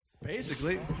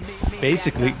Basically.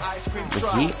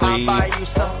 I'll buy you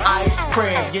some ice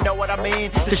cream. You know what I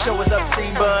mean? The show is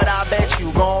obscene, but I bet you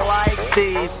gon' like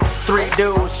these three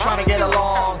dudes trying to get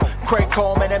along. Craig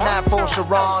Coleman and Matt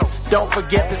Sharon. Don't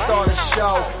forget to start the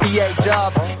show. EA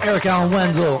Dub, Eric Allen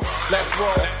Wendell. let's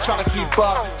roll. Trying to keep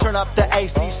up. Turn up the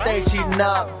AC stage, heating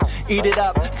up. Eat it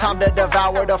up. Time to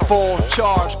devour the full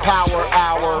charge power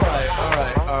hour. All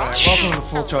right. Welcome to the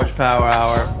Full Charge Power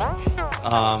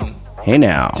Hour. Hey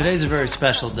now. Today's a very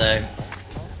special day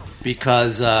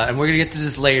because, and we're going to get to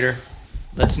this later.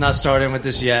 Let's not start in with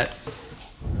this yet.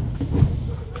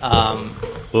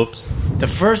 Oops. The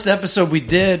first episode we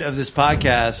did of this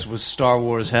podcast was Star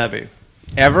Wars heavy.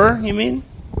 Ever, you mean?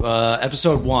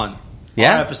 Episode 1.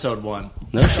 Yeah? Our episode 1.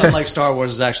 No Which, unlike Star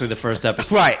Wars, is actually the first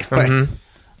episode. Right.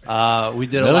 Mm-hmm. We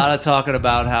did a lot of talking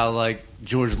about how, like,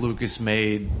 George Lucas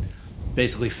made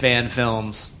basically fan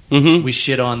films. Mm-hmm. We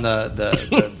shit on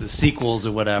the sequels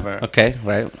or whatever. Okay,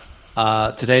 right.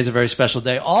 Today's a very special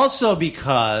day. Also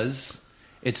because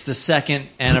it's the second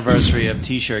anniversary of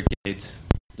T-shirt Gates.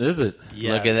 Is it?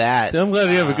 Yes. Look at that. See, I'm glad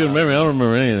you have a good memory. I don't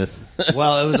remember any of this.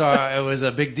 Well, it was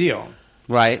a big deal.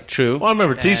 Right, true. Well, I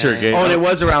remember T-shirt game. Oh, and it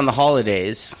was around the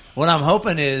holidays. What I'm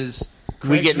hoping is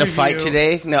We get in a fight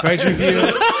today? No. Craig's review.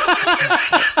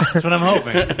 That's what I'm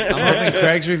hoping. I'm hoping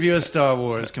Craig's review of Star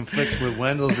Wars conflicts with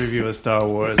Wendell's review of Star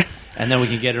Wars, and then we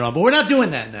can get it on. But we're not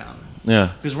doing that now.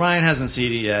 Yeah. Because Ryan hasn't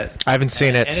seen it yet. I haven't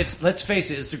seen it. And it's, let's face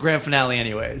it, it's the grand finale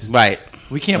anyways. Right.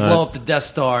 We can't blow up the Death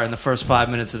Star in the first 5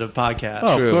 minutes of the podcast.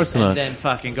 Oh, of course and not. then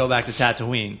fucking go back to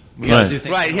Tatooine. We gotta do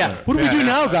things. Right, yeah. What do we do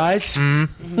now, guys?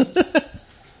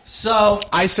 So,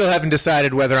 I still haven't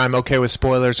decided whether I'm okay with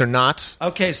spoilers or not.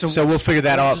 okay, So we'll figure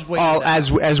that out just wait all it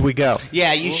out. as we go.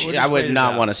 Yeah, you We'll should. just I would wait it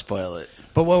not out. want to spoil it.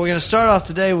 But what we're going to start off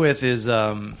today with is,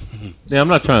 Yeah, I'm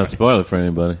not trying to spoil it for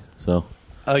anybody. So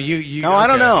you. Oh, I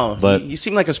don't okay. know. But- you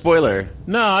seem like a spoiler.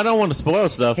 no, I don't want to spoil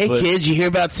stuff. Hey, but kids, you hear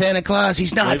about Santa Claus?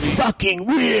 He's not fucking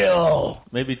real.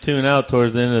 maybe tune out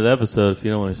towards the end of the episode if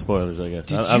you don't want any spoilers. I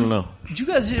guess I don't know. Did you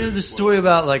guys hear the story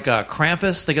about like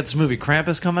Krampus? They got this movie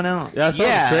Krampus coming out. Yeah, I saw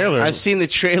Yeah, the trailer. I've seen the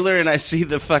trailer and I see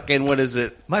the fucking, what is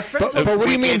it? My friend, But what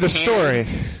do you mean the story?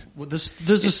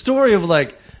 there's a story of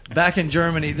like back in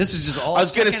Germany. This is just all. I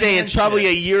was going to say it's probably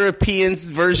a European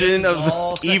version This is of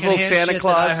all evil secondhand Santa shit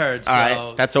Claus. that I heard, All right,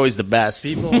 so- that's always the best.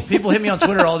 People hit me on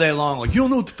Twitter all day long, like you don't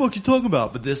know what the fuck you're talking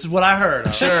about, but this is what I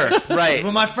heard. Sure, right.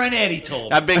 What my friend Eddie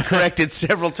told me. I've been corrected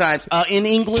several times. In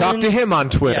England, Talk to him on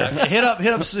Twitter. Yeah,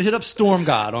 hit up Storm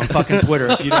God on fucking Twitter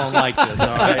if you don't like this.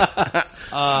 All right.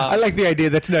 I like the idea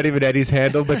that's not even Eddie's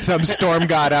handle, but some storm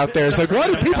god out there is like, why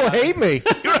do people hate me?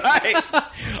 right?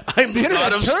 I'm the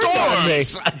god of turned on me.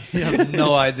 storms. You have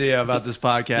no idea about this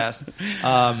podcast.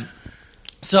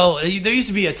 So there used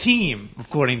to be a team,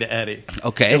 according to Eddie.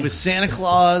 Okay. It was Santa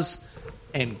Claus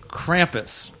and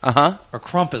Krampus. Or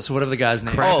Crumpus, whatever the guy's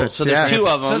name Oh, is. so there's two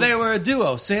of them. So they were a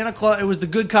duo. Santa Claus, it was the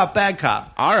good cop, bad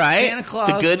cop. All right. Santa Claus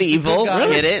The good was evil. guy.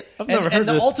 Get it? I've never heard And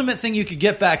the this. ultimate thing you could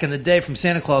get back in the day from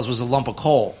Santa Claus was a lump of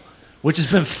coal, which has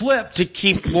been flipped. To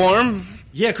keep warm.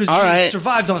 Yeah, because All you right.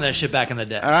 survived on that shit back in the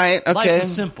day. All right, Life okay.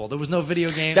 was simple. There was no video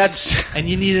games. That's- and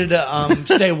you needed to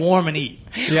stay warm and eat.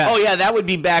 Yeah. Oh, yeah, that would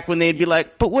be back when they'd be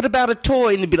like, but what about a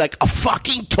toy? And they'd be like, a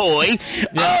fucking toy?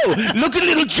 Oh, look at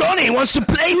little Johnny. He wants to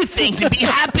play with things and be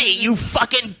happy, you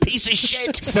fucking piece of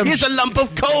shit. Here's a lump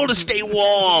of coal to stay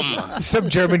warm. Some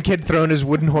German kid throwing his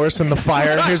wooden horse in the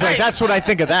fire. He was like, that's what I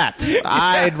think of that.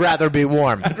 I'd rather be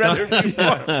warm. Some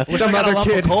Some other lump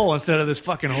kid. of coal instead of this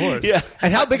fucking horse. Yeah.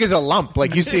 And how big is a lump?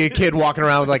 Like, you see a kid walking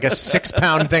around with like a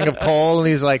 6-pound thing of coal, and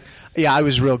he's like, yeah, I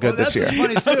was real good Well, this that's year.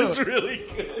 what's funny too. really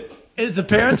good. Is the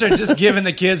parents are just giving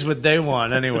the kids what they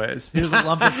want, anyways. Here's a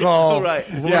lump of coal. Right.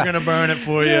 We're Yeah. gonna burn it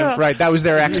for you. Right, that was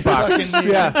their Xbox. fucking-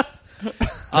 Yeah.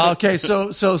 Okay,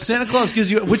 so Santa Claus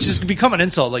gives you, which has become an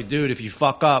insult. Like, dude, if you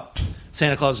fuck up,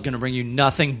 Santa Claus is gonna bring you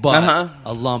nothing but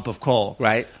a lump of coal.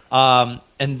 Right. And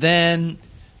then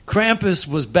Krampus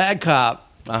was bad cop.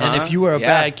 And if you were a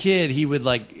bad kid, he would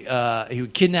he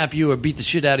would kidnap you or beat the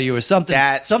shit out of you or something.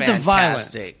 That's something violent.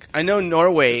 fantastic. I know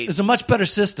Norway. It's a much better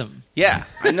system. Yeah,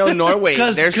 I know Norway.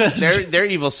 'Cause- Their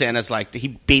evil Santa's like, he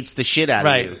beats the shit out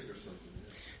Right. of you.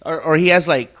 Or he has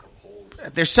like,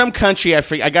 there's some country, I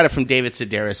forget, I got it from David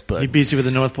Sedaris' book. He beats you with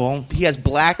the North Pole. He has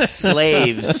black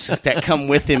slaves that come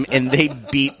with him, and they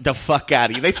beat the fuck out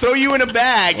of you. They throw you in a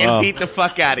bag and beat the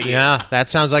fuck out of you. Yeah, that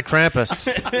sounds like Krampus.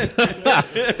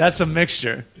 That's a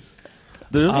mixture.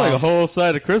 There's like a whole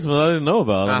side of Christmas I didn't know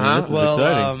about. I mean, this is Well,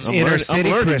 exciting. Inner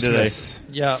city learning Christmas. today.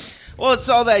 Yeah. Well, it's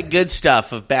all that good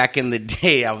stuff of back in the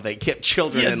day how they kept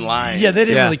children in line. Yeah, they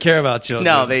didn't really care about children.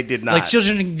 No, they did not. Like,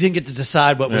 children didn't get to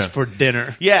decide what was for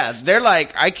dinner. Yeah, they're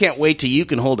like, I can't wait till you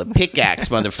can hold a pickaxe,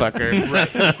 motherfucker.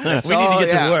 Right. We need to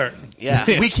get to work. Yeah.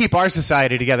 We keep our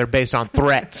society together based on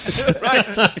threats.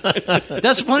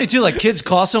 That's funny, too. Like, kids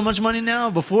cost so much money now.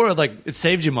 Before, like, it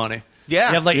saved you money. Yeah.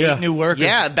 You have, like, 8 new workers.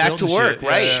 Yeah, back to work, shit.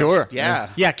 right. Sure. Yeah.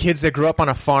 Yeah, kids that grew up on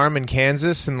a farm in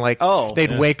Kansas and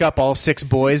they'd wake up all 6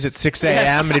 boys at 6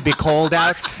 a.m. and it'd be cold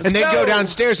out. And they'd go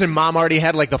downstairs and mom already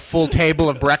had like the full table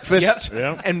of breakfast.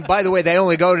 Yep. And by the way, they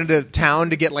only go into town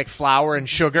to get like flour and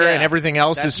sugar and everything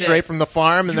else is straight from the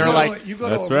farm. And You go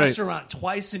to a restaurant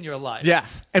twice in your life. Yeah.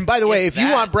 And by the way, if you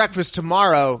want breakfast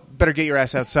tomorrow, better get your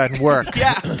ass outside and work.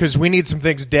 Yeah. Because we need some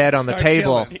things dead on the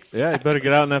table. Yeah, you better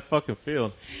get out in that fucking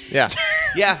field. Yeah.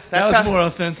 Yeah, That that's was more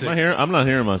authentic. I'm not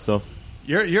hearing myself.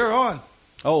 You're on.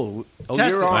 Oh, Test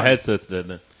you're it. on. My headset's dead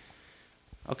now.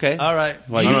 Okay. All right.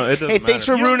 Well, No, it doesn't hey, thanks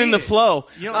matter. for ruining the flow.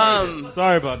 You don't need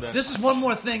Sorry about that. This is one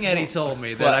more thing Eddie told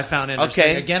me that What? I found interesting.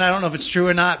 Okay. Again, I don't know if it's true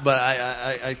or not, but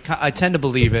I tend to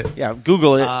believe it. Yeah,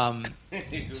 Google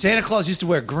it. Santa Claus used to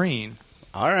wear green.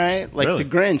 All right, like Really? the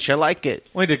Grinch. I like it.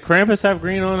 Wait, did Krampus have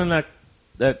green on in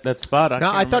that spot? No,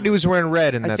 I thought he was wearing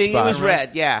red in that I think spot. it was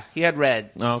red. Yeah, he had red.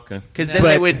 Oh, okay. Because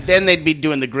then they'd be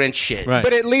doing the Grinch shit. Right.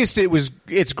 But at least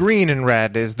it's green and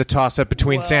red is the toss up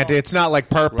between Santa. It's not like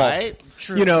purple. Right?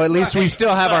 True. You know, at least we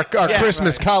still have our Yeah,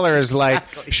 Christmas colors. Like,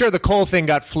 sure, the Cole thing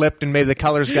got flipped and maybe the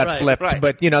colors got flipped, right.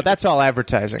 but that's all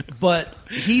advertising. But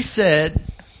he said,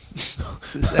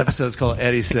 this episode's called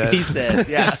Eddie Said. He said,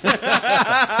 yeah.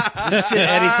 This shit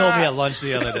Eddie told me at lunch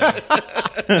the other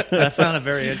day. I found it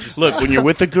very interesting. Look, when you're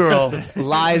with a girl,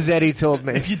 Lies Eddie told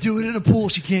me. If you do it in a pool,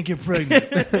 she can't get pregnant.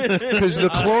 Because the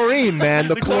chlorine, man,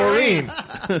 the chlorine.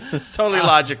 totally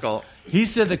logical. He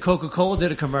said that Coca-Cola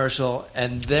did a commercial,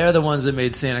 and they're the ones that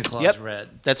made Santa Claus Yep. red.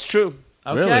 That's true.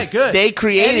 Okay, Really? good. They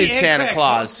created Eddie and Santa Craig,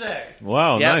 Claus. both say.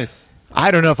 Wow, Yep. nice. I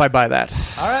don't know if I buy that.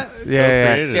 All right.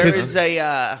 Yeah. creative. There is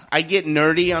I get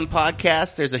nerdy on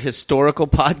podcasts. There's a historical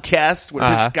podcast where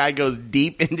this guy goes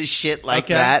deep into shit like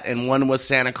Okay. that, and one was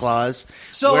Santa Claus.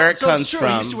 So, where it so comes it's true,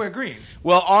 from. he used to wear green.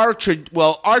 Well, our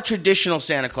traditional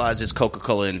Santa Claus is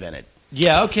Coca-Cola invented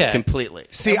Yeah, okay. completely.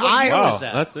 See, And what year Wow, was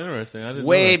that? that's interesting. I didn't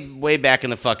know that. Way back in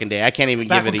the fucking day. I can't even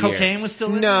Back give when it a year. cocaine was still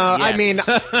in No, there? I mean,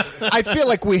 I feel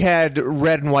like we had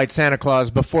red and white Santa Claus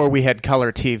before we had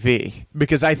color TV.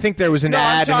 Because I think there was an No, I'm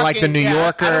ad in like the talking- New yeah,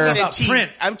 Yorker. I don't mean About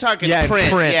print. I'm talking Yeah, print.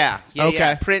 print. Yeah.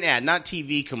 Okay. Print ad, not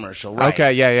TV commercial. Right.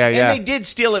 Okay, yeah. And they did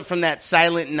steal it from that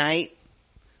Silent Night.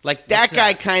 Like that What's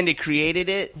guy that? kind of created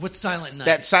it. What's Silent Night?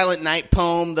 That Silent Night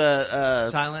poem. The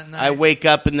Silent Night? I wake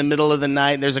up in the middle of the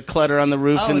night. There's a clutter on the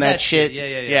roof Oh, and that that shit.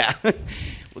 shit. Yeah.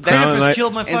 Krampus Night.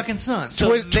 killed my And- fucking son.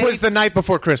 So Twas the night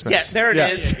before Christmas. Yeah, there it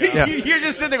is. Yeah. You're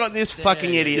just sitting there going, "This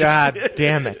fucking idiot." God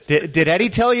damn it. Did Eddie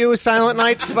tell you it was Silent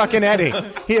Night? Fucking Eddie.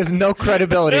 He has no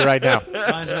credibility right now.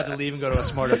 Ryan's about to leave and go to a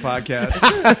smarter podcast.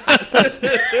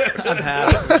 I'm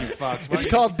happy with you fucks. Why It's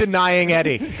don't called Denying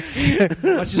Eddie. why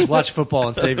don't you just watch football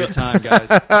and save your time, guys.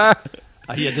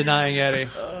 Yeah, Denying Eddie.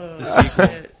 The sequel.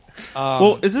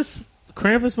 Well, is this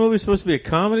Krampus movie supposed to be a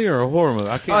comedy or a horror movie?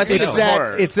 I can't I think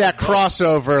tell. it's It's that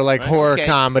crossover, like horror Okay.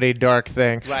 comedy, dark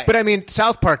thing. Right. But I mean,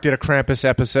 South Park did a Krampus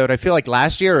episode. I feel like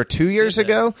last year or 2 years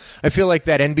ago. I feel like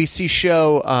that NBC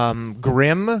show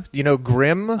Grimm. You know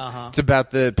Grimm. It's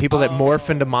about the people that morph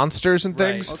into monsters and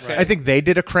things. Okay. I think they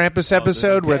did a Krampus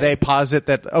episode where they posit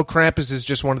that Krampus is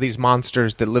just one of these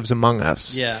monsters that lives among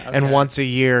us. Yeah, okay. And once a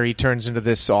year he turns into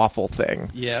this awful thing.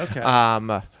 Yeah,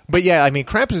 okay. But yeah, I mean,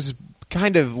 Krampus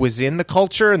kind of was in the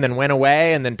culture and then went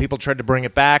away, and then people tried to bring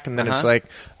it back, and then it's like,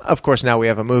 of course, now we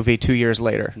have a movie 2 years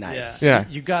later. Nice. Yeah.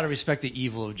 You got to respect the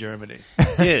evil of Germany.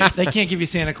 Dude. They can't give you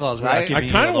Santa Claus without Right? giving I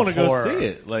you kind of the want to go horror. see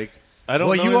it. Like, I don't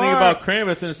Well, know you anything are- about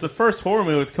Krampus, and it's the first horror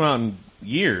movie that's come out in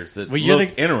years that Well, you're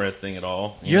looked the- interesting at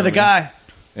all. You You're know the what I mean? guy.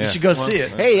 Yeah. You should go Well, see it.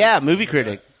 Hey, yeah, movie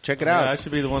critic. Check it Yeah, I out.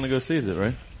 should be the one to go sees it,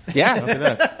 right? Yeah, Look at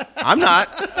that. I'm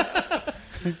not.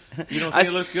 You don't I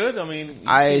think it looks good? I mean, you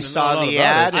I seem to know a saw lot the about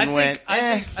ad it. and went,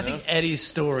 I think Eddie's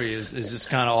story is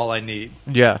just kind of all I need.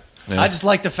 Yeah. Yeah. I just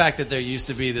like the fact that there used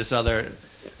to be this other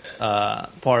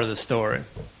part of the story.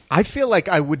 I feel like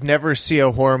I would never see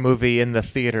a horror movie in the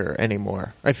theater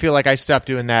anymore. I feel like I stopped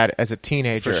doing that as a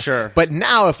teenager. For sure. But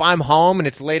now if I'm home and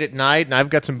it's late at night and I've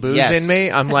got some booze Yes. in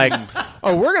me, I'm like,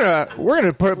 oh, we're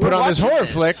gonna put on this watching horror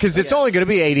this. flick because it's Yes. only going to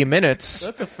be 80 minutes.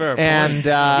 That's a fair point.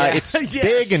 And it's Yes.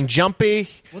 big and jumpy.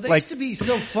 Well, they like, used to be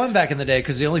so fun back in the day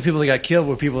because the only people that got killed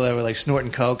were people that were like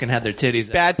snorting coke and had their titties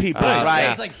out. bad people. Right. Right.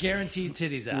 It's like guaranteed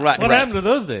titties out. Right. What happened to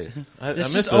those days? I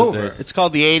This miss is those over. days. It's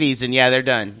called the 80s, and yeah, they're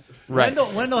done. Right.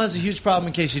 Wendell has a huge problem.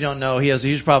 In case you don't know, he has a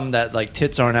huge problem that like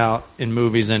tits aren't out in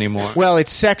movies anymore. Well,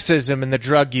 it's sexism and the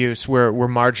drug use. We're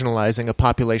marginalizing a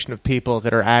population of people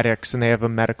that are addicts and they have a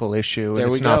medical issue, There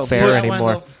and it's we not go. fair Yeah, anymore.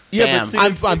 Wendell. Yeah, Damn. but see,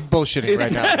 I'm bullshitting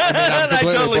right now. I'm I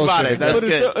completely totally bought bullshitting. it. That's but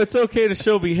good. it's okay to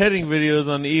show beheading videos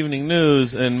on the evening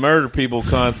news and murder people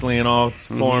constantly in all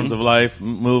forms of life,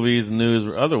 movies, news,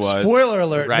 or otherwise. Spoiler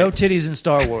alert: Right. no titties in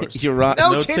Star Wars. You're right.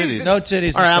 No No titties. titties. No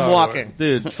titties. All right, in I'm Star walking.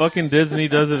 Dude, fucking Disney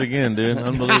does it again, dude.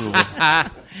 Unbelievable.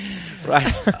 Right.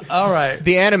 Wars. All right.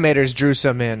 The animators drew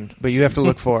some in, but you have to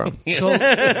look for them. So Luke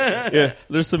Yeah,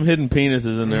 there's some hidden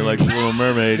penises in there, like the Little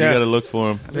Mermaid. Yeah. You got to look for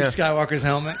them. Skywalker's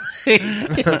helmet.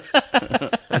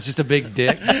 It's just a big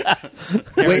dick.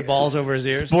 Hairy balls over his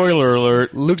ears. Spoiler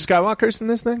alert. Luke Skywalker's in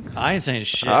this thing? I ain't saying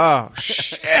shit. Oh,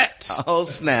 shit. Oh,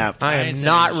 snap. I ain't am saying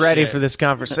not ready shit. for this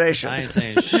conversation. I ain't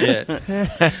saying shit.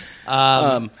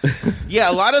 Yeah,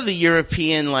 a lot of the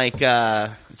European, like,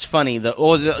 it's funny,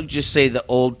 just say the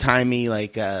old-timey,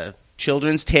 like,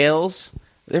 children's tales,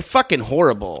 they're fucking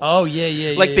horrible. Oh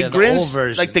yeah. Like the old Grimm's,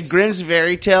 versions. like the Grimm's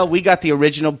fairy tale. We got the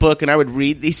original book, and I would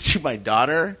read these to my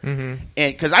daughter, and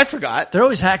because I forgot, They're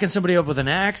always hacking somebody up with an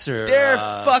axe or they're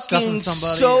stuffing fucking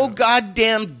somebody. so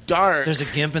goddamn dark. There's a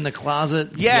gimp in the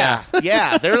closet. Yeah,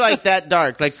 they're like that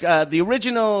dark. Like the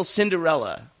original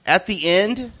Cinderella. At the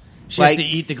end, She like has to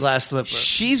eat the glass slipper.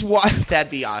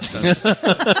 that'd be awesome.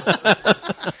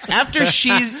 After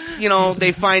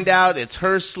they find out it's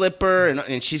her slipper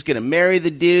and she's gonna marry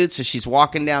the dude, so she's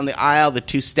walking down the aisle. The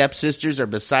two stepsisters are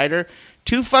beside her.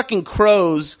 Two fucking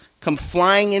crows come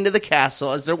flying into the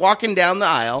castle as they're walking down the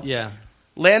aisle. Yeah.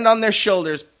 Land on their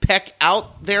shoulders, peck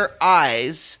out their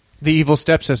eyes. The evil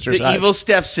stepsisters. The evil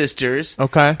stepsisters.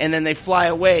 Okay. And then they fly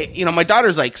away. You know, my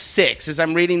daughter's like 6 as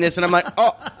I'm reading this, and I'm like,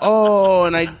 oh,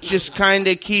 and I just kind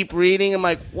of keep reading. I'm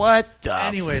like, what the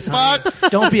Anyways, fuck? honey,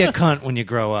 don't be a cunt when you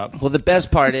grow up. Well, the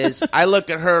best part is I look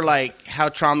at her like, how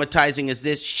traumatizing is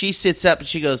this? She sits up and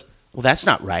she goes, well, that's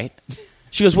not right.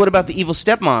 She goes, what about the evil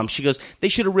stepmom? She goes, they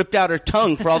should have ripped out her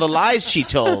tongue for all the lies she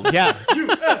told. Yeah.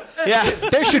 Yeah.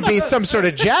 There should be some sort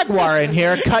of jaguar in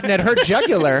here cutting at her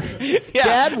jugular. Yeah.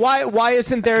 Dad, why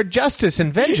isn't there justice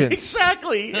and vengeance?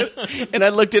 Exactly. And I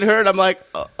looked at her and I'm like,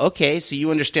 okay, so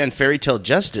you understand fairy tale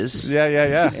justice.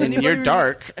 Yeah. And you're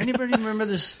dark. Anybody remember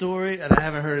this story? And I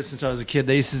haven't heard it since I was a kid.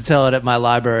 They used to tell it at my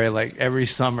library like every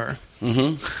summer.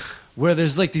 Mm-hmm. Where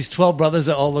there's like these 12 brothers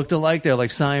that all looked alike. They're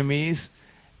like Siamese.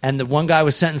 And the one guy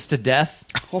was sentenced to death.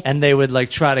 And they would like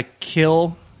try to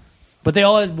kill. But they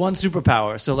all had one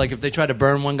superpower. So like if they tried to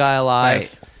burn one guy alive,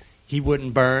 Right. he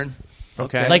wouldn't burn.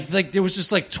 Okay. Like there was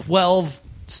just like 12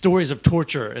 stories of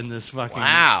torture in this fucking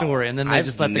Wow. story. And then they I've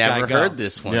just let the guy never go. heard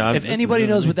this one. Yeah, If this anybody is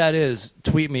knows new. what that is,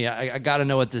 tweet me. I got to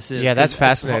know what this is. Yeah, that's 'cause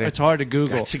fascinating. It's hard to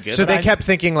Google. That's a good So one. they kept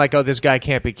thinking like, oh, this guy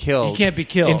can't be killed. He can't be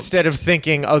killed. Instead of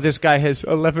thinking, oh, this guy has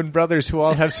 11 brothers who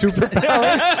all have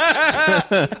superpowers.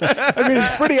 I mean,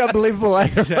 it's pretty unbelievable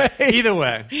either way. Either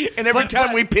way. And every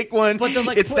time we pick one, but they're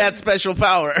like it's that special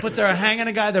power. But they're hanging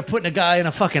a guy. They're putting a guy in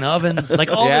a fucking oven. Like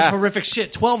all this Yeah. horrific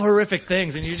shit. 12 horrific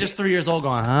things. And you're just 3 years old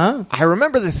going, huh? I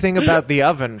remember the thing about the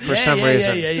oven for some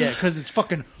reason. Yeah. Because it's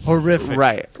fucking horrific.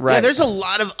 Right. Yeah, there's a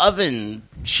lot of oven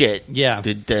shit. Yeah.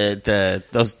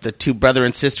 The two brother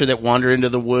and sister that wander into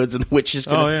the woods and the witch is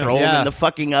going to throw them Yeah. in the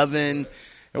fucking oven.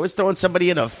 They're always throwing somebody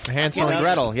in a Hansel fucking and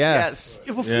Gretel, oven. yeah. Yes.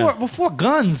 Before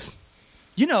guns,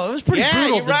 it was pretty Yeah,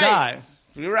 brutal you're to right. die.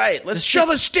 You're right. Let's shove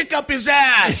a stick up his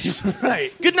ass.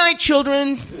 Right. Good night,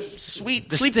 children. Sleep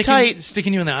tight.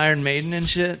 Sticking you in the Iron Maiden and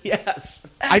shit. Yes.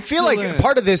 I feel like Excellent.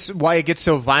 part of this, why it gets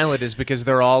so violent, is because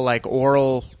they're all like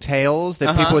oral tales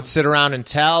that people would sit around and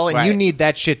tell, and you Right. need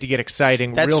that shit to get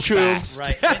exciting That's real true. fast.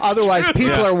 Right. Otherwise,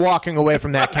 people are walking away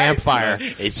from that campfire.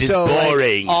 It's just so, like,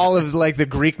 boring. all of like the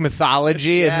Greek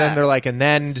mythology, and then Yeah. they're like, and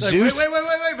then Like, Zeus. wait.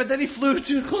 But then he flew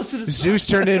too close to the sun. Zeus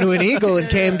turned into an eagle and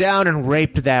came down and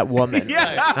raped that woman. Yeah.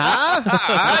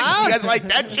 You guys like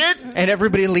that shit? And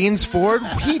everybody leans forward.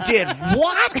 He did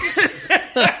what?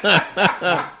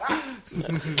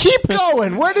 Keep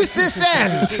going. Where does this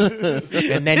end?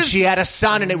 And then she had a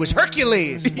son, and it was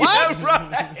Hercules. What? Yeah,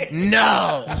 right.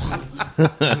 No.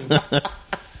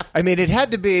 I mean, it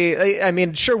had to be. I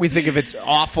mean, sure, we think of it's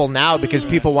awful now because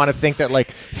people want to think that like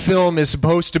film is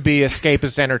supposed to be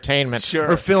escapist entertainment,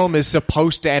 Sure. or film is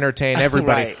supposed to entertain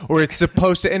everybody, Right. or it's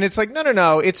supposed to. And it's like,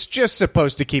 no, it's just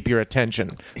supposed to keep your attention.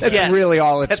 That's Yes, really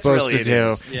all it's that's supposed really to it do.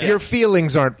 is. Yeah. Your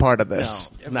feelings aren't part of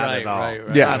this. Not Right, at all. right.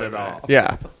 Yeah, Not at all.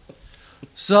 Yeah.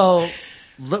 So,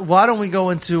 why don't we go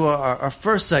into our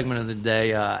first segment of the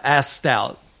day, Ask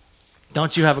Stout.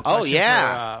 Don't you have a question? Oh,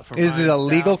 yeah. For Is it a Ryan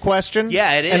legal Stout? question?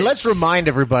 Yeah, it is. And let's remind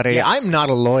everybody, Yes. I'm not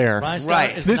a lawyer. Ryan Stout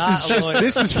Right. is This not is a just lawyer.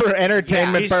 this is for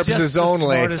entertainment He's purposes just the only.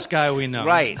 smartest guy we know.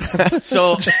 Right.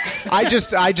 So I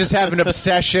just have an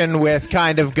obsession with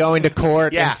kind of going to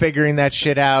court Yeah. and figuring that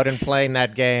shit out and playing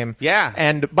that game. Yeah.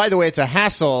 And by the way, it's a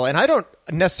hassle, and I don't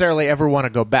necessarily ever want to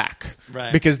go back.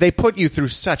 Right. Because they put you through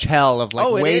such hell of like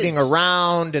Oh, it waiting is.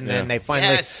 around, and then they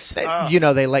finally, Yes.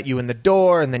 they let you in the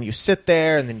door, and then you sit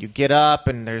there, and then you get up,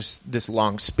 and there's this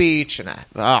long speech, and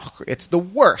it's the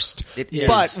worst. It is.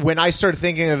 But when I started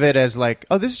thinking of it as like,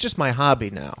 oh, this is just my hobby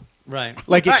now. Right.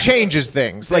 Like, it Right. changes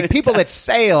things. Like, people that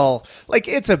sail, like,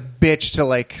 it's a bitch to,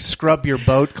 like, scrub your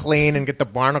boat clean and get the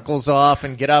barnacles off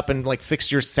and get up and, like,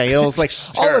 fix your sails. Like,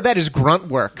 all of that is grunt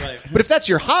work. Right. But if that's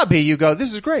your hobby, you go,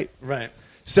 this is great. Right.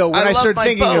 So when I I love started my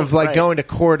thinking boat, of, like, right. going to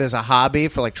court as a hobby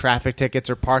for, like, traffic tickets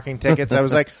or parking tickets, I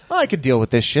was like, oh, I could deal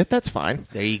with this shit. That's fine.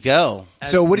 there you go.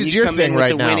 So what You is your come thing in with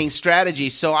right the now? winning strategy.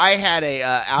 So I had a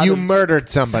out You of, murdered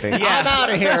somebody. I'm out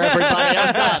of here, everybody.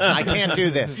 I'm done. I can't do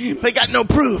this. they got no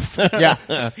proof.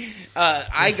 Yeah.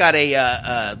 I got a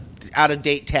out of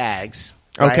date tags.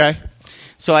 Right? Okay.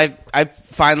 So I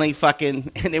finally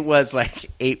fucking and it was like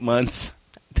 8 months.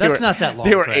 That's not that long.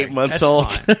 They were Craig. 8 months That's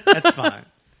old. Fine. That's fine.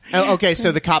 Oh, okay,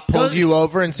 so the cop pulled you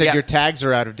over and said Yeah. your tags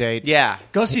are out of date. Yeah.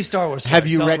 Go see Star Wars. Have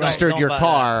first. you Don't- registered don't your buy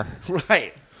car?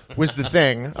 Right. Was the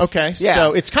thing. Okay, Yeah.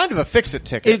 so it's kind of a fix-it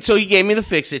ticket. So he gave me the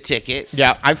fix-it ticket.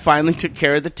 Yeah. I finally took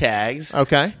care of the tags.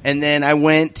 Okay. And then I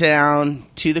went down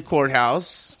to the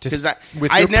courthouse Just because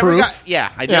with I'd your never proof?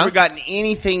 I'd never gotten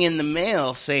anything in the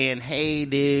mail saying, "Hey,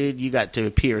 dude, you got to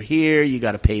appear here. You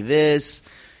got to pay this."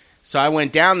 So I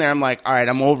went down there. I'm like, "All right,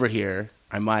 I'm over here.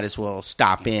 I might as well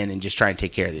stop in and just try and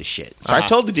take care of this shit." So I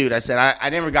told the dude, I said, I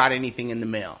never got anything in the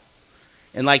mail.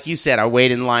 And like you said, I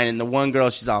waited in line, and the one girl,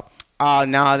 she's all, "Oh,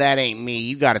 no, that ain't me.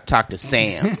 You got to talk to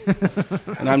Sam."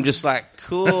 And I'm just like,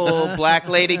 cool, black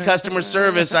lady customer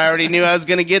service. I already knew I was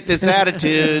going to get this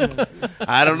attitude.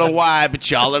 I don't know why, but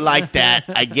y'all are like that.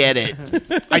 I get it.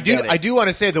 I do want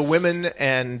to say the women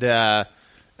and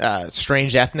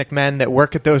strange ethnic men that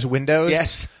work at those windows.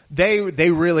 Yes. They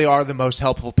really are the most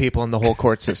helpful people in the whole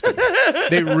court system.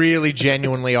 They really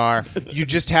genuinely are. You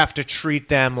just have to treat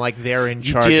them like they're in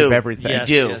charge do. of everything. Yes,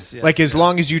 do. yes, yes, Like, as yes.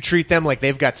 long as you treat them like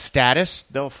they've got status,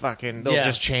 they'll Yeah.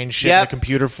 just change shit Yep. in the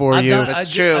computer for I've you. done- That's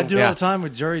I true. I do Yeah. all the time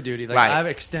with jury duty. Like Right. I've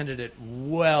extended it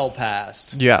well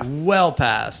past. Yeah. Well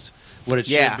past what it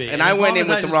Yeah, should be. and I as went long in as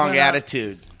I with the just wrong went out-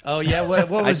 attitude. Oh yeah, what I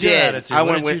was your did. attitude? I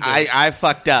What went did with. you do? I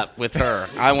fucked up with her.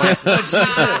 I went. What'd you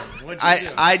do? What'd you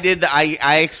do? I did the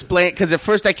I explained because at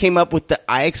first I came up with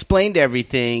I explained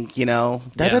everything, da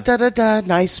da da da da,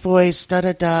 nice voice, da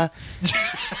da da,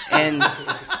 and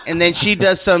then she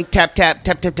does some tap tap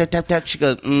tap tap tap tap tap. She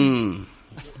goes,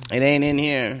 it ain't in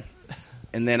here,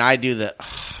 and then I do the,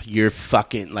 you're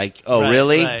fucking like, oh Right,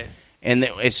 really? right. And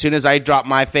then as soon as I drop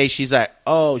my face, she's like,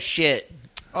 oh shit,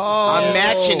 I'm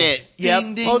matching it. Yep.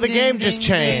 Ding, ding, Oh, the ding, game ding, just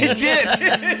ding. changed.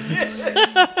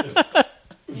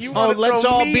 You Oh, wanna let's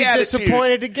throw all me be attitude.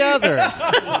 disappointed together.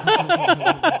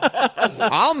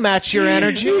 I'll match your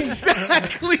energy.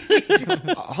 Exactly.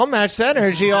 I'll match that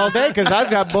energy all day because I've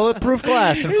got bulletproof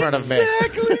glass in front of me.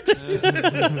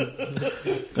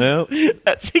 Well,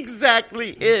 That's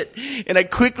exactly it. And I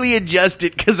quickly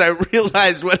adjusted because I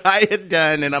realized what I had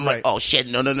done. And I'm Right. like, oh, shit,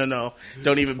 no.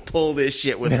 Don't even pull this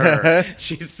shit with her.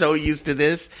 She's so used to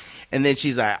this. And then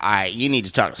she's like, all right, you need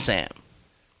to talk to Sam.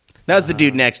 That was the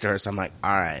dude next to her. So I'm like,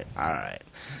 all right.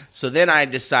 So then I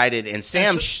decided, and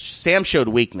Sam showed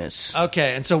weakness.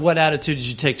 Okay, and so what attitude did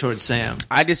you take towards Sam?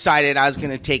 I decided I was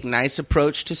going to take nice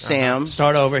approach to Sam.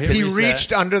 Start over here. He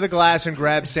reached under the glass and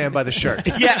grabbed Sam by the shirt.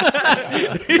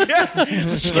 Yeah.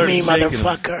 Listen to me,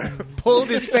 motherfucker. Pulled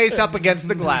his face up against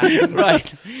the glass.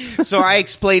 Right. So I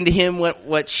explained to him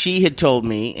what she had told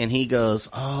me, and he goes,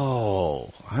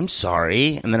 oh, I'm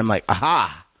sorry. And then I'm like,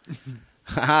 aha.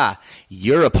 Haha,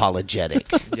 you're apologetic.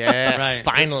 Yes, Right.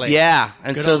 finally. Yeah.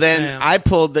 And Good so old then Sam. I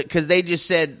pulled it because they just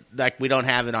said, like, we don't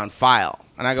have it on file.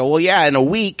 And I go, well, yeah, in a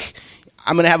week,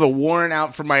 I'm going to have a warrant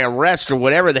out for my arrest or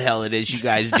whatever the hell it is you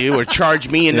guys do, or charge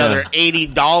me another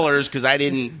 $80 because I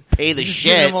didn't pay the Just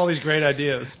giving shit. him all these great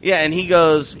ideas. Yeah, and he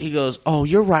goes, oh,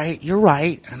 you're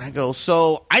right. And I go,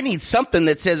 so I need something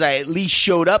that says I at least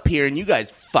showed up here and you guys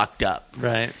fucked up.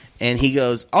 Right. And he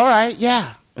goes, all right,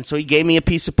 yeah. And so he gave me a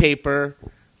piece of paper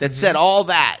that said all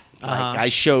that. Like, I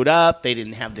showed up, they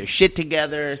didn't have their shit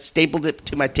together, stapled it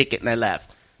to my ticket, and I left.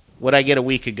 What'd I get a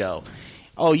week ago?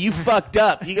 Oh, you fucked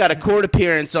up. You got a court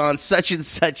appearance on such and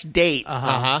such date.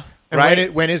 And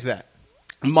Right? when is that?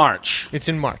 March. It's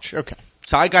in March. Okay.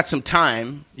 So I got some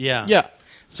time. Yeah. Yeah.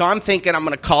 So I'm thinking I'm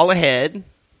going to call ahead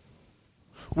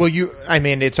Well,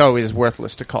 it's always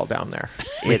worthless to call down there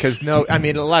because a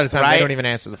lot of times they don't even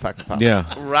answer the fucking phone. Yeah.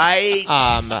 Right.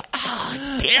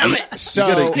 Damn it.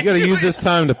 So you got to use this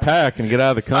time to pack and get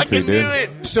out of the country, I can dude. do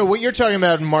it. So what you're talking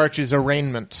about in March is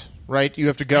arraignment, right? You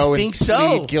have to go and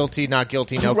plead guilty, not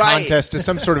guilty, no contest to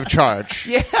some sort of charge.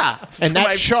 Yeah. And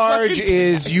that charge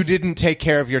is you didn't take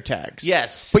care of your tags.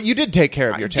 Yes. But you did take care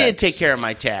of your tags. I did take care of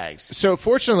my tags. So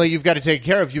fortunately, you've got to take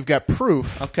care of. You've got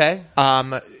proof. Okay.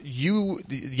 I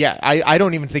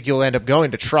don't even think you'll end up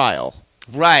going to trial.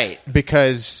 Right.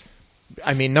 Because,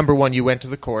 number one, you went to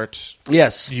the court.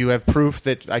 Yes. You have proof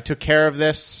that I took care of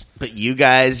this. But you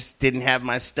guys didn't have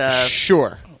my stuff.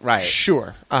 Sure. Right.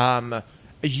 Sure.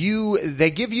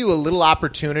 They give you a little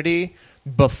opportunity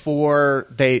before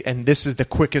and this is the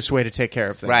quickest way to take care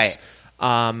of things.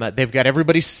 Right. They've got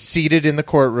everybody seated in the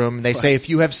courtroom. They say, if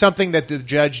you have something that the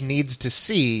judge needs to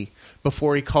see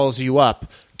before he calls you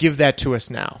up, give that to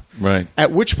us now. Right.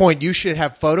 At which point you should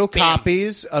have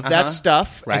photocopies of that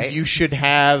stuff. Right. And you should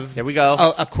have there we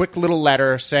go. A quick little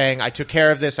letter saying, I took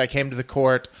care of this. I came to the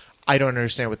court. I don't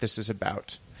understand what this is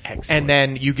about. Excellent. And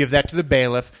then you give that to the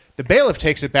bailiff. The bailiff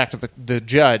takes it back to the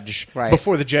judge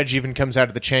before the judge even comes out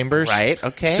of the chambers. Right,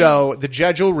 okay. So the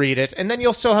judge will read it, and then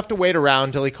you'll still have to wait around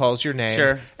until he calls your name.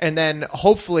 Sure. And then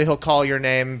hopefully he'll call your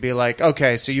name and be like,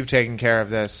 okay, so you've taken care of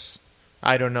this.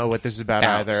 I don't know what this is about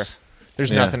either.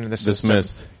 There's nothing in the system.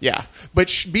 Dismissed. Yeah.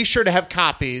 But be sure to have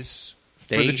copies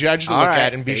for the judge to look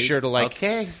at and be sure to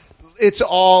Okay. It's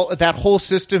all, that whole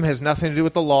system has nothing to do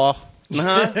with the law.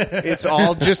 It's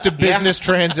all just a business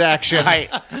transaction. Right.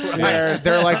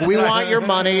 They're like, we want your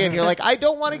money, and you're like, I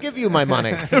don't want to give you my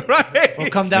money. Right. Well,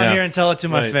 come down here and tell it to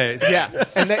my face. Yeah,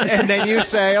 and then you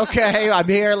say, okay, I'm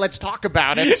here. Let's talk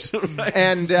about it. Right.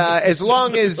 And as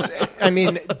long as,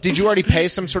 did you already pay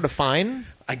some sort of fine?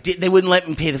 I did. They wouldn't let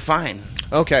me pay the fine.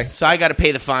 Okay, so I got to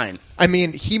pay the fine.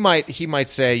 He might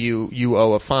say you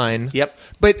owe a fine. Yep.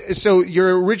 But so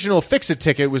your original fix-it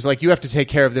ticket was like, you have to take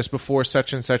care of this before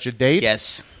such and such a date.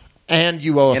 Yes. And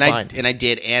you owe a fine. I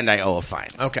did, and I owe a fine.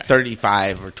 Okay.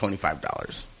 $35 or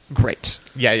 $25. Great.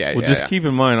 Yeah. Well, just keep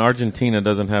in mind, Argentina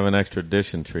doesn't have an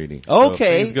extradition treaty. Okay. So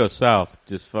if things go south,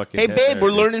 just fucking. Hey, babe,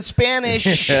 we're learning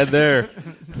Spanish. Head there.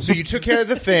 So you took care of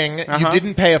the thing. You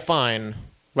didn't pay a fine.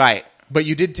 Right. But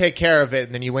you did take care of it,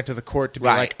 and then you went to the court to be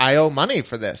like, I owe money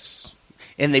for this.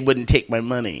 And they wouldn't take my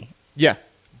money. Yeah.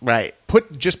 Right.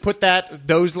 Put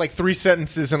those like 3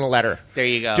 sentences in a letter. There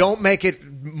you go. Don't make it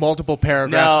multiple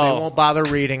paragraphs. No. They won't bother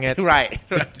reading it. Right.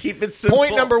 Keep it simple.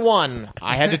 Point number 1,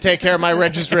 I had to take care of my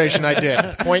registration. I did.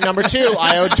 Point number 2,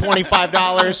 I owed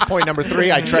 $25. Point number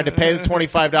 3, I tried to pay the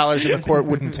 $25 and the court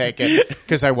wouldn't take it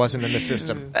because I wasn't in the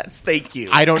system. Thank you.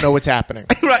 I don't know what's happening.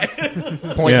 Right.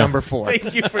 Point number 4.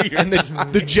 Thank you for your and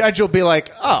the judge will be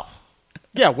like, oh,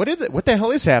 yeah, what the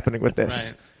hell is happening with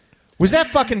this? Right. Was that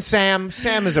fucking Sam?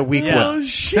 Sam is a weak one. Oh,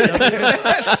 shit.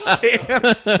 That's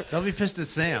Sam. They'll be pissed at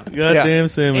Sam. Goddamn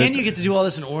Sam. And you get to do all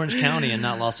this in Orange County and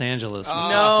not Los Angeles.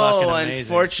 No,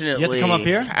 unfortunately. You have to come up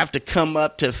here? I have to come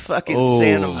up to fucking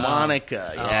Santa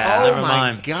Monica. Yeah. Oh,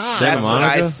 my God. That's what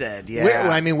Monica? I said,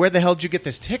 yeah. Where the hell did you get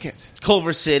this ticket?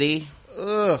 Culver City.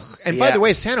 Ugh. And by the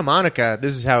way, Santa Monica,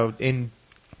 this is how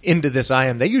into this I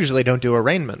am. They usually don't do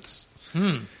arraignments.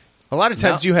 A lot of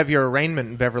times you have your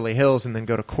arraignment in Beverly Hills and then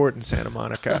go to court in Santa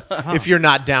Monica if you're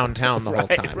not downtown the whole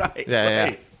time. Right.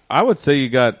 Yeah. I would say you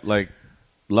got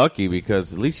lucky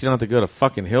because at least you don't have to go to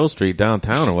fucking Hill Street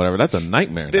downtown or whatever. That's a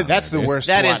nightmare. That's the worst.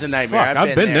 That one. is a nightmare. Fuck,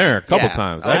 I've been there a couple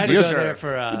times. I had to You'd go there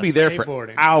for be there for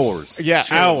skateboarding. hours. Yeah,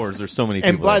 hours. There's so many people.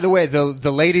 And by the way,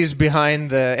 the ladies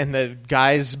behind the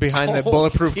guys behind the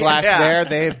bulletproof glass there,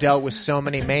 they have dealt with so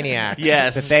many maniacs.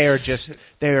 Yes. That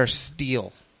they are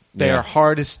steel. They are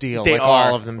hard as steel. They like are,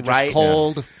 all of them, just right?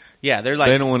 cold. Yeah, they're like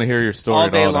they don't want to hear your story all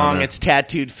at day all down long. there. It's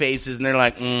tattooed faces, and they're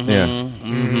like,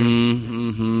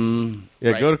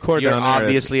 Yeah, go to court You're down there.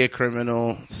 obviously a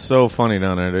criminal. It's so funny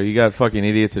down there. You got fucking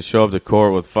idiots that show up to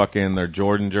court with fucking their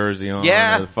Jordan jersey on.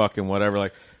 Yeah. Or fucking whatever.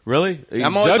 Like, really?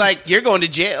 I'm always like, you're going to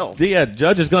jail. Yeah,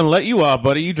 judge is going to let you off,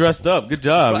 buddy. You dressed up. Good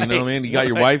job. Right, You know what I mean? You got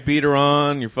your wife beater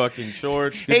on, your fucking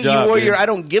shorts. Good Hey, job, you wore dude. your I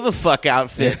don't give a fuck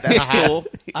outfit. That's cool.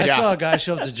 I saw a guy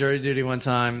show up to jury duty one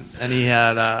time, and he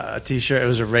had a T-shirt. It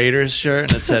was a Raiders shirt,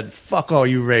 and it said, "Fuck all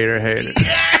you Raider haters."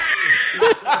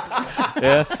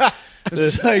 Yeah.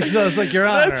 It's like, Your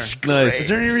Honor. That's Nice. Is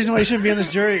there any reason why you shouldn't be on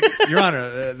this jury? Your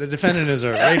Honor, the defendant is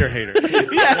a Raider hater.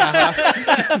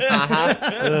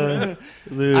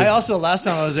 I also, last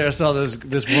time I was there, I saw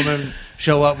this woman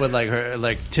show up with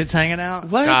her tits hanging out.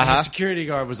 What? The security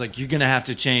guard was like, "You're going to have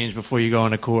to change before you go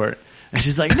into court." And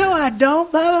she's like, no, I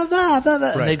don't, blah, blah, blah, blah,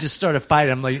 blah. And they just started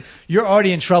fighting. I'm like, you're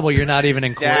already in trouble. You're not even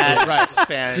in court.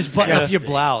 That's Just button up your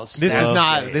blouse. This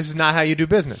is not how you do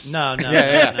business. No.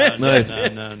 Nice.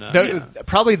 No.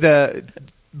 Probably the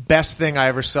best thing I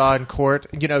ever saw in court,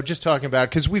 just talking about,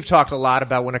 because we've talked a lot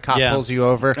about when a cop pulls you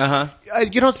over,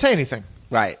 you don't say anything.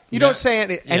 Right. You don't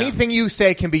say anything you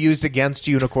say can be used against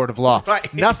you in a court of law.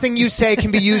 Right. Nothing you say can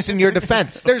be used in your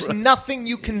defense. There's nothing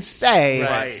you can say.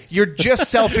 Right. You're just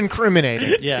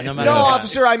self-incriminating. Yeah, no matter No, what.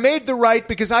 officer, I made the right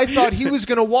because I thought he was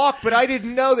going to walk, but I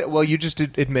didn't know that. Well, you just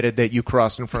admitted that you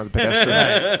crossed in front of the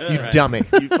pedestrian. You dummy.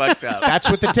 You fucked up. That's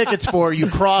what the ticket's for. You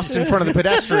crossed in front of the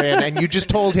pedestrian, and you just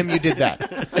told him you did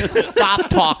that. Stop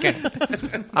talking.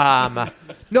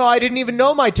 No, I didn't even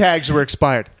know my tags were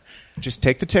expired. Just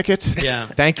take the ticket. Yeah.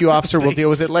 Thank you, officer. We'll deal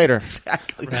with it later.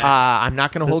 Exactly. I'm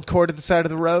not going to hold court at the side of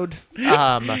the road.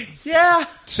 Yeah.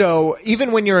 So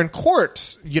even when you're in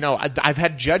court, I've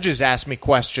had judges ask me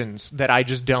questions that I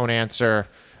just don't answer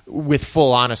with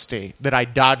full honesty, that I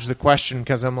dodge the question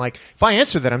because I'm like, if I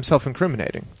answer that, I'm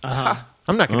self-incriminating.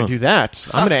 I'm not going to do that.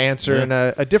 I'm going to answer in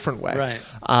a different way. Right.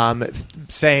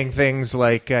 Saying things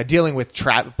like dealing with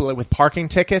parking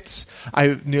tickets.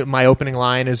 My opening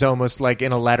line is almost like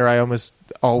in a letter. I almost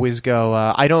always go,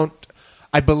 I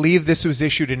believe this was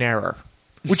issued in error.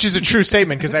 Which is a true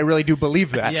statement because I really do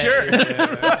believe that.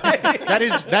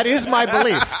 That is my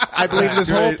belief. I believe this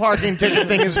whole parking ticket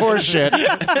thing is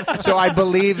horseshit. So I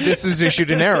believe this was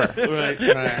issued in error.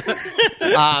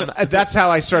 That's how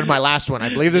I started my last one. I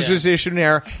believe this was issued in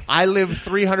error. I live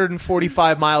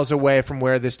 345 miles away from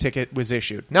where this ticket was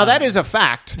issued. Now that is a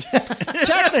fact.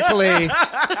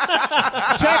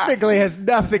 Technically has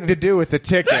nothing to do with the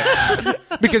ticket.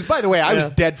 Because, by the way, I was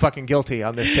dead fucking guilty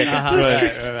on this ticket.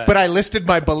 Right. But I listed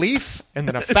my belief, and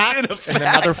then a fact, and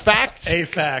another fact. A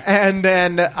fact. And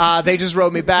then they just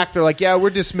wrote me back. They're like, yeah, we're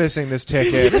dismissing this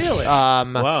ticket. Really?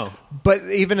 Wow. But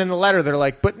even in the letter, they're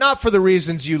like, but not for the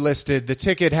reasons you listed. The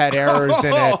ticket had errors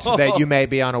in it that you may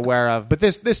be unaware of. But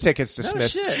this ticket's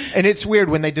dismissed. Oh, shit. And it's weird,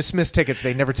 when they dismiss tickets,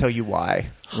 they never tell you why.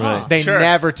 Right. They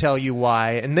never tell you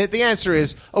why. And the answer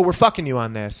is, oh, we're fucking you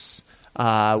on this.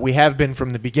 We have been from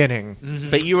the beginning.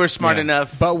 But you were smart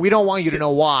enough. But we don't want you to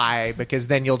know why, because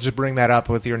then you'll just bring that up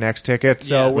with your next ticket.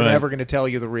 So we're never going to tell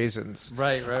you the reasons.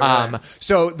 Right.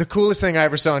 So the coolest thing I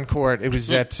ever saw in court, it was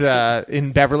at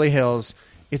in Beverly Hills.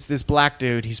 It's this black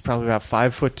dude. He's probably about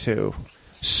 5'2",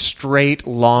 straight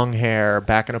long hair,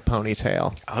 back in a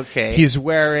ponytail. Okay. He's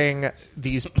wearing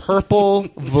these purple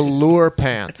velour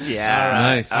pants. Yeah.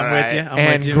 Nice. I'm with you.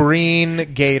 And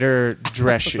green gator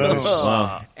dress shoes.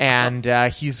 Wow. And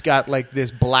he's got like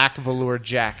this black velour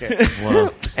jacket. Wow.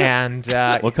 And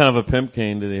What kind of a pimp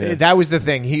cane did he have? that was the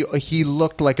thing. He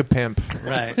looked like a pimp.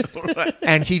 Right.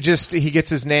 And he gets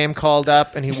his name called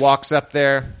up, and he walks up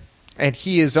there, and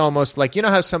he is almost like, you know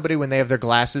how somebody, when they have their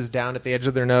glasses down at the edge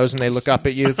of their nose and they look up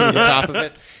at you through the top of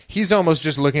it? He's almost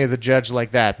just looking at the judge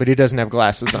like that, but he doesn't have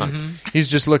glasses on. Mm-hmm. He's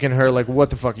just looking at her like,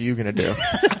 what the fuck are you going to do?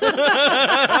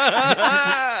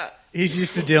 He's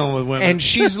used to dealing with women. And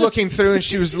she's looking through, and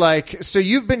she was like, so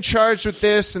you've been charged with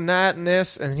this and that and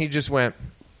this? And he just went,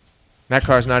 that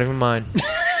car's not even mine.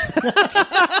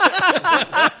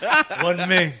 Wasn't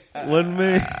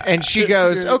me. And she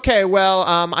goes, okay, well,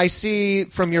 I see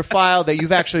from your file that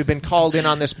you've actually been called in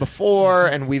on this before,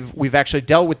 and we've actually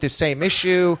dealt with this same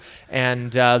issue,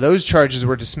 and those charges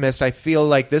were dismissed. I feel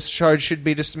like this charge should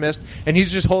be dismissed. And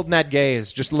he's just holding that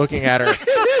gaze, just looking at her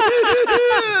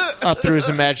up through his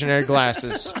imaginary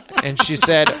glasses. And she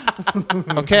said,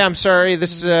 okay, I'm sorry.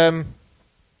 This do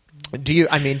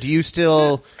you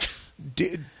still...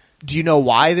 Do you know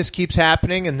why this keeps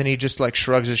happening? And then he just like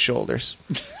shrugs his shoulders.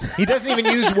 He doesn't even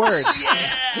use words.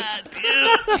 Yeah,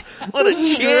 dude. What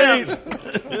a champ.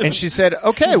 And she said,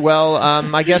 okay, well,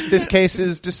 I guess this case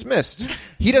is dismissed.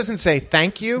 He doesn't say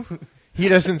thank you. He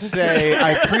doesn't say,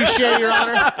 I appreciate your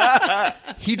honor.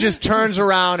 He just turns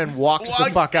around and walks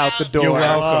the fuck out the door. You're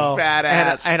welcome.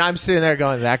 Badass. And I'm sitting there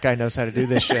going, that guy knows how to do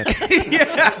this shit.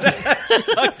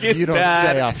 You don't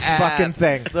say a fucking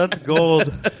thing. That's gold.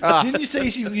 Didn't you say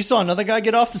you saw another guy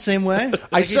get off the same way?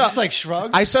 He just like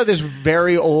shrugged? I saw this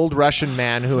very old Russian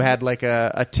man who had like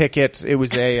a ticket. It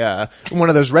was one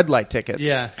of those red light tickets.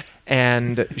 Yeah.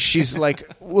 And she's like,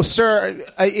 well, sir,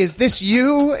 is this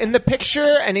you in the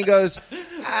picture? And he goes,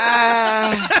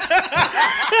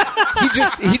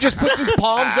 He just puts his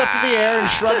palms up to the air and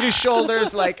shrugs his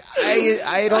shoulders like,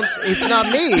 I don't, it's not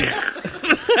me.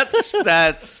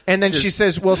 That's And then she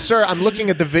says, well, sir, I'm looking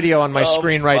at the video on my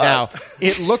screen right now.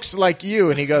 It looks like you.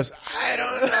 And he goes, I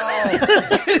don't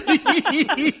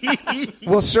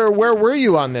know. Well, sir, where were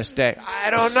you on this day? I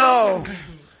don't know.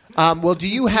 Well, do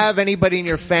you have anybody in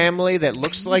your family that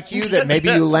looks like you that maybe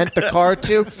you lent the car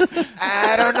to?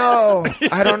 I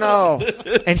don't know.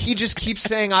 And he just keeps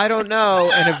saying, I don't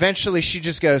know. And eventually she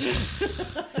just goes, all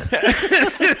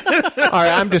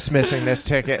right, I'm dismissing this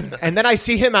ticket. And then I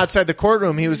see him outside the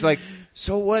courtroom. He was like,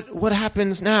 so what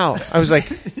happens now? I was like,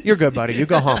 you're good, buddy. You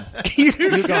go home. You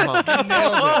go home.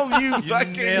 You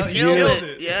fucking killed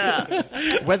it. Yeah.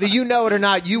 Whether you know it or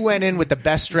not, you went in with the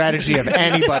best strategy of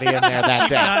anybody in there that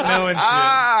day. Not knowing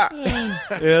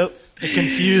shit. Yep. The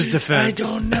confused defense. I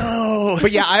don't know.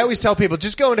 But yeah, I always tell people,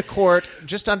 just go into court.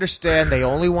 Just understand they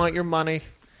only want your money.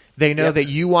 They know that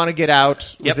you want to get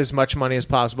out with as much money as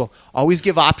possible. Always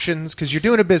give options because you're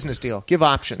doing a business deal. Give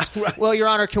options. Right. Well, Your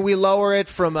Honor, can we lower it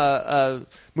from a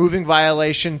moving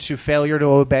violation to failure to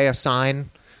obey a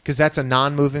sign? Because that's a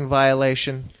non-moving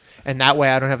violation. And that way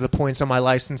I don't have the points on my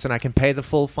license and I can pay the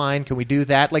full fine. Can we do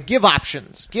that? Like, give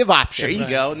options. Give options. There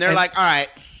you go. And they're like, all right.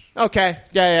 Okay.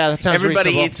 Yeah, that sounds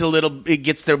Everybody reasonable. eats a little, it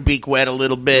gets their beak wet a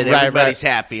little bit. Everybody's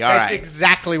happy. All right. That's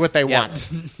exactly what they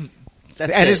want.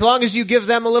 As long as you give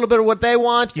them a little bit of what they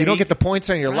want, you don't get the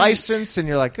points on your license, and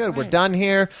you're like, good, we're done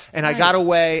here, and I got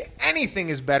away. Anything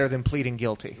is better than pleading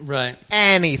guilty. Right.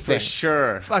 Anything. For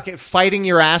sure. Fucking fighting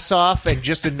your ass off and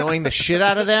just annoying the shit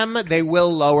out of them, they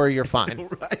will lower your fine.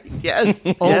 Right. Yes.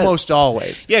 Almost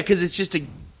always. Yeah, because it's just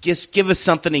give us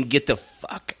something and get the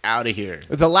fuck out of here.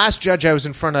 The last judge I was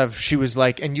in front of, she was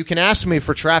like, and you can ask me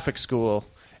for traffic school.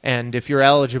 And if you're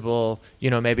eligible,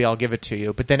 maybe I'll give it to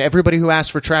you. But then everybody who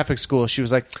asked for traffic school, she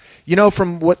was like,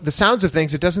 from what the sounds of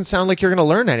things, it doesn't sound like you're going to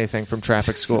learn anything from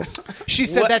traffic school. She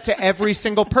said that to every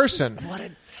single person.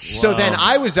 So then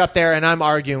I was up there and I'm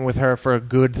arguing with her for a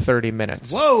good 30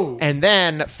 minutes. Whoa. And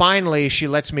then finally she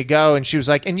lets me go and she was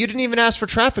like, and you didn't even ask for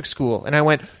traffic school. And I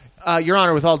went, Your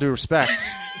Honor, with all due respect,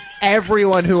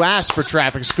 everyone who asked for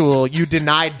traffic school, you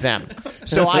denied them.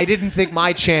 So I didn't think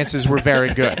my chances were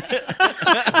very good.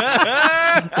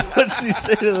 What did she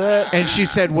say to that? And she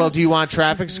said, well, do you want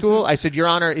traffic school? I said, Your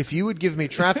Honor, if you would give me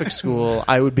traffic school,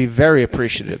 I would be very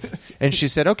appreciative. And she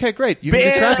said, okay, great. You can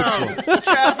do traffic school.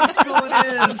 Traffic school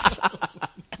it is.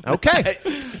 Okay.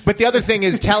 But the other thing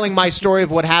is telling my story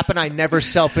of what happened. I never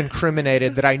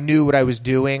self-incriminated that I knew what I was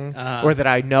doing or that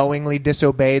I knowingly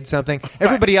disobeyed something.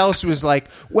 Everybody else was like,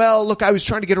 well, look, I was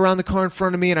trying to get around the car in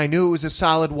front of me and I knew it was a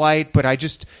solid white, but I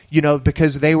just,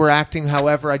 because they were acting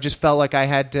however, I just felt like I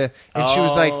had to. And she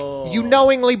was like, you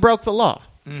knowingly broke the law.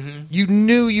 Mm-hmm. You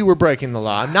knew you were breaking the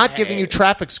law. I'm not giving you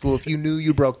traffic school if you knew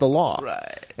you broke the law.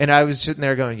 Right. And I was sitting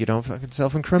there going, you don't fucking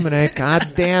self-incriminate.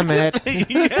 God damn it.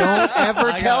 Don't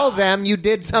ever tell them you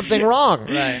did something wrong.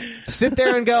 Right. Sit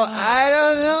there and go,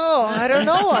 I don't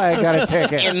know why I got a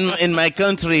ticket. In my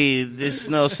country, there's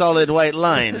no solid white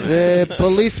line. The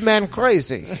policeman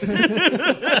crazy.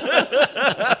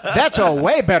 That's a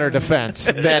way better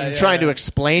defense than trying to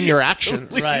explain your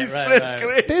actions. Right.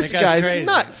 This guy's crazy.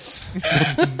 nuts.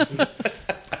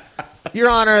 Your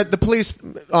Honor, the police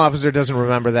officer doesn't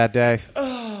remember that day.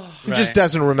 He just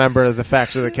doesn't remember the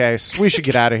facts of the case. We should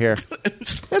get out of here.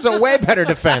 That's a way better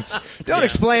defense. Don't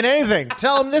explain anything.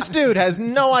 Tell him this dude has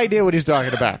no idea what he's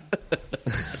talking about.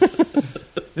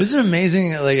 This is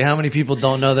amazing, like how many people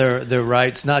don't know their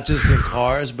rights, not just in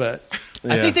cars, but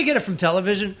I think they get it from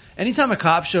television. Anytime a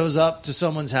cop shows up to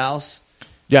someone's house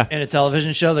in a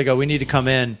television show, they go, we need to come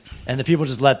in, and the people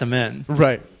just let them in.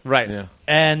 Right. Yeah.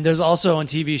 And there's also on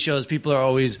TV shows, people are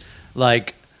always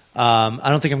like, I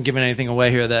don't think I'm giving anything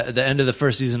away here, that at the end of the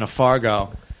first season of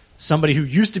Fargo, somebody who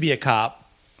used to be a cop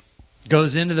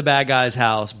goes into the bad guy's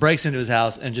house, breaks into his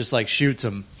house, and just like shoots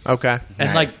him. Okay.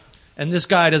 And and this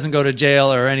guy doesn't go to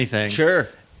jail or anything. Sure.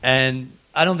 And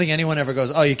I don't think anyone ever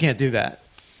goes, oh, you can't do that.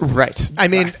 Right. I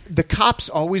mean, the cops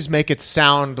always make it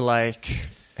sound like,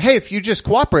 hey, if you just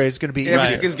cooperate, it's going to be easier.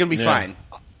 Everything's going to be fine.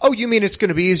 Oh, you mean it's going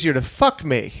to be easier to fuck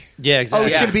me? Yeah, exactly. Oh,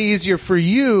 it's going to be easier for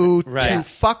you to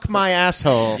fuck my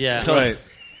asshole. Yeah. Right.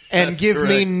 And give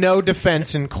me no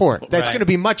defense in court. That's going to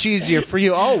be much easier for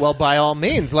you. Oh, well, by all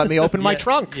means, let me open my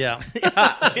trunk. Yeah.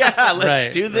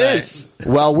 Let's do this. Right.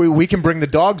 Well, we can bring the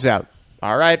dogs out.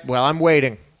 All right, well, I'm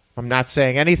waiting. I'm not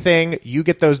saying anything. You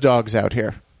get those dogs out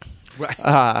here. Right.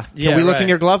 Can we look in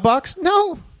your glove box?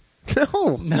 No,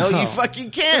 you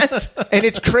fucking can't. And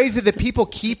it's crazy that people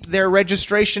keep their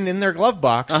registration in their glove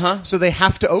box, so they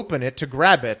have to open it to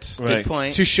grab it. Good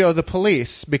point. To show the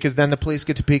police, because then the police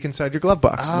get to peek inside your glove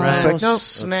box. Right.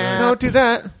 It's like, no, don't do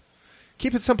that.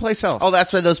 Keep it someplace else. Oh,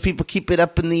 that's why those people keep it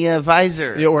up in the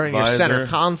visor. Yeah, or in your center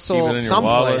console,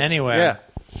 someplace. Anywhere. Yeah.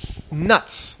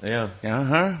 Nuts.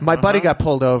 Yeah. My buddy got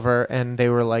pulled over, and they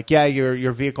were like, yeah,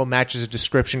 your vehicle matches a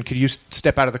description. Could you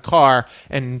step out of the car,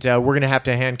 and we're going to have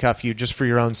to handcuff you just for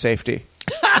your own safety.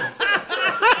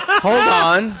 Hold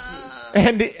on.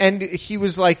 And he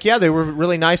was like, yeah, they were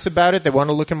really nice about it. They wanted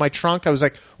to look in my trunk. I was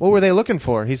like, what were they looking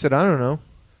for? He said, I don't know.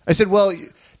 I said, well,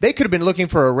 they could have been looking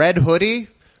for a red hoodie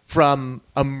from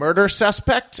a murder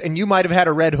suspect, and you might have had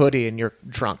a red hoodie in your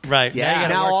trunk. Right. Yeah. Now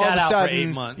Now all of a for 8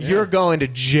 sudden, months. you're going to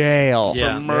jail.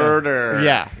 Yeah. For murder.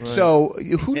 Yeah. So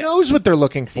who knows what they're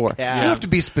looking for? Yeah. You have to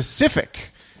be specific.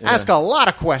 Ask a lot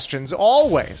of questions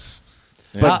always.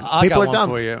 But But I people got are one dumb.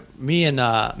 for you. Me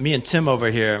and Tim over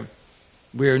here,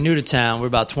 we're new to town. We're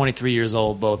about 23 years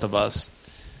old, both of us.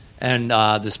 And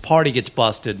this party gets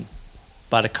busted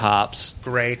by the cops.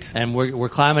 Great. And we're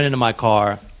climbing into my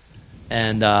car,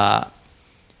 and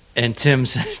Tim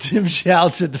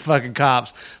shouts at the fucking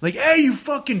cops like, "Hey, you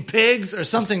fucking pigs!" or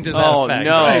something to that Oh, effect.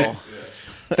 no. Right?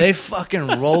 They fucking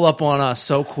roll up on us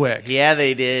so quick. Yeah,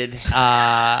 they did.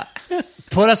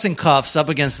 Put us in cuffs up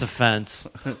against the fence.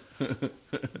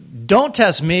 Don't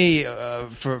test me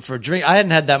for drink. I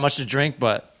hadn't had that much to drink,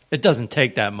 but it doesn't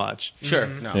take that much. Sure.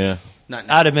 No. Yeah. Not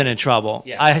now. I'd have been in trouble.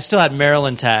 Yeah. I still had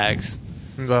Maryland tags.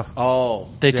 Ugh. Oh.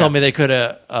 They told me they could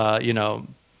have,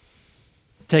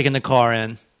 taken the car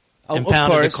in, Oh,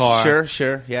 impounded of the course. car.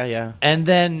 Sure. Yeah. And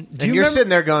then, And do you you're remember? sitting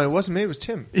there going, it wasn't me, it was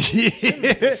Tim. Tim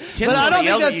But I don't think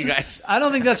yelled at that's you guys. I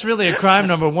don't think that's really a crime,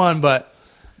 number one. But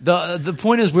the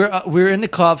point is, we're in the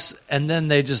cuffs, and then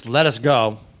they just let us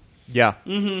go. Yeah.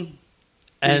 just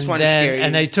And wanted to scare you.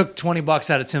 then they took $20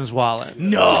 out of Tim's wallet.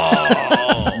 No.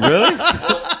 Really?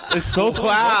 It's so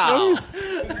Wow.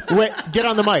 Wait, get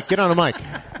on the mic. Get on the mic.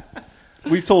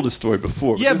 We've told this story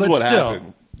before, but Yeah, this but is what still.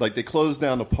 happened. Like, they closed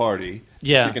down the party,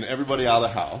 Yeah. kicking everybody out of the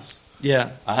house. Yeah.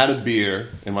 I had a beer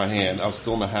in my hand. I was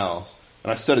still in the house.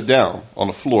 And I set it down on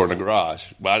the floor in the garage.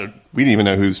 But we didn't even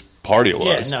know whose party it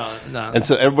was. Yeah. No. And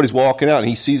so everybody's walking out, and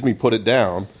he sees me put it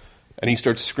down, and he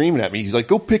starts screaming at me. He's like,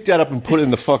 go pick that up and put it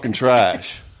in the fucking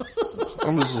trash.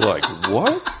 I'm just like,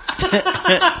 what?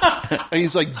 And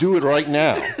he's like, do it right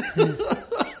now.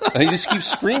 And he just keeps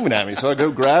screaming at me. So I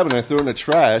go grab it and I throw it in the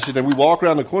trash. And then we walk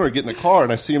around the corner, get in the car,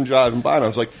 and I see him driving by. And I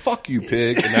was like, fuck you,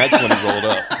 pig. And that's when he rolled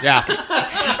up. Yeah.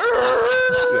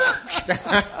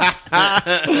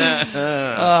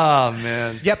 Oh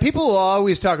man. Yeah, people will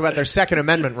always talk about their Second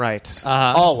Amendment right.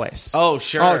 Always. Oh,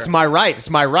 sure. Oh, it's my right. It's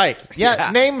my right. Yeah,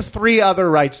 Yeah. name 3 other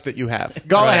rights that you have.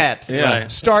 Go ahead. Yeah.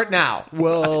 Right. Start now.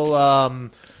 Well,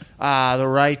 the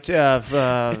right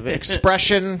of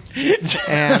expression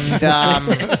and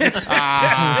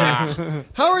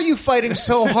how are you fighting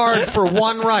so hard for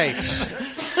one right?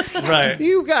 Right.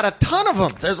 You got a ton of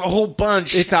them. There's a whole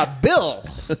bunch. It's a bill.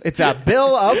 It's a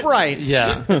bill of rights.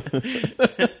 Yeah.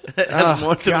 Has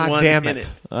more than God one damn in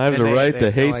it. I have And the they- right they to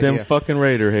have hate no them idea. fucking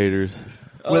Raider haters.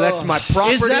 Well, that's my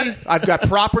property. that- I've got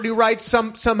property rights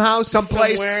somehow,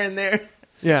 someplace. Somewhere in there.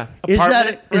 Yeah. Is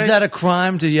Apartment that rights? a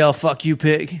crime to yell "fuck you,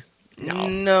 pig"?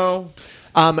 No.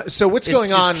 So what's It's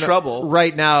going on just trouble.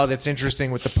 right now that's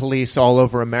interesting with the police all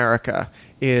over America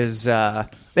is,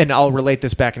 and I'll relate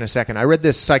this back in a second. I read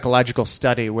this psychological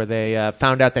study where they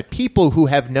found out that people who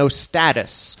have no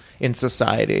status in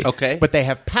society, Okay. but they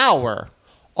have power,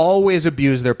 always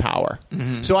abuse their power.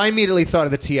 So I immediately thought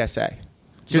of the TSA.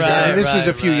 'Cause Right, this was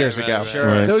a right, few right, years right, ago. right. Sure.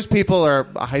 Right. Those people are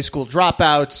high school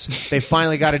dropouts. They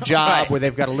finally got a job Right. where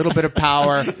they've got a little bit of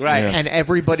power, Right. and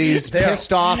everybody's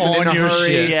pissed off and on in a your hurry.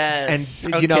 shit. Yes.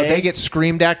 And Okay. they get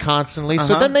screamed at constantly.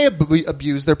 So then they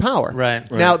abuse their power. Right.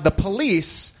 Now the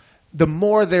police, the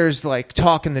more there's like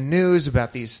talk in the news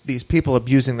about these people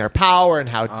abusing their power and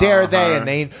how dare they,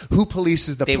 and who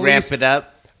polices the They police. ramp it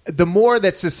up. The more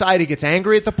that society gets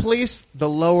angry at the police, the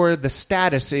lower the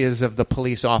status is of the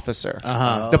police officer.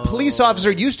 The police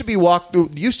officer used to be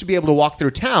able to walk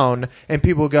through town, and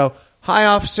people would go, "Hi,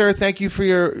 officer. Thank you for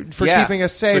Yeah, keeping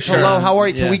us safe. for sure. Hello, how are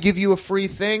you? Can Yeah. we give you a free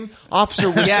thing, officer?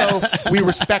 We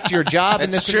respect your job."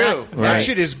 and That's this and true. that. Right. That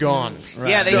shit is gone.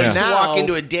 Yeah, they So used to now- walk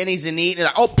into a Denny's and eat, and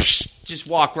like, oh, psh, just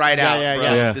walk right out. Yeah, bro.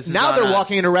 yeah. This is Now on they're us.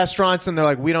 walking into restaurants and they're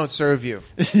like, "We don't serve you."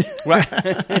 Right.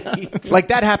 Like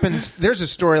that happens. There's a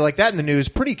story like that in the news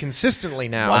pretty consistently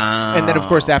now. Wow. And then of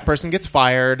course that person gets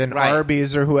fired, and Right.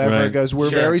 Arby's or whoever Right. goes, "We're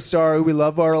Sure. very sorry. We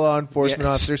love our law enforcement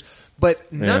Yes. officers." But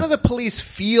none Yeah. of the police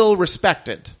feel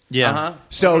respected. Yeah. Uh-huh.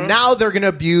 So now they're going to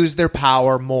abuse their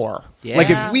power more. Yeah. Like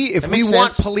if we That makes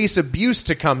want sense. police abuse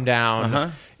to come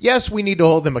down, yes, we need to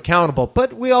hold them accountable,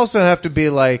 but we also have to be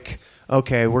like,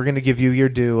 okay, we're going to give you your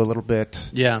due a little bit.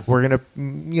 Yeah. We're going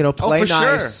to play for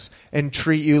sure. nice and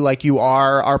treat you like you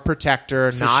are our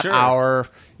protector, not sure. our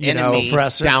Enemy.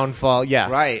 Oppressor. downfall. Yeah,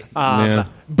 Right. Yeah.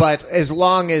 But as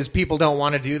long as people don't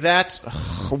want to do that,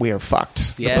 we are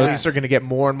fucked. Yes. The police are going to get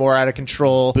more and more out of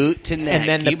control. Boot to neck. And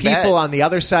then the You people bet. on the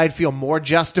other side feel more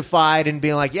justified in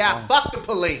being like, fuck the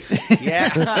police.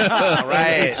 Yeah,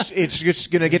 right. It's just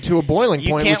going to get to a boiling You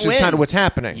point, can't which is win. kind of what's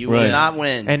happening. You will Right. not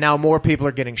win. And now more people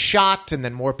are getting shot, and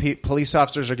then more police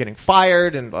officers are getting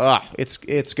fired, and it's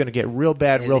going to get real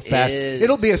bad real fast. is.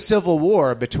 It'll be a civil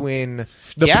war between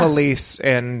the Yeah. police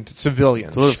and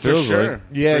civilians. That's what it For feels sure. like.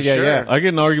 Yeah, For yeah, sure. yeah. I get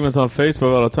in arguments on Facebook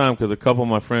all the time because a couple of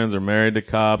my friends are married to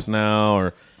cops now,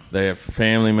 or they have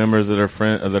family members that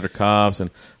are cops, and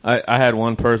I had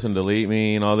one person delete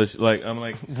me and all this. Like I'm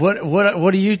like, What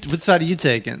side are you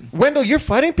taking? Wendell, you're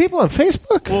fighting people on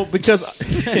Facebook? well,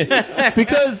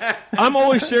 because I'm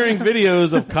always sharing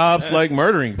videos of cops like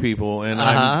murdering people, and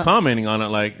I'm commenting on it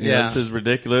like, Yeah. this is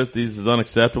ridiculous, this is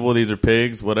unacceptable, these are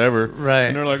pigs, whatever. Right.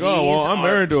 And they're like, oh, well, These I'm are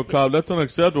married to a cop. That's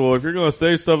unacceptable. If you're going to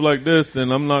say stuff like this,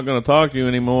 then I'm not going to talk to you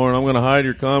anymore, and I'm going to hide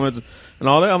your comments and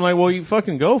all that. I'm like, well, you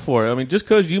fucking go for it. I mean, just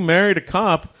because you married a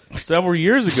cop several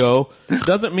years ago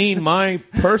doesn't mean my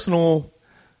personal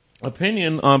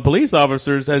opinion on police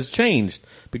officers has changed,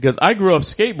 because I grew up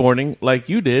skateboarding like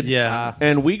you did,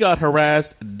 and we got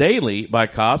harassed daily by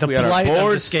cops. The We had plight our of the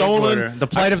boards stolen. skateboarder. The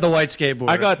plight of the white skateboarder.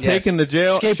 I got taken to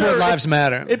jail. Skateboard lives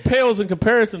matter. It pales in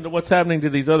comparison to what's happening to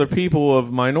these other people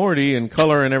of minority and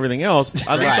color and everything else.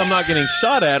 At least I'm not getting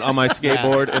shot at on my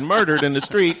skateboard and murdered in the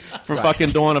street for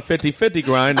fucking doing a 50-50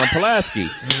 grind on Pulaski.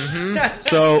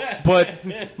 So, but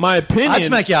my opinion... I'd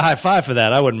smack you a high five for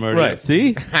that. I wouldn't murder you. Right,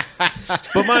 see?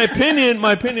 But my opinion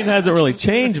hasn't really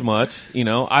changed much. You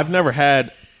know, I've never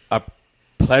had a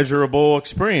pleasurable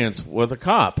experience with a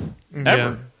cop.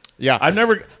 Ever. Yeah. I'm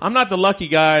not the lucky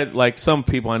guy like some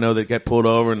people I know that get pulled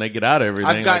over and they get out of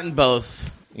everything. I've gotten both.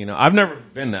 You know, I've never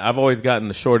been there. I've always gotten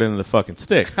the short end of the fucking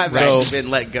stick. I've So, actually been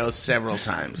let go several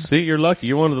times. see, you're lucky.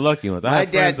 You're one of the lucky ones. I My have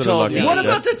friends dad that are told lucky me- like What that.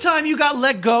 about the time you got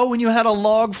let go when you had a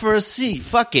log for a seat?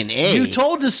 Fucking A. You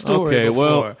told the story Okay, before.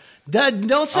 well-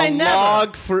 Don't say A never.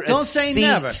 log for a Don't say seat.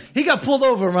 never. He got pulled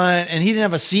over, Ryan, and he didn't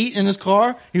have a seat in his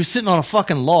car. He was sitting on a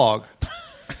fucking log.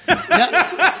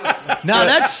 Now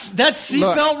that's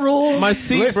seatbelt rules. My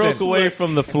seat Listen, broke away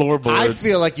from the floorboards. I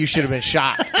feel like you should have been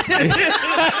shot. Like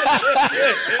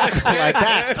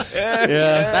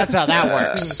that's how that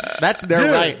works. That's their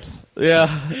Dude. right.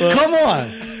 Yeah. Well, Come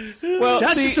on. well,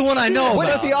 That's see, just the one I know What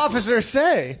about. did the officer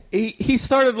say? he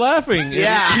started laughing.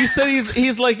 Yeah. He said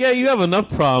he's like, yeah, you have enough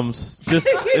problems. And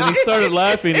he started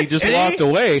laughing. He just walked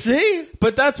away. See?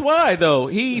 But that's why, though.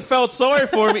 He felt sorry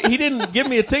for me. He didn't give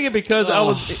me a ticket because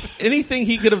anything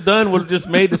he could have done would have just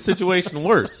made the situation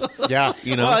worse. Yeah.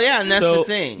 You know? Well, yeah, and that's So, the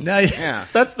thing. Now you- Yeah.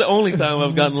 That's the only time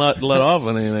I've gotten let off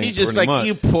on anything. He's just pretty like, much.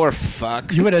 you poor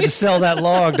fuck. You would have to sell that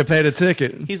log to pay the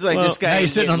ticket. He's like, Well, this guy now is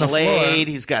he's sitting on the floor. laid.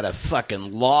 He's got a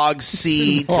fucking log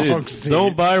seat. Log seat.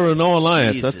 Don't buy Renault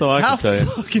Alliance. Jesus. That's all I How can tell you.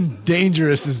 fucking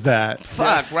dangerous is that?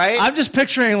 Fuck, right? I'm just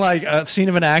picturing like a scene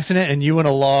of an accident and you in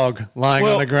a log lying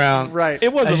Well, on the ground. Right.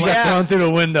 It wasn't As you like got thrown through the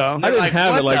window. I didn't like,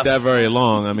 have what it like the that very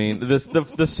long. I mean,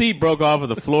 the seat broke off of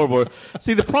the floorboard.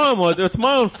 See, the problem was it's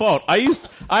my own fault.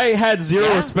 I had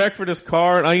zero respect for this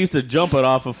car, and I used to jump it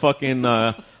off of fucking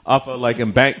off of like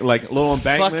little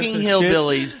embankments. Fucking and shit.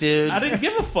 hillbillies, dude. I didn't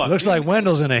give a fuck. Looks like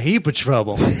Wendell's in a heap of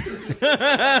trouble.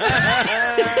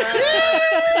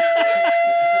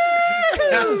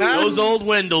 Those old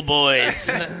Wendell boys.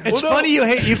 It's funny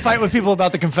you fight with people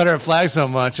about the Confederate flag so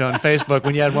much on Facebook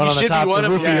when you had one on the should top be of one the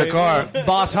of roof them. of your car.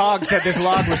 Boss Hogg said this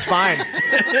log was fine.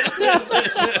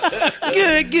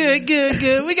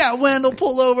 Good. We got Wendell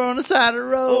pulled over on the side of the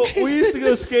road. we used to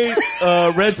go skate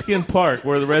Redskin Park,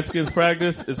 where the Redskins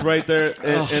practice. It's right there,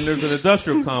 and there's an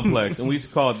industrial complex, and we used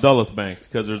to call it Dulles Banks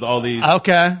because there's all these.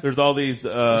 Okay. There's all these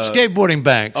Skateboarding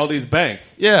banks. all these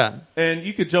banks. Yeah. And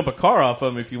you could jump a car off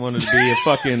them if you wanted to be a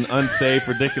fucking unsafe,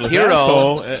 ridiculous Hero.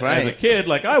 asshole as Right. a kid,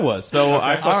 like I was. So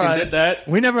I fucking All right. did that.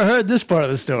 We never heard this part of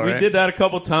the story. We did that a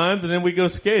couple times, and then we go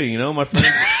skating. You know, my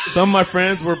friends, some of my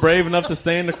friends were brave enough to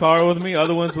stay in the car with me.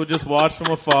 Other ones would just watch from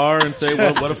afar and say,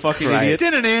 "Well, what a fucking idiot!"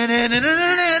 You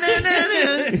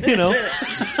know.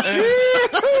 And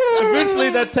eventually,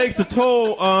 that takes a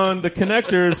toll on the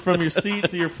connectors from your seat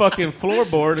to your fucking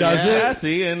floorboard Does and your it?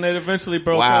 chassis, and it eventually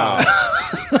broke Wow. out.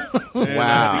 And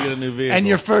I had to get a new vehicle. And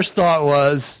your first thought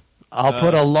was, I'll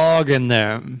put a log in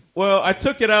there. Well, I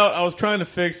took it out. I was trying to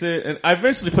fix it, and I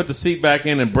eventually put the seat back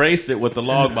in and braced it with the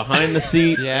log behind the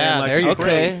seat. Yeah, and like there you a go.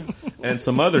 crate and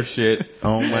some other shit.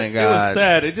 Oh my It was god.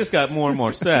 sad. It just got more and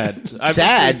more sad.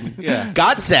 Sad? Yeah.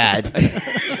 God sad.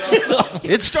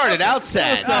 It started out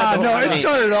sad. It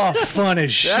started off fun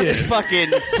as shit. That's fucking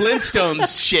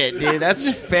Flintstones shit, dude.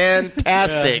 That's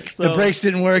fantastic. The brakes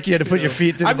didn't work. You had to put your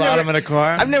feet to the bottom of the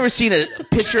car. I've never seen a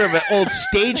picture of an old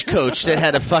stagecoach that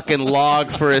had a fucking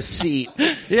log for a seat.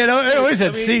 Yeah, no, it always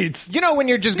had seats. You know when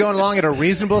you're just going along at a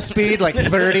reasonable speed, like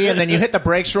 30, and then you hit the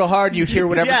brakes real hard, you hear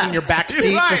whatever's in your back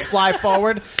seat just fly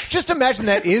forward? Just imagine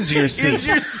that is your seat.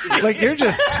 Like, you're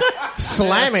just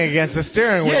slamming against the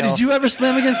steering wheel. Yeah, did you ever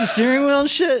slam against the steering wheel and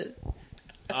shit?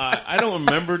 I don't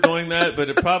remember doing that, but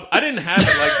I didn't have it.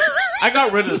 Like, I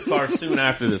got rid of this car soon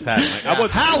after this happened. Like,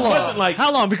 How long?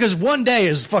 How long? Because one day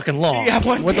is fucking long. Yeah,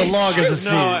 with a log as a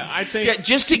seat. No, I think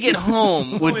just to get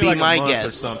home would be like my a month guess. or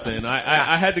something.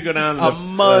 I had to go down to a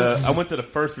month. I went to the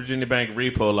First Virginia Bank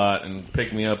repo lot and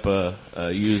picked me up a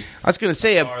used. I was going to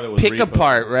say car that a was pick repo.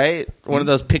 apart, right? One of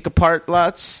those pick apart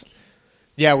lots.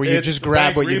 Yeah, where you It's just the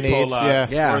grab bank what you repo need.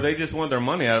 lot, Yeah. where they just want their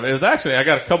money out of it. It was actually, I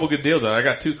got a couple good deals out of it. I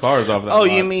got 2 cars off of that. Oh,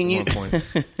 lot you mean at one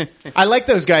point. I like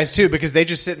those guys, too, because they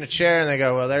just sit in a chair and they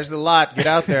go, well, there's the lot. Get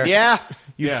out there. Yeah.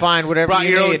 You Yeah. find whatever Brought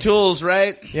you your need. own tools,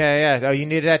 right? Yeah. Oh, you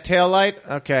need that tail light?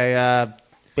 Okay,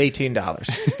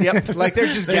 $18. Yep. Like, they're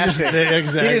just guessing.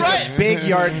 Exactly. It is a big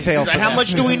yard sale. Like, for how them.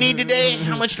 much do we need today?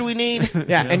 How much do we need?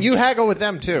 Yeah, and you haggle with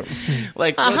them, too.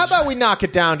 Like, How about we knock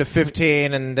it down to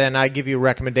 15 and then I give you a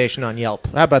recommendation on Yelp?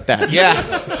 How about that?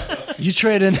 yeah. You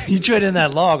trade in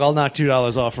that log. I'll knock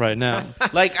 $2 off right now.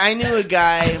 Like, I knew a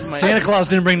guy. Santa Claus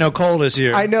didn't bring no coal this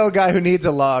year. I know a guy who needs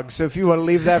a log, so if you want to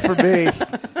leave that for me.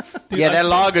 Yeah, that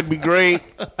log would be great.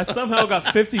 I somehow got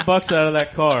 $50 out of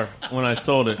that car when I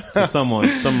sold it to someone,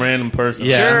 some random person.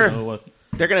 Yeah. I Sure. don't know what.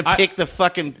 They're going to pick the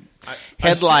fucking I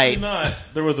headlight. shit you not,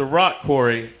 there was a rock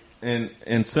quarry in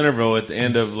Centerville at the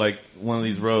end of like one of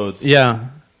these roads. Yeah.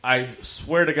 I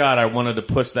swear to God, I wanted to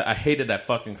push that. I hated that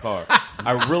fucking car.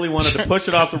 I really wanted to push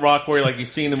it off the rock quarry like you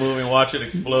see in the movie and watch it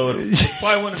explode.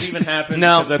 Probably wouldn't have even happened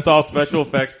No. because that's all special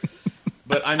effects.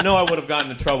 But I know I would have gotten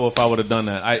in trouble if I would have done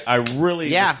that. I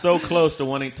really was so close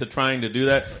to trying to do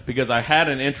that because I had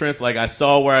an entrance. Like I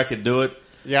saw where I could do it.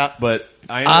 Yeah. But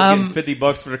I ended up getting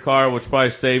 $50 for the car, which probably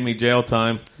saved me jail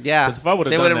time. Yeah. 'Cause if I would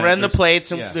have they done would have that, run the there's-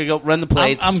 plates and yeah. they go run the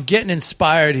plates. I'm getting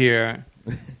inspired here.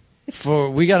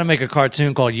 We got to make a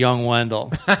cartoon called Young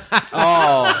Wendell.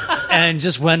 And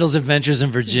just Wendell's adventures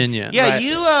in Virginia. yeah, Right.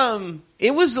 you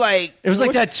it was like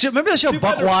that show. Remember the show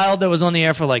Buck Wild that was on the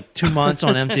air for like 2 months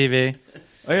on MTV?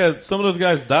 Oh yeah, some of those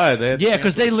guys died. They had Yeah,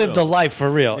 because they lived a life for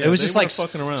real. Yeah, it was they just like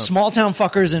weren't fucking around. small town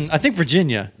fuckers in, I think,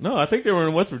 Virginia. No, I think they were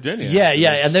in West Virginia. Yeah,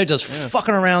 and they're just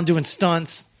fucking around doing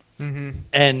stunts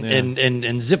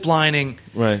and zip lining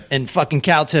Right. and fucking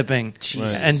cow tipping.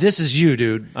 Jesus. And this is you,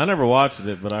 dude. I never watched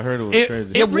it, but I heard it was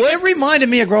crazy. It reminded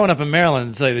me of growing up in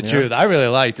Maryland, to tell you the truth. I really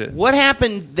liked it. what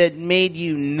happened that made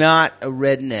you not a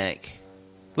redneck?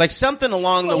 Like something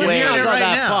along the way. hearing it right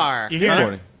now. Far. You're hearing,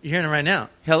 Skateboarding. it, you're hearing it right now.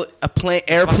 A plane,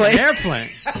 airplane. Airplane.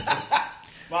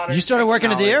 You started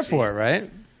working at the airport, right?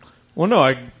 Well, no,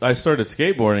 I started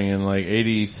skateboarding in like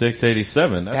 86,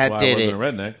 87. That's That why did I wasn't it. a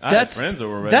redneck. I had friends that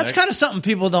were rednecks. That's kind of something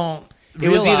people don't It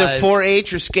was either realize.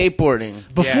 4-H or skateboarding.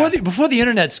 Before the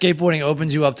internet, skateboarding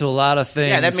opens you up to a lot of things.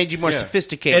 Yeah, that made you more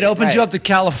sophisticated. It opens you Right. up to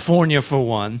California for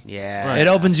one. Yeah. It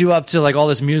opens you up to like all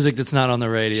this music that's not on the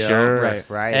radio. Sure.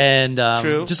 Right. And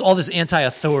True. just all this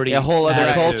anti-authority. A whole other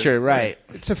attitude. culture, right?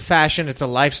 It's a fashion. It's a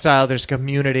lifestyle. There's a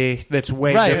community that's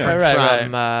way Right, different right.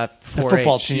 from The 4-H,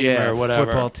 football team or whatever.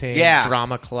 Football team, Yeah.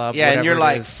 drama club. Yeah, and whatever you're it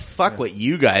like, is. fuck what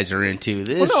you guys are into.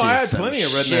 This Well, no, I is had some plenty of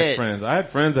redneck shit. friends. I had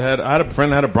friends that I had a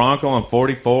friend that had a Bronco on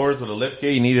 44s with a lift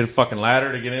kit. You needed a fucking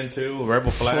ladder to get into. A rebel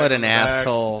flag. What on an the back.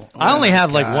 asshole. I only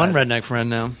have like God. one redneck friend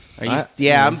now.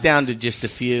 I'm down to just a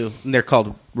few. And they're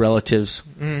called relatives.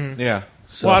 Yeah.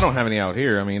 Well, I don't have any out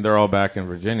here. I mean, they're all back in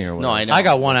Virginia or whatever. No, I know. I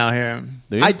got one out here.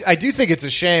 Do you? I do think it's a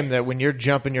shame that when you're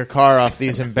jumping your car off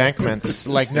these embankments,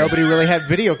 like nobody really had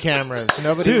video cameras.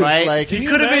 Nobody was right? like, Can you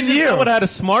could have been imagine you. if I would have had a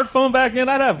smartphone back then.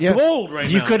 I'd have gold right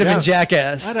You now. could have been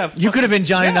Jackass. I'd have You could have been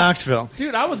Johnny Yeah. Knoxville.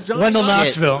 Dude, I was John Wendell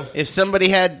Knoxville. Knoxville. If somebody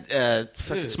had a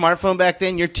fucking smartphone back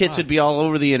then, your tits would be all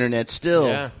over the internet still.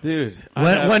 yeah. Dude,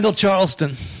 Wendell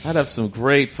Charleston. I'd have some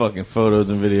great fucking photos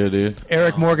and video, dude.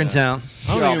 Eric Morgantown.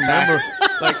 I don't even remember.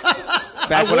 Like,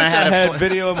 Back I when wish I had, a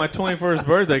video of my 21st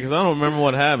birthday because I don't remember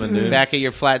what happened, dude. back at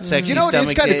your flat sexy You know, it is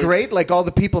stomach kind of days. great. Like all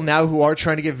the people now who are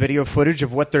trying to get video footage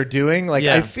of what they're doing. Like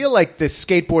Yeah. I feel like the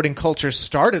skateboarding culture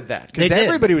started that because They did.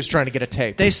 everybody was trying to get a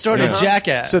tape. They started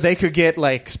Jackass. so they could get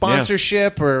like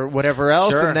sponsorship or whatever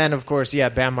else, Sure. and then of course,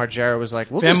 Bam Margera was like,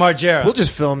 Bam Margera. we'll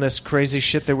just film this crazy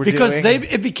shit that we're because doing."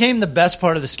 it became the best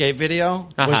part of the skate video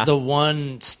was Uh-huh. the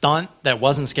one stunt that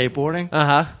wasn't skateboarding.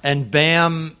 Uh-huh. And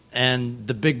Bam and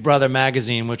the Big Brother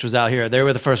magazine, which was out here, they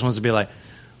were the first ones to be like,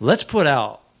 let's put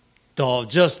out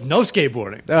just no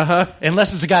skateboarding. Uh-huh.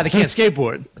 Unless it's a guy that can't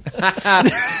skateboard.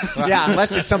 Yeah,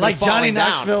 unless it's somebody Like Johnny falling down.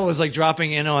 Knoxville was like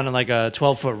dropping in on like a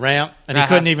 12-foot ramp, and he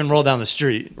couldn't even roll down the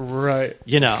street. Right.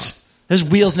 You know, his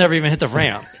wheels never even hit the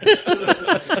ramp.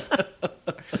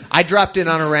 I dropped in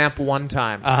on a ramp one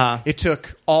time. It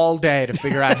took all day to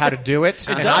figure out how to do it,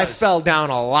 and I fell down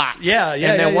a lot. Yeah,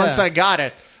 And then once I got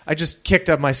it, I just kicked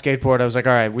up my skateboard. I was like,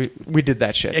 all right, we did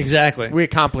that shit. Exactly. We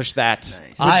accomplished that.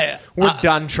 Nice. We're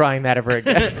done trying that ever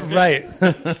again. Right.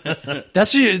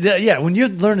 That's when you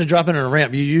learn to drop in on a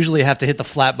ramp, you usually have to hit the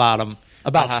flat bottom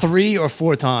about 3 or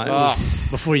 4 times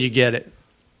before you get it.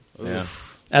 Yeah.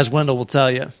 As Wendell will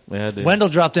tell you. Yeah, I did. Wendell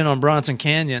dropped in on Bronson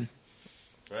Canyon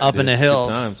up in the hills.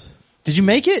 Good times. Did you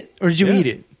make it or did you eat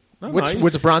it? No,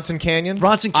 What's Bronson Canyon?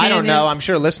 Bronson I Canyon. don't know. I'm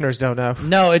sure listeners don't know.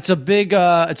 No, it's a big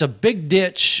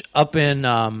ditch up in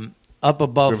up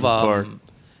above Griffith Park.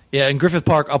 Yeah, in Griffith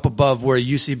Park, up above where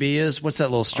UCB is. What's that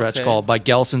little stretch called? By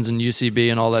Gelson's and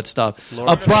UCB and all that stuff.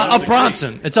 Up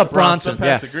Bronson. It's up Bronson.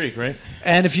 Past the Greek, right?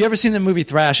 And if you ever seen the movie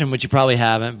Thrashing, which you probably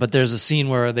haven't, but there's a scene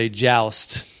where they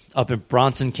joust up in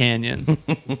Bronson Canyon.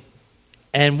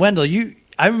 And Wendell,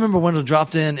 I remember Wendell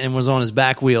dropped in and was on his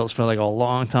back wheels for like a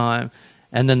long time.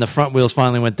 And then the front wheels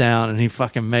finally went down, and he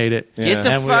fucking made it. Yeah. Get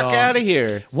the And we fuck all- out of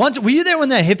here. Once, were you there when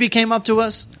that hippie came up to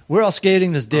us? We're all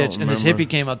skating this ditch, and this remember. hippie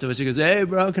came up to us. He goes, "Hey,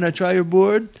 bro, can I try your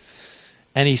board?"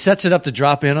 And he sets it up to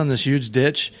drop in on this huge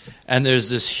ditch, and there's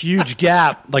this huge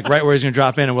gap, like right where he's going to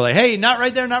drop in, and we're like, "Hey, not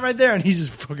right there, not right there!" And he just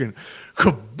fucking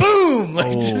kaboom,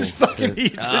 like just fucking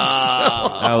eats it so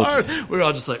hard. We're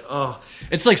all just like, "Oh."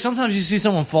 It's like sometimes you see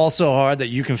someone fall so hard that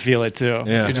you can feel it too.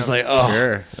 Yeah. You're just like, "Oh."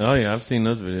 Sure. Oh, yeah, I've seen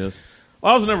those videos.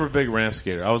 Well, I was never a big ramp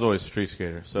skater. I was always a street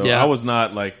skater. So Yeah. I was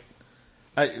not like...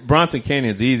 Bronson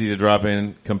Canyon's easy to drop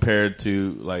in compared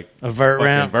to like A vert fucking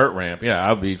ramp? Vert ramp.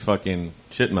 Yeah, I'd be fucking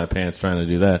shitting my pants trying to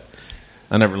do that.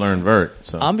 I never learned vert.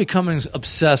 So I'm becoming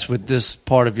obsessed with this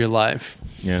part of your life,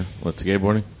 yeah, what,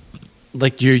 skateboarding?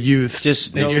 like your youth,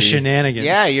 Just and your shenanigans.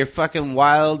 Yeah, your fucking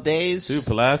wild days. Dude,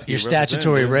 Pulaski. Your represent,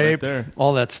 statutory dude, rape, Right there.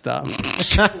 all that stuff.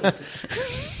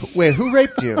 Wait, who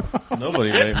raped you?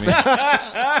 Nobody raped me.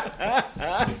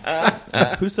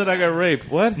 Who said I got raped?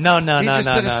 What? No, He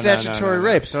just said a statutory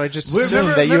rape, so I just assumed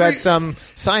Remember- that you remember- had some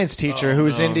science teacher who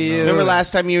was into you. Remember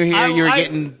last time you were here, you were I-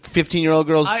 getting 15-year-old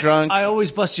girls drunk? I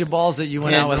always bust your balls that you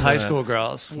went Yeah, out with no, high that. school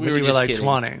girls when were you were just like kidding.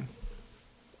 20.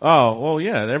 Oh, well,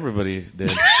 yeah, everybody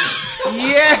did.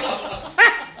 Yeah.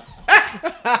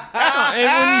 And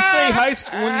when you say high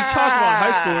school, when you talk about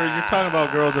high schoolers, you're talking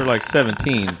about girls that are like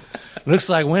 17. Looks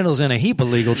like Wendell's in a heap of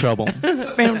legal trouble.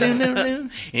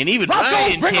 And even Roscoe,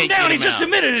 Ryan bring him can't down. get He him just out.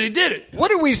 admitted it. He did it.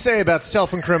 What do we say about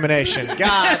self-incrimination?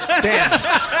 God damn.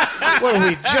 What did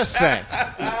we just say?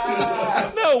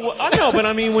 No, I know, but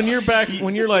I mean, when you're like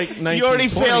 19, You already 20,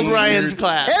 failed Ryan's you're-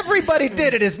 class. Everybody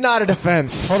did it is not a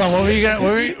defense. Hold on. What were you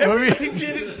going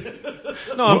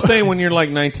No, I'm saying when you're like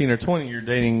 19 or 20, you're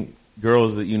dating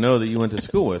girls that you know that you went to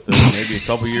school with, or maybe a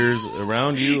couple years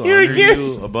around you, under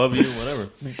you, above you, whatever.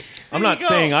 I'm not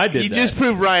saying I did You that. just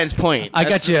proved Ryan's point. I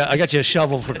got you a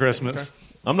shovel for Christmas.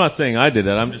 I'm not saying I did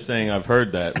that. I'm just saying I've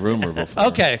heard that rumor before.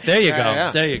 Okay, there you go.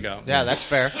 yeah. There you go. Yeah, that's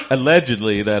fair.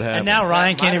 Allegedly, that happened. And now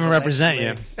Ryan can't even represent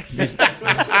you.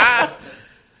 I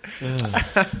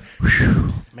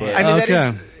mean, that Okay.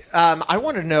 is, I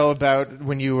want to know about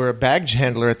when you were a baggage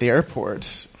handler at the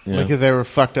airport. Yeah. Like if there were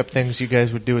fucked up things you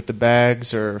guys would do with the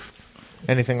bags or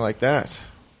anything like that.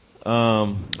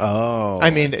 Oh.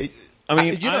 I mean, you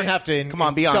don't I- have to Come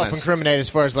on, be honest. self-incriminate as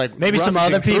far as like Maybe some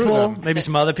other rummaging through people. them. Maybe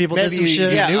some other people did Maybe some you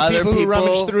shit. knew other people who people-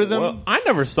 rummaged through them. Well, I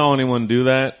never saw anyone do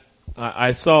that.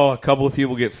 I saw a couple of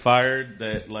people get fired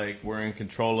that like were in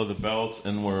control of the belts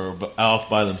and were off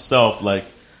by themselves. Like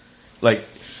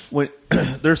when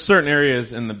there's certain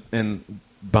areas in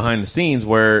behind the scenes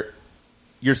where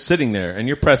you're sitting there and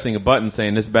you're pressing a button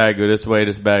saying this bag go this way,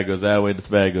 this bag goes that way, this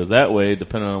bag goes that way,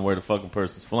 depending on where the fucking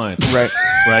person's flying. Right.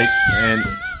 Right, and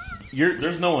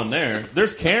there's no one there.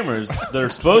 There's cameras that are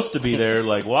supposed to be there,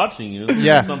 like watching you.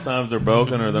 Yeah. Sometimes they're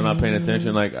broken or they're not paying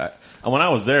attention. Like when I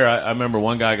was there, I remember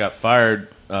one guy got fired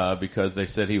because they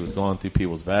said he was going through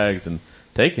people's bags and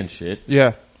taking shit.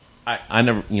 Yeah. I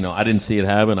never, I didn't see it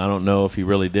happen. I don't know if he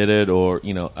really did it or,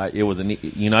 it was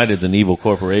United's an evil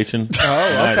corporation.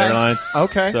 United okay. Airlines.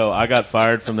 Okay. So I got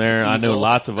fired from there. I know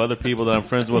lots of other people that I'm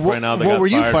friends with right now that what got were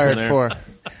you fired fired from there.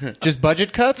 for? Just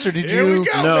budget cuts, or did you?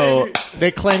 No, They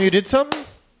claim you did something.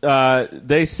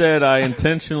 they said I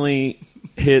intentionally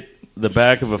hit the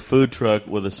back of a food truck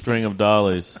with a string of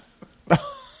dollies.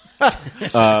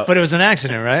 But it was an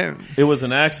accident, right? It was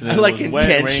an accident. Like it was wet,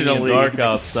 rainy, and intentionally. dark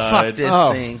outside. Fuck this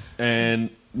Oh. thing. And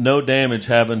no damage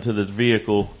happened to the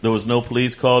vehicle. There was no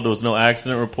police call. There was no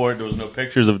accident report. There was no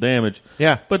pictures of damage.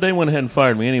 Yeah. But they went ahead and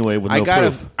fired me anyway with no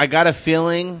proof. I got a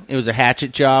feeling it was a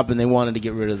hatchet job, and they wanted to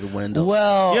get rid of the Wendell.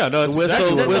 Well, Yeah, no, that's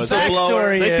exactly what it was.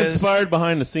 backstory They is conspired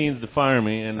behind the scenes to fire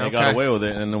me, and they got Okay. away with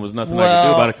it, and there was nothing I Well, could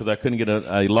do about it because I couldn't get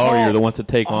a lawyer that wants to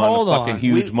take on hold a fucking on.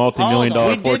 huge multi-million dollar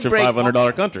We did Fortune break-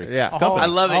 500 country. Yeah. I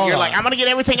love it. Hold You're on. like, I'm going to get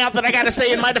everything out that I got to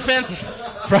say in my defense.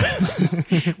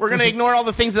 We're going to ignore all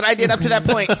the things that I did up to that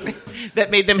point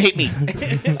that made them hate me.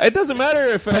 It doesn't matter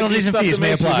if Penalties and fees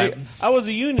may apply. I was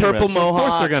a union Purple rep, so of course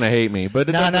mohawk. they're going to hate me, but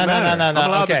it No, doesn't no, no, matter. no, no, no, I'm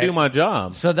allowed okay. to do my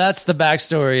job. So that's the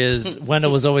backstory is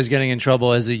Wendell was always getting in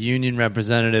trouble as a union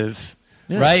representative,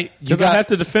 right? Because I have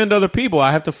to defend other people.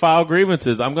 I have to file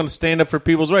grievances. I'm going to stand up for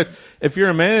people's rights. If you're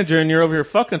a manager and you're over here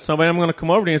fucking somebody, I'm going to come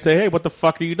over to you and say, hey, what the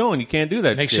fuck are you doing? You can't do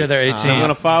that Make shit. sure they're 18. I'm going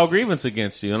to file grievance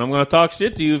against you, and I'm going to talk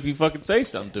shit to you if you fucking say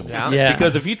something to me. Yeah.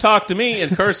 Because if you talk to me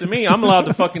and curse at me, I'm allowed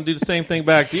to fucking do the same thing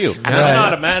back to you. And I'm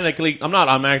not automatically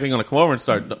going to come over and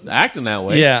start acting that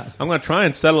way. Yeah. I'm going to try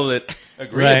and settle it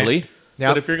agreeably. Right. Yep.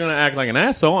 But if you're going to act like an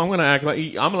asshole, I'm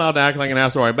allowed to act like an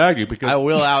asshole right back to you because I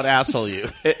will out asshole you.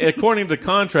 according to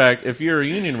contract, if you're a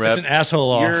union rep, It's an asshole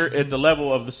law. you're at the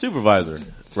level of the supervisor,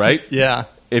 right? Yeah.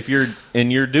 If you're in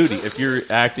your duty, if you're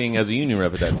acting as a union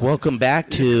rep at that time. Welcome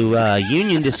back to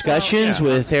Union Discussions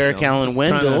with Eric Allen just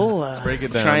Wendell. trying to break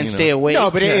it down, Try and you know. stay awake. No,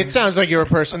 but it sounds like you're a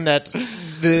person that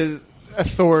the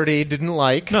authority didn't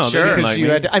like. No, they didn't because like you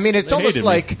me. had. I mean, it's They almost hated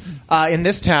like in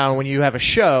this town when you have a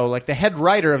show, like the head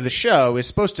writer of the show is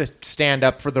supposed to stand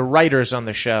up for the writers on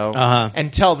the show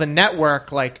and tell the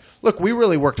network, like, look, we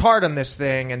really worked hard on this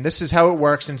thing, and this is how it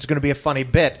works, and it's going to be a funny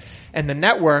bit. And the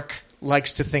network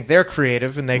likes to think they're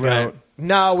creative, and they go, Right.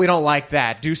 no, we don't like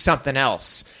that. Do something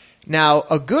else. Now,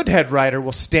 a good head writer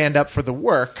will stand up for the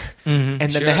work, and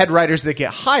then the head writers that get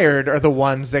hired are the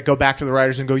ones that go back to the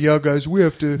writers and go, "Yeah, guys, we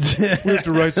have to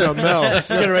write something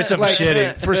else. We gotta write something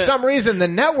shitty." For some reason, the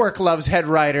network loves head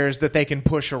writers that they can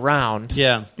push around.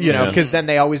 Yeah. You know, Yeah. because then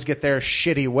they always get their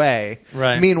shitty way.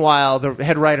 Right. Meanwhile, the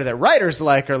head writer that writers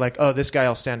like are like, "Oh, this guy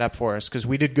will stand up for us because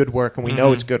we did good work and we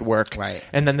know it's good work." Right.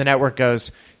 And then the network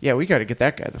goes, "Yeah, we got to get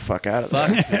that guy the fuck out of there.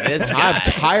 this guy. I'm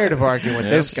tired of arguing with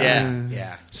this guy."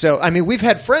 Yeah. So, I mean, we've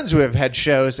had friends who have had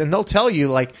shows, and they'll tell you,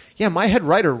 like, yeah, my head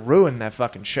writer ruined that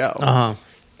fucking show.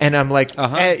 And I'm like,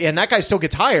 and that guy still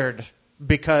gets hired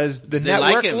because the They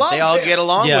network like him. loves They all him. get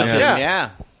along Yeah. with him. Yeah. Yeah.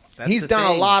 That's He's the done a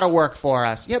thing. lot of work for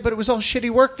us. Yeah, but it was all shitty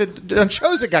work that on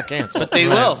shows that got canceled. But they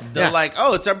will. They're Yeah. like,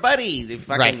 oh, it's our buddy. They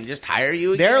fucking Right. just hire you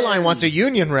The again. airline wants a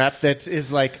union rep that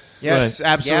is like, yes, Right.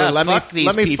 absolutely. Yeah, let fuck me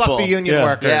these fuck people. the union Yeah.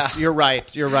 workers. Yeah. You're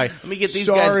right. You're right. Let me get these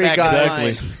Sorry, guys back in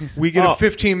guys. line. We get Oh. a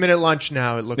 15-minute lunch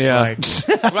now. It looks Yeah. like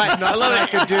Right. I love I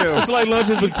it. could do. It's like lunch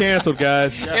has been canceled,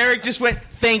 guys. Eric just went,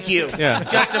 thank you. Yeah.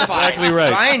 Justified. Exactly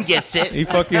right. Ryan gets it. He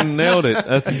fucking nailed it.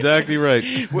 That's exactly right.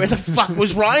 Where the fuck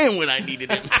was Ryan when I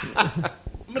needed him? I'm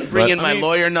going to bring But, in I my mean-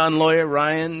 lawyer, non-lawyer,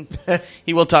 Ryan.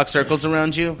 He will talk circles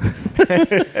around you.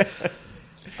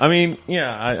 I mean,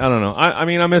 yeah, I don't know. I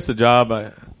mean, I missed the job.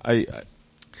 I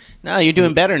No, you're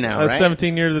doing better now, I was right?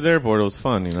 17 years at the airport. It was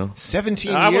fun, you know.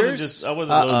 17 I years? wasn't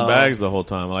loading bags the whole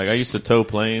time. Like I used to tow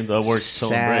planes. I worked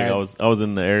towing Sad. brake. I was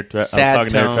in the I was Sad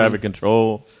talking to air tone. traffic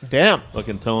control, Damn.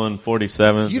 looking towing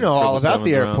 47. You know all about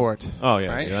the airport. Oh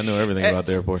yeah, Right? yeah, I know everything about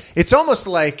the airport. It's almost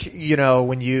like, you know,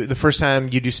 when the first time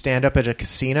you do stand up at a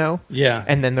casino. Yeah.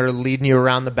 And then they're leading you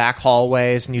around the back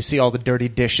hallways and you see all the dirty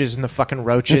dishes and the fucking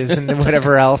roaches and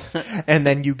whatever else. And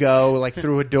then you go like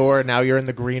through a door and now you're in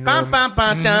the green room.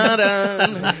 Ba-ba-ba-da-da.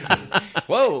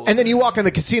 Whoa. And then you walk on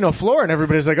the casino floor and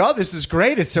everybody's like, oh, this is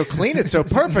great. It's so clean. It's so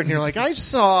perfect. And you're like, I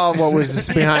saw what was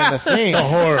behind the scenes.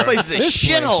 This place is a This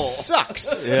place shithole.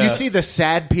 sucks. Yeah. You see the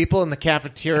sad people in the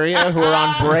cafeteria who are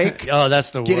on break Oh,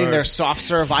 that's the getting their worst. soft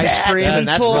serve ice Sad cream, and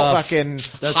that's the people. fucking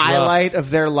That's highlight of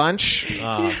their lunch.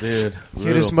 Oh, dude,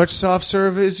 Get as much soft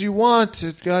serve as you want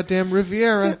at goddamn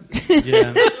Riviera.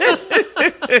 Yeah.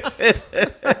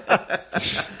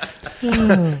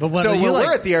 But when So you when like,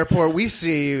 we're at the airport, we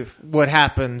see what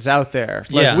happens out there.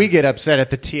 Like Yeah. we get upset at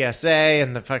the TSA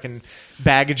and the fucking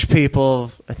baggage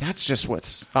people. That's just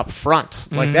what's up front.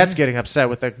 Like that's getting upset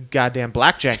with the goddamn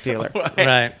blackjack dealer.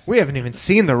 right? We haven't even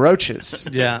seen the roaches.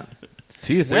 Yeah.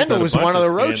 TSA's Wendell had a was bunch one of the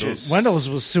scandals. roaches. Wendell's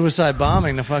was suicide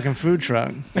bombing the fucking food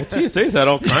truck. Well, TSA's had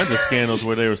all kinds of scandals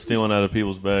where they were stealing out of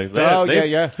people's bags.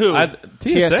 Yeah. Who?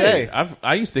 TSA.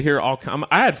 I used to hear all.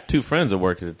 I had two friends that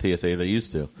worked at the TSA. They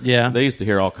used to. Yeah. They used to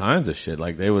hear all kinds of shit.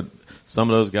 Like they would. some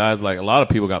of those guys, like a lot of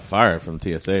people got fired from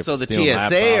TSA. So the stealing TSA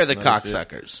laptops are the and other shit.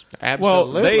 cocksuckers.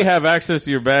 Absolutely. Well, they have access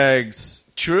to your bags.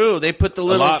 True. They put the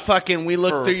little lot fucking, we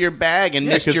looked for- through your bag and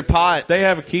missed 'cause your pot. They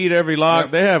have a key to every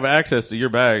lock. They have access to your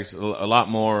bags a lot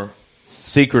more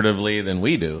secretively than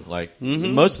we do. Like,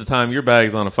 most of the time, your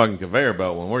bag's on a fucking conveyor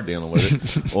belt when we're dealing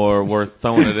with it. Or we're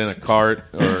throwing it in a cart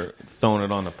or throwing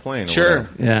it on a plane. Or Sure.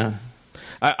 whatever. Yeah.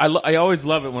 I always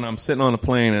love it when I'm sitting on a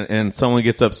plane and someone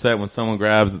gets upset when someone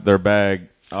grabs their bag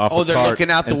off Oh, a they're cart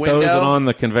looking out the and throws window? it on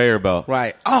the conveyor belt.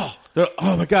 Right. Oh.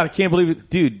 Oh my god, I can't believe it,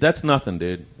 dude. That's nothing,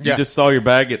 dude. Yeah. You just saw your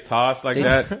bag get tossed like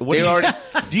that. What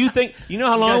do you think? You know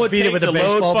how long guys it would beat it take with a to load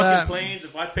baseball fucking bat? planes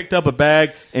if I picked up a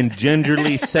bag and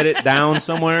gingerly set it down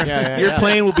somewhere? Yeah, Your yeah.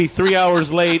 plane would be 3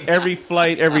 hours late every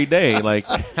flight every day. Like,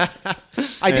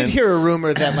 I did And- hear a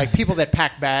rumor that like people that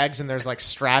pack bags and there's like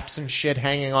straps and shit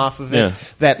hanging off of it. Yeah.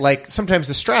 That like sometimes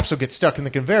the straps will get stuck in the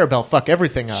conveyor belt, fuck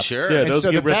everything up. Sure. Yeah, And those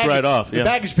so get the ripped right off, The yeah.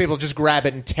 baggage people just grab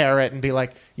it and tear it and be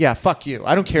like, "Yeah, fuck you.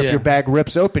 I don't care Yeah. if your bag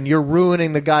rips open. You're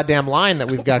ruining the goddamn line that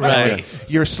we've got Right. going.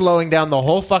 You're slowing down the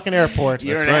whole fucking airport."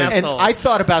 You're an right. And asshole. I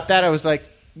thought about that. I was like,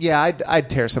 "Yeah, I'd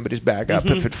tear somebody's bag up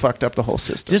if it fucked up the whole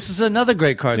system." This is another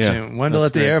great cartoon. Yeah, Wendell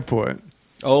that's at the great. airport.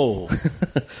 Oh.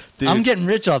 dude, I'm getting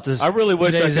rich off this. I really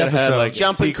wish I today's could have had, episode. like,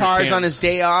 Jumping secret cars camps. on his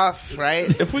day off, right?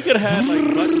 if we could have had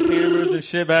like button cameras and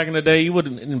shit back in the day, you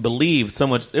wouldn't believe so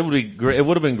much. It would be great. It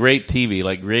would have been great TV,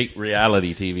 like great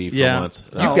reality TV for Yeah. once.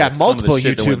 You've Like, got some of the multiple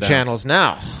shit that went YouTube down. channels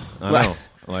now. I know.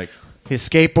 Like, His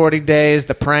skateboarding days,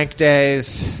 the prank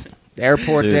days, the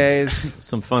airport Dude. days.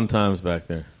 some fun times back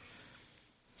there.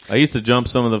 I used to jump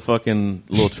some of the fucking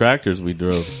little tractors we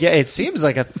drove. Yeah, it seems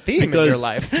like a theme in your Because-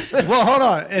 life. Well, hold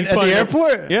on. At the probably-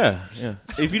 airport? Yeah, yeah.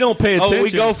 If you don't pay attention, Oh,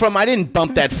 we go from I didn't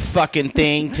bump that fucking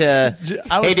thing to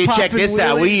I was hey, dude, check popping this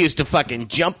out. We wheelies. used to fucking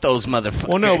jump those motherfuckers.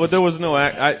 Well, no, but there was no.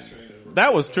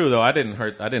 That was true though. I didn't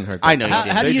hurt. Them. I know you How,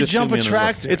 did. how do They you just jump threw a me in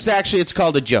tractor? It's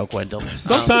called a joke, Wendell.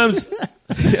 Sometimes.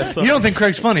 Yeah, You don't think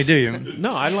Craig's funny, do you?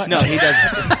 No, I like. No, he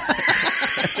doesn't.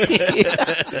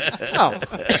 Oh.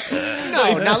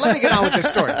 No, now let me get on with this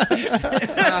story. No,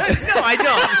 I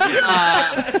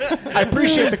don't. I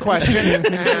appreciate the question.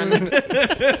 And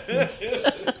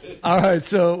All right,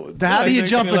 so how do you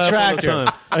makes jump me a laugh all the tractor?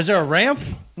 time. Is there a ramp?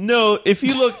 No, if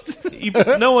you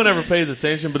look, no one ever pays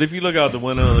attention. But if you look out the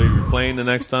window of your plane the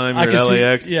next time you're at can see-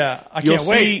 LAX, yeah, I you'll can't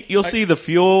see. wait. You'll see the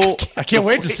fuel. I can't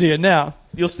wait to see it now.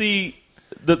 You'll see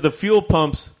the fuel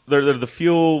pumps. They're the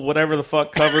fuel, whatever the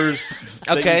fuck covers.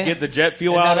 that Okay. you get the jet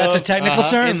fuel Now out that's of. a technical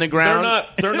term. In the ground.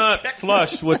 They're not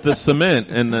flush with the cement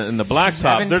and the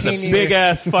blacktop. There's a 17 big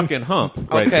ass fucking hump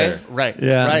right Okay. there. right,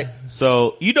 Yeah. right.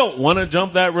 So you don't want to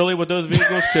jump that really with those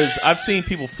vehicles because I've seen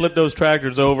people flip those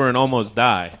tractors over and almost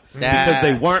die because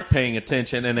they weren't paying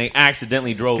attention and they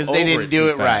accidentally drove over Because they didn't do too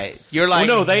it fast. right. You're like,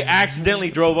 Well, no, they accidentally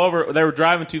drove over. They were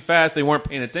driving too fast. They weren't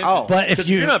paying attention. Oh. But if 'Cause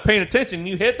you- you're not paying attention,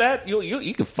 you hit that,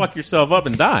 you can fuck yourself up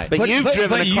and die. But you've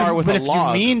driven a car with but a if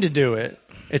log. you mean to do it,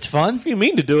 it's fun. if you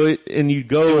mean to do it and you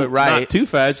go Do it right. not too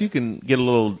fast, you can get a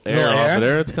little air Little off air? of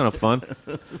there. It's kind of fun.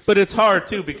 But it's hard,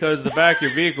 too, because the back of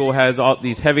your vehicle has all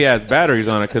these heavy-ass batteries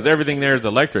on it because everything there is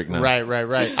electric now. Right.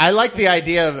 I like the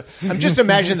idea of. I'm just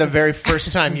imagining the very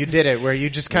first time you did it, where you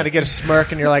just kind of get a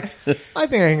smirk and you're like, "I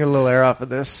think I can get a little air off of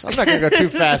this. I'm not going to go too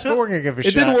fast, but we're going to give it a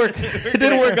It shot." didn't work. It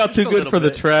didn't work out too good for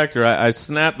the tractor. I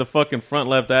snapped the fucking front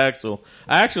left axle.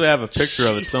 I actually have a picture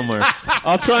of it somewhere.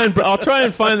 I'll try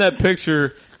and find that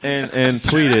picture and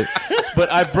tweet it.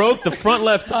 But I broke the front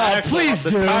left axle. please the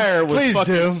do. tire was Please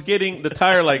fucking do. skidding. The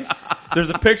tire there's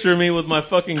a picture of me with my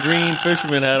fucking green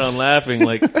fisherman hat on, laughing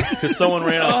because someone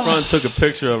ran out front and took a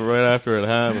picture of it right after it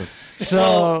happened.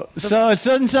 So it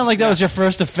doesn't sound like that was your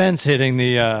first offense hitting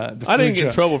the I didn't get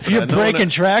in trouble for if you're that. No one- breaking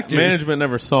tractors. Management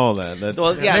never saw that.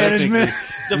 well, yeah. Management.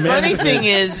 The funny thing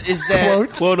is that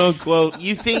quote unquote.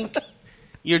 you think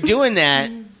you're doing that,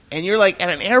 and you're like at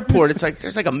an airport. It's like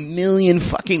there's like a million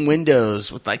fucking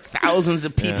windows with like thousands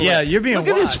of people. Yeah, you're being Look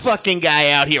at this watched. fucking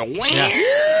guy out here.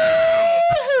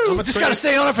 Just got to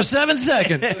stay on it for 7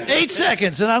 seconds, 8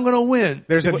 seconds, and I'm going to win.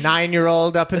 There's a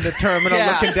 9-year-old up in the terminal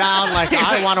Yeah. looking down like,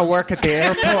 "I want to work at the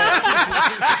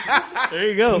airport." There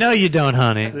you go. No, you don't,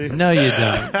 honey. No, you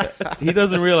don't. He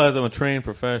doesn't realize I'm a trained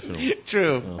professional.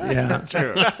 True. Yeah.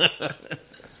 True.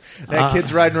 That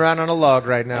kid's riding around on a log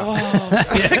right now.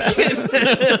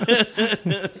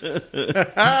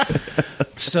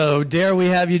 So, dare we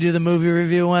have you do the movie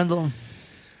review, Wendell?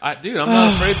 Dude, I'm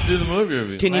not afraid to do the movie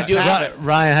review. Can you do it?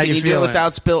 Ryan, how Can you you do it feeling?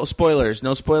 without spoilers?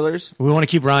 No spoilers. We want to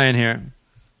keep Ryan here.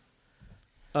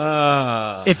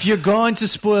 If you're going to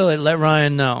spoil it, let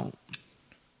Ryan know.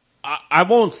 I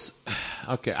won't.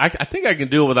 Okay, I think I can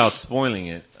do it without spoiling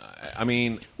it. I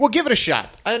mean, We'll give it a shot,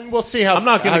 and we'll see how. I'm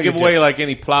not going how to give you do. away like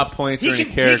any plot points or any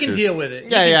characters. He can deal with it.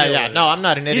 Yeah. No, I'm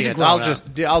not an He's idiot. a I'll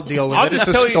grown-up. I'll deal with I'll it. It's just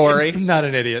a tell you- story. I'm not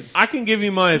an idiot. I can give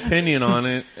you my opinion on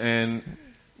it, and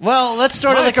Well, let's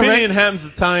start my it like a opinion happens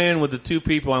to tie in with the two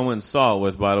people I went and saw it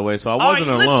with, by the way, so I wasn't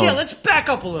alone. Let's back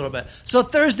up a little bit. So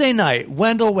Thursday night,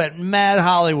 Wendell went mad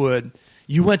Hollywood.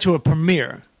 You went to a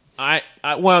premiere.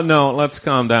 Well, no, let's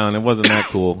calm down. It wasn't that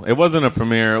cool. It wasn't a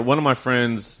premiere. One of my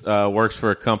friends works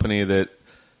for a company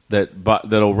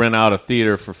that'll rent out a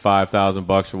theater for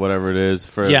 $5,000 or whatever it is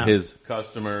for his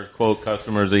customers, quote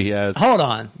customers that he has. Hold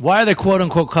on. Why are they quote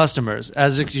unquote customers?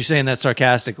 As if you're saying that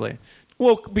sarcastically.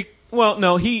 Well,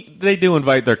 no, they do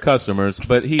invite their customers,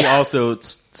 but he also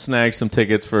snags some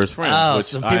tickets for his friends. Oh, which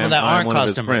some people that I'm aren't one of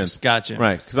his customers. friends. Gotcha.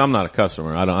 Right, because I'm not a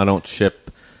customer. I don't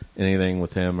ship anything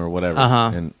with him or whatever,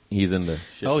 and he's into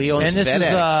shipping. Oh, he owns And this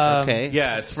FedEx. is, Okay.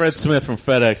 Yeah, it's Fred Smith from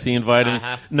FedEx. He invited me.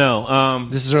 No,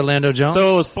 This is Orlando Jones.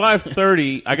 so it was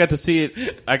 5:30. I got to see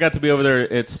it. I got to be over there.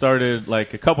 It started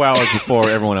like a couple hours before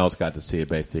everyone else got to see it,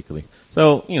 basically.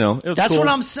 So it was. That's cool. what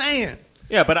I'm saying.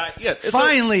 Yeah, but it's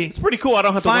Finally. it's pretty cool. I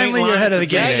don't have to Finally, wait in you're line ahead of for the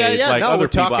game. 3 Yeah. days like No, other we're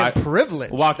people. talking I privilege.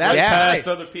 walked That's right past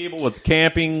nice. other people with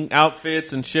camping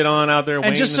outfits and shit on out there. And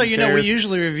waiting just so in you know, we chairs.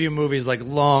 usually review movies like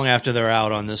long after they're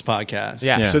out on this podcast.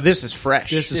 Yeah. Yeah. So this is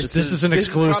fresh. This is an This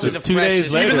is probably exclusive. the 2 days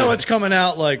freshest. later. Even though it's coming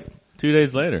out like 2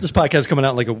 days later, this podcast is coming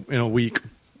out like in a week.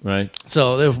 right?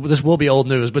 So this will be old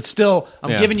news, but still,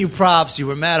 I'm Yeah. giving you props. You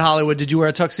were mad Hollywood. Did you wear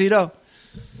a tuxedo?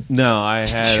 No, I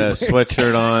had a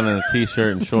sweatshirt on and a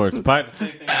t-shirt and shorts. Probably the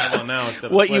same thing I have on now.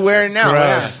 Except What a you sweatshirt. wearing now? Gross.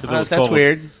 Yeah. 'Cause it was That's cold.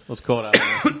 weird. It was cold out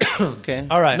there. Okay.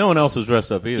 All right. No one else was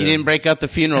dressed up either. You didn't break out the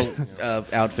funeral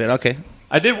outfit. Okay.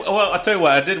 I did. Well, I'll tell you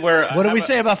what. I did wear. What do we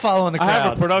say about following the I have a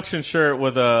crowd? production shirt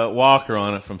with a walker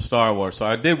on it from Star Wars, so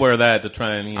I did wear that to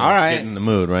try and All right. get in the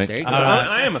mood, right? There you go.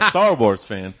 I am a Star Wars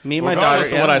fan. Me and my regardless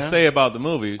daughter, of what yeah, I yeah. say about the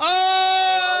movie.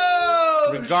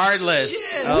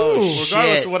 Regardless. Regardless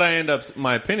Shit. of what I end up,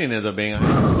 my opinion ends up being, I am a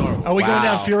Star Wars. Are we going Wow.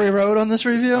 down Fury Road on this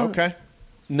review? okay.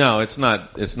 No, it's not.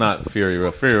 It's not Fury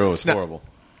Road. Fury Road was not- horrible,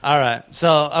 All right.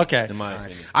 So, okay. in my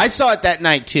opinion. I saw it that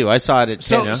night, too. I saw it at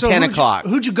 10, 10 o'clock.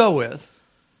 Who'd you go with?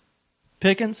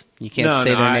 Pickens? You can't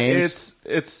say their names.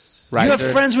 It's Right. You have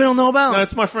They're- friends we don't know about? No,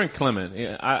 it's my friend Clement.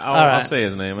 Yeah, I'll right. say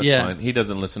his name. It's Yeah. fine. He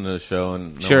doesn't listen to the show,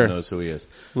 and no Sure. one knows who he is.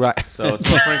 Right. So it's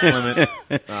my friend Clement.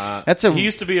 That's a- He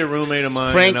used to be a roommate of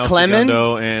mine, Frank in El Clement?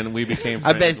 Segundo, and we became I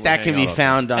friends. bet We that hang can be out all the time.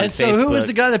 found on And so, Facebook. who was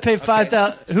the guy that paid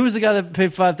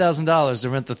 $5,000 to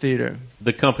rent the theater?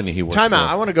 The company he worked Time for. out.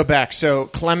 I want to go back. So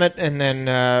Clement and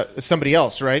then somebody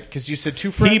else, right? Because you said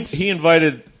two friends. He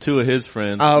invited two of his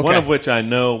friends, Oh, okay. one of which I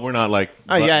know. We're not like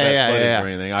Oh, yeah, best yeah, buddies yeah. or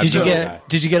anything. I Did you know the guy.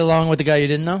 Did you get along with the guy you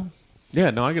didn't know?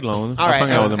 Yeah, no, I get along with him. All I right,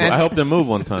 hung out with him. and- I helped him move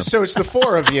one time. So it's the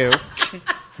four of you.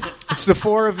 It's the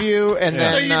four of you, and Yeah.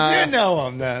 then So you did know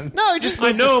him then. no, just I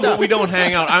moved the know him, stuff. but we don't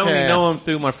hang out. I only Yeah, yeah. know him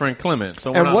through my friend Clement.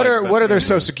 So we're And not what like are best what are their friends.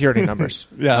 social security numbers?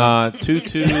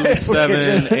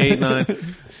 22789.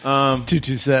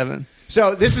 227.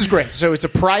 So this is great. So it's a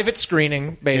private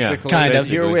screening, basically. Yeah, kind of.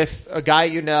 You're with a guy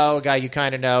you know, a guy you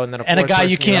kind of know, and then And a guy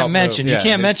you can't help mention. move. You Yeah,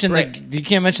 can't it's mention great. you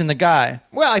can't mention the guy.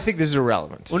 Well, I think this is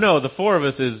irrelevant. Well, no, the four of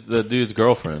us is the dude's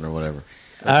girlfriend or whatever.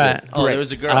 All right. Oh, there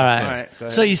was a girl. All right. All right, go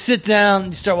ahead. So you sit down,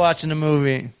 you start watching the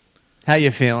movie. How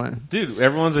you feeling? Dude,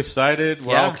 everyone's excited.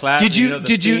 We're Yeah. all clapping. Did you- know, the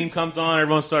did you- theme comes on,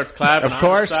 everyone starts clapping. Of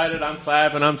course. I'm excited, I'm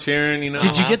clapping, I'm cheering, you know.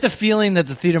 Did you get the feeling that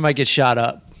the theater might get shot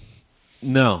up?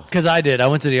 No. Because I did. I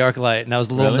went to the ArcLight, and I was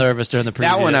a little Really? nervous during the previews.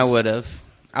 That one I would have.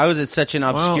 I was at such an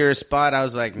obscure Well- spot. I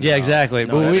was like, no, Yeah, exactly.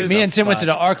 no, but that we, is me a and Tim went to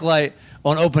the fuck. ArcLight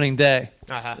on opening day.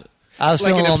 Uh-huh. I was Like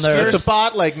feeling an a little obscure nervous.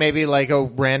 spot, like maybe like a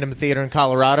random theater in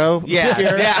Colorado. Yeah,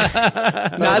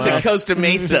 yeah. No, it's at Costa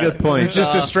Mesa. Good point. It's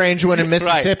just a strange one in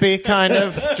Mississippi, kind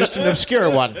of. Just an obscure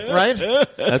one, right?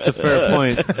 That's a fair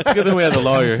point. It's good that we have the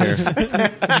lawyer here.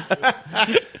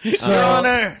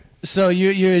 So you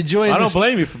enjoyed I this. don't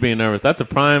blame you for being nervous. That's a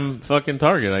prime fucking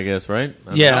target, I guess, right?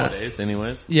 Yeah. Nowadays,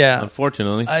 anyways. Yeah.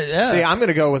 Unfortunately. Yeah. See, I'm going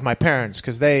to go with my parents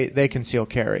because they conceal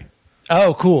carry.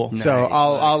 Oh, cool. So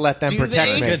I'll let them Do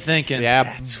protect they? me. Good thinking. Yeah,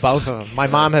 both of them. My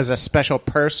mom has a special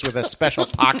purse with a special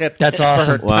pocket. That's for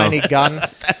awesome. her Wow. tiny gun.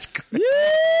 That's great.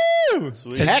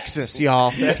 Texas,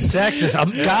 y'all. Texas,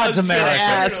 God's America.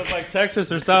 It was like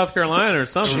Texas or South Carolina or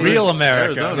something. Real It's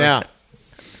America. Arizona. Yeah.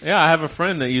 Yeah, I have a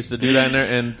friend that used to do that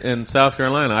in South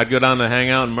Carolina. I'd go down to hang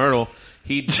out in Myrtle,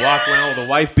 he'd walk around with a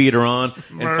wife beater on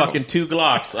and fucking 2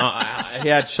 Glocks. He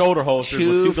had shoulder holsters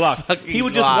with 2 Glocks. He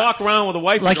would just walk around with a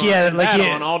wife beater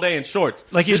on all day in shorts.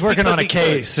 Like he was working on a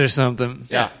case or something.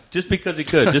 Yeah. Just because he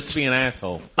could. Just to be an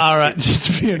asshole. All right.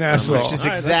 Just to be an asshole. Which is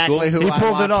exactly who he I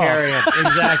pulled want it off. carrying.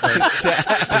 Exactly.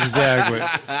 Exactly.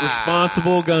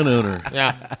 Responsible gun owner.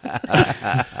 Yeah.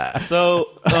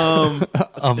 So,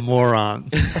 A moron.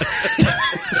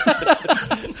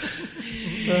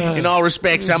 In all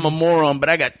respects, I'm a moron, but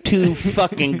I got 2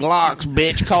 fucking Glocks,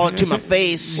 bitch. Call it to my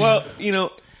face. well,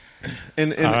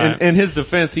 in his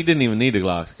defense, he didn't even need the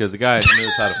Glocks because the guy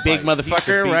knows how to fight. Big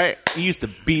motherfucker, right? He used to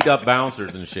beat up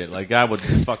bouncers and shit. Like, guy would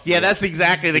fuck. Yeah, that's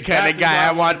exactly the kind of guy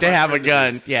I want to have a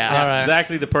gun. Yeah. All right.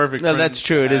 Exactly the perfect No, friend that's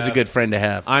true. It to is a have. good friend to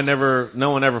have. No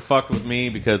one ever fucked with me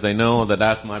because they know that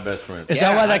that's my best friend. Is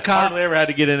that why that I cop? hardly ever had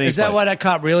to get in any Is that fight. why that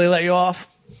cop really let you off?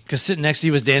 Because sitting next to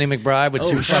you was Danny McBride with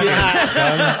 2 fucking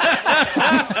guns.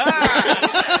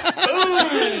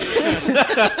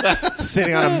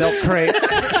 Sitting on a milk crate.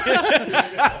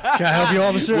 Can I help you,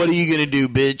 officer? What are you going to do,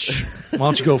 bitch? Why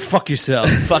don't you go fuck yourself?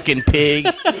 Fucking pig.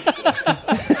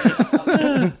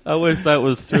 I wish that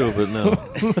was true, but no.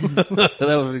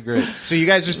 That would be great. So you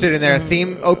guys are sitting there,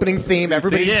 opening theme,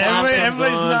 everybody's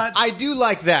everybody's on. nuts. I do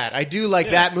like that. I do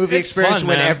like that movie It's experience fun,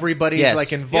 when man. everybody's Yes.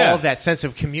 like involved, Yeah. that sense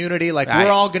of community. Like Right.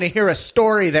 we're all going to hear a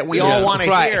story that we all want to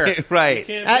hear. Right, right.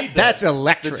 Can't That- beat that. that's The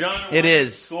electric. John It Wayne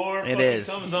is. score It fucking is.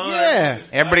 comes on, Yeah.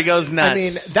 Everybody goes nuts. I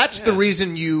mean, that's the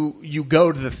reason you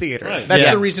go to the theater. Right. That's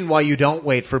Yeah. the reason why you don't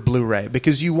wait for Blu-ray,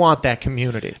 because you want that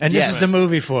community. And this Yes. is the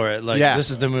movie for it. Like Yeah. this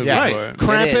is the movie Yeah. for it.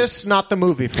 Krampus, not the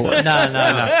movie for it. No.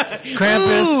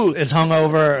 Krampus is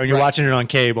hungover, and you're watching it on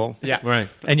cable. Yeah. Right.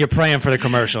 And you're praying for the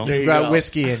commercial. You got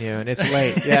whiskey in you, and it's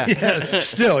late. Yeah.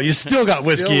 You still got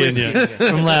whiskey in you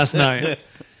from last night.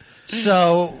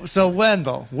 So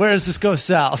Wendell, where does this go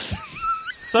south?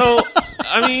 So,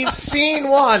 I mean, Scene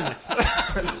 1.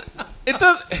 it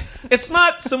does. It's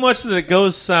not so much that it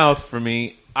goes south for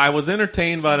me. I was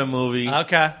entertained by the movie.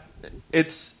 Okay.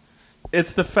 It's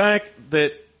the fact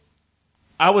that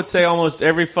I would say almost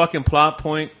every fucking plot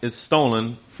point is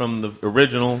stolen from the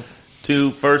original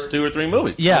first 2 or 3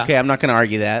 movies. Yeah. okay, I'm not going to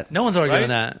argue that. No one's arguing Right?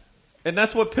 that. And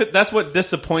that's what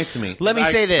disappoints me. Let me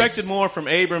say I this. expected more from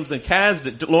Abrams and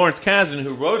Lawrence Kasdan,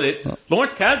 who wrote it.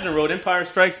 Lawrence Kasdan wrote Empire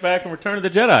Strikes Back and Return of the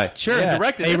Jedi. Sure. Yeah.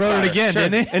 Directed He wrote Empire. it again, Sure.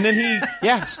 didn't he? And then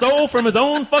he stole from his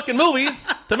own fucking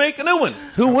movies to make a new one.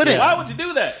 Who wouldn't? Why would you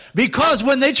do that? Because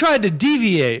when they tried to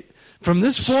deviate from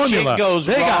this formula, goes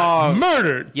they got wrong.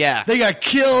 murdered. Yeah. They got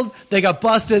killed. They got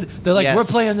busted. They're like, Yes. we're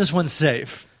playing this one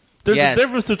safe. There's Yes. a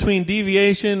difference between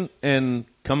deviation and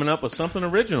coming up with something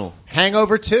original,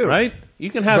 Hangover 2. right? You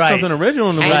can have Right. something original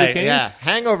in the Right. movie, can't you? Yeah.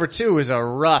 Hangover 2 is a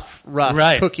rough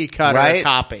Right. cookie cutter Right.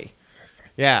 copy.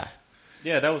 Yeah.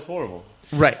 Yeah, that was horrible.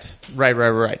 Right.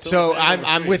 So it's I'm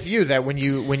Hangover with you that when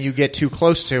you get too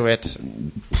close to it,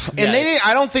 And they didn't,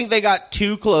 I don't think they got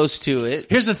too close to it.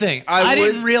 Here's the thing. I I would-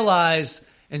 didn't realize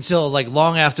until like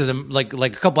long after the like a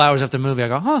couple hours after the movie. I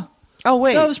go, huh? Oh,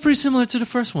 wait. That was pretty similar to the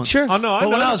first one. Sure. Oh no! But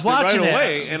when I was noticed it watching right it-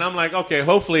 away, and I'm like, okay,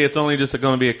 hopefully it's only just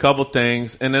going to be a couple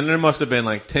things, and then there must have been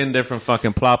like 10 different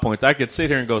fucking plot points. I could sit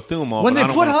here and go through them all. When but they I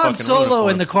don't put wanna Han fucking ruin it Solo for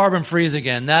in the them. carbon freeze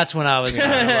again, that's when I was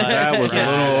kind of like, that was a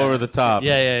little over the top.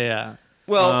 yeah.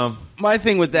 Well, my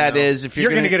thing with that is if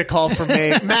you're going to get a call from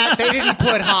me, Matt. They didn't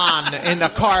put Han in the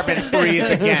carbon freeze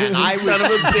again. I was son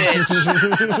of a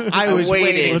bitch. I was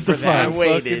waiting What for the that. I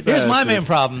waited. Here's my main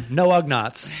problem: no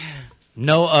Ugnaughts.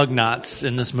 No Ugnaughts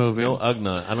in this movie. No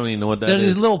Ugnaught. I don't even know what that They're is.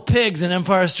 these little pigs in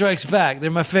Empire Strikes Back.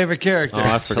 They're my favorite character. Oh,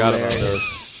 I forgot about hilarious.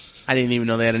 those. I didn't even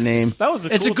know they had a name. That was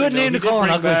the It's cool a good thing, name though. to He call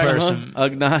did an bring ugly back- person.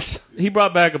 Ugnaughts. He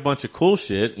brought back a bunch of cool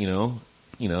shit. You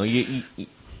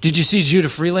Did you see Judah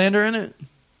Freelander in it?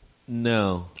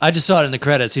 no. I just saw it in the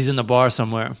credits. He's in the bar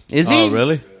somewhere. Is he? Oh,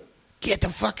 really? Get the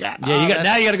fuck out. Yeah,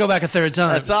 now you got to go back a third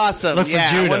time. That's awesome. Look for yeah,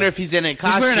 Judah. I wonder if he's in a He's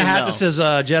costume. wearing a hat though. that says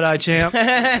Jedi Champ.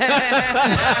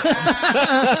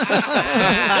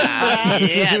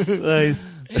 Yes.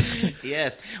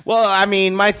 Yes. Well, I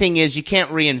mean, my thing is you can't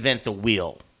reinvent the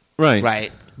wheel, Right.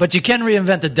 right? But you can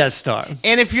reinvent the Death Star.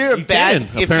 And if you're You can,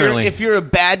 apparently. if you're a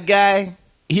bad guy,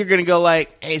 you're gonna go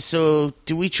like, "Hey, so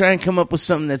do we try and come up with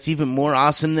something that's even more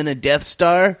awesome than a Death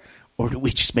Star, or do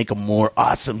we just make a more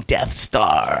awesome Death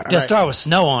Star?" Death Star with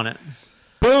snow on it.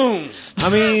 Boom. I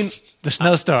mean, The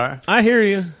Snow Star. I hear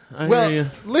you. I hear Well, you.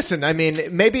 listen, I mean,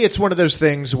 maybe it's one of those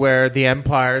things where the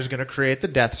Empire is going to create the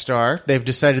Death Star. They've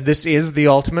decided this is the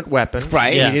ultimate weapon.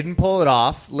 Right. Yeah. He didn't pull it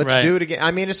off. Let's Right. do it again. I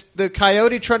mean, it's the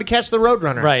coyote trying to catch the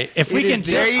roadrunner. Right. If we It can is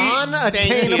just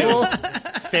unattainable.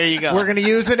 There you go. We're going to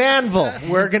use an anvil.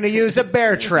 We're going to use a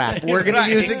bear trap. We're going to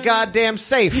use a goddamn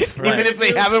safe. Even if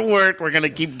they haven't worked, we're going to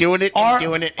keep doing it and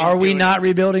doing it. Are we not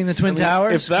rebuilding the Twin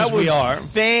Towers? if that 'Cause was- we are.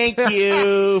 Thank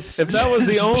you. If that was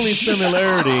the only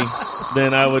similarity,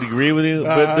 then I would agree with you.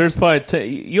 But there's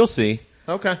probably you'll see.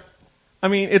 Okay. I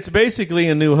mean, it's basically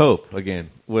A New Hope again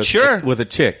with with a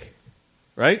chick,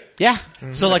 right? Yeah.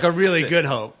 So like a really good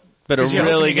hope. But a 'Cause you're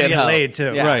really hoping you're good gonna get hope. laid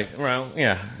too. Yeah. Right. Well,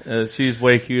 yeah. She's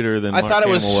way cuter than I Mark thought it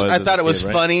was. Hamill I as thought a it was kid,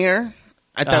 right? funnier.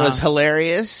 I thought it was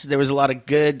hilarious. There was a lot of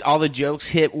good. All the jokes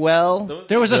hit well.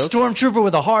 There was a stormtrooper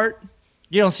with a heart.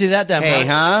 You don't see that much. Hey,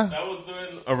 huh? That was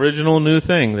the original new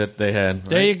thing that they had. Right?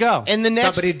 There you go. And the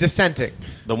next, Somebody dissenting.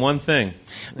 The one thing.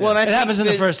 well, and I It think happens in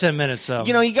the that, first 10 minutes. So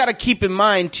You know, you got to keep in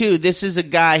mind too. This is a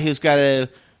guy who's got to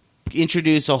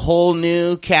introduce a whole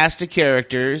new cast of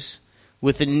characters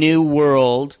with a new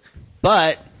world,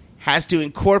 but has to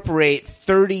incorporate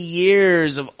 30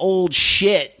 years of old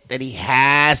shit that he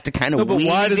has to kind of No, but weave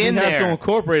why does he in have there. to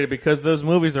incorporate it? Because those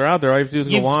movies are out there. All you have to do is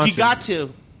go watch You got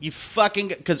to. You fucking...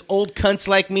 Because old cunts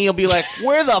like me will be like,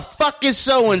 where the fuck is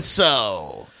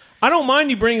so-and-so? I don't mind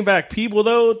you bringing back people,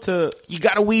 though, to... You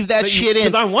got to weave that shit in.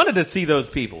 Because I wanted to see those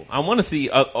people. I want to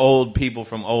see old people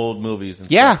from old movies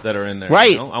and Yeah. stuff that are in there.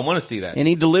 Right. You know? I want to see that. And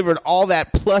he delivered all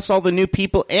that plus all the new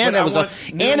people, and But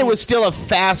it was still a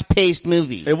fast-paced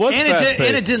movie. It was and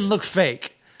fast-paced. it didn't look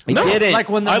fake. It No. didn't. Like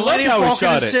when the I love Millennium how he Falcon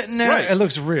shot is it. sitting there, Right. it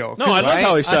looks real. No, I love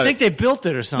how he shot I think it. they built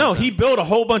it or something. No, he built a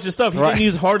whole bunch of stuff. He Right. didn't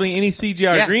use hardly any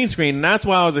CGI Yeah. or green screen, and that's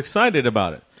why I was excited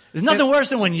about it. There's nothing worse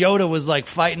than when Yoda was like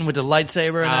fighting with the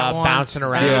lightsaber and that one. Bouncing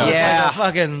around. It looked Yeah. like a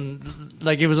fucking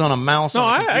like he was on a mouse. No,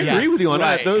 on a I computer. agree with you on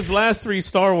Right. that. Those last 3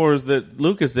 Star Wars that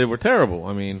Lucas did were terrible.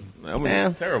 I mean Yeah.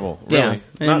 terrible. Yeah.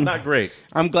 Really, not great.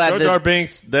 I'm glad Jar that Jar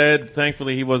Binks dead.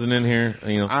 Thankfully, he wasn't in here.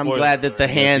 You know, I'm spoiler glad that the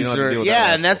alert. You hands don't have to are. deal with Yeah,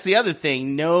 that and that's the other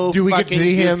thing. No Do we get to fucking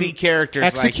see him goofy characters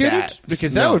executed? like that.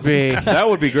 Because No. that would be... That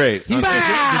would be great. He's the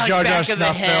Jar Jar back of the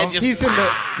snuff head, film. just- He's in the...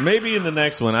 Maybe in the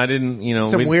next one. I didn't. You know,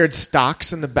 Some weird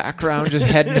stocks in the background, just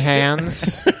head and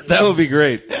hands. That would be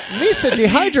great. Lisa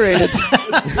dehydrated.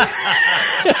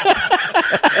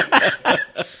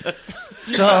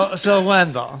 So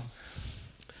Wendell.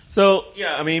 So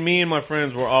yeah, I mean, me and my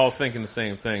friends were all thinking the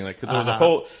same thing. Like,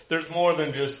 because there's more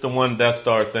than just the one Death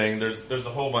Star thing. There's a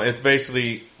whole bunch. It's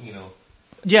basically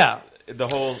Yeah. the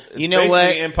whole. It's You know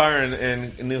basically what? Empire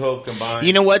and New Hope combined.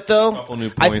 You know what, though? Couple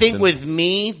new I points think and- with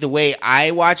me, the way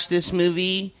I watch this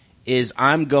movie is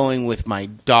I'm going with my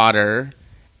daughter,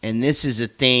 and this is a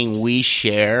thing we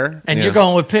share. And Yeah. you're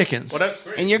going with Pickens. Well, that's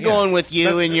great. And you're Yeah. going with you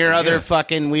That's- and your other yeah.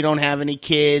 fucking, we don't have any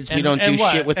kids, we And- don't do and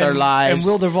what? shit with And- our lives. and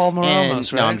Wilderval Moramos,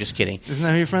 And- No, right? I'm just kidding. Isn't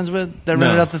that who you're friends with? That No.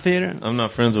 rented out the theater? I'm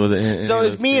not friends with it. So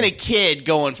it's me and a kid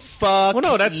going, fuck, Well,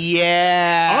 no, that's-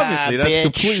 yeah, obviously, that's bitch.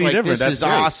 completely Like, different. This That's is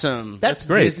great. awesome. That's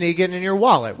great. Disney getting in your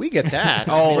wallet. We get that.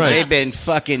 Oh, Right. they've been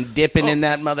fucking dipping in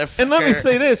that motherfucker. And let me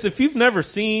say this: if you've never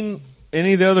seen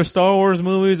any of the other Star Wars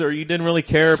movies, or you didn't really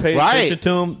care or pay Right. attention to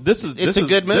them, this is It's a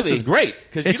good movie. This is great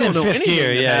because It's you in don't know fifth anything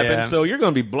gear, that yeah, happened, yeah. so you're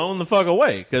going to be blown the fuck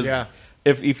away. Because Yeah.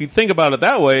 if you think about it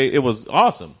that way, it was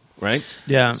awesome, right?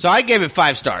 Yeah. So I gave it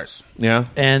 5 stars. Yeah.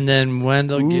 And then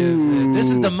Wendell gives it. This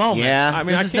is the moment. Yeah. I mean,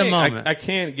 This I is can't. the moment. I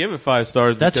can't give it 5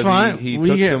 stars. That's because fine. He What do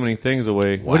took you so give? many things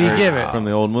away. What do you give it? from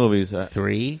the old movies?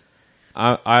 3.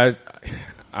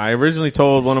 I originally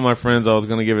told one of my friends I was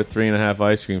going to give it 3.5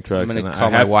 ice cream trucks. I'm going to and call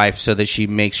I my have to- wife so that she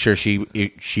makes sure she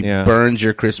Yeah. burns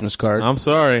your Christmas card. I'm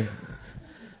sorry.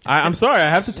 I'm sorry. I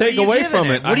have to take What are you away giving from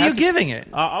it? it. What are you giving it?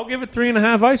 I'll give it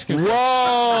 3.5 ice cream. Whoa!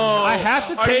 I have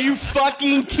to Are take- you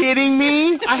fucking kidding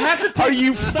me? I have to take. Are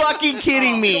you fucking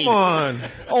kidding me? Come on.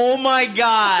 Oh my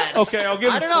god! Okay, I'll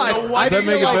give it. I don't know. Does I that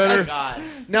feel make it like- better? God.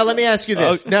 Now, let me ask you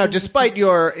this. Now, despite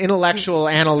your intellectual,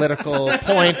 analytical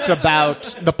points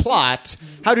about the plot,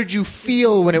 how did you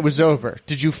feel when it was over?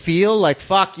 Did you feel like,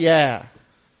 fuck yeah?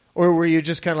 Or were you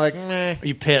just kind of like, meh? Are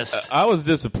you pissed? I was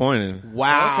disappointed.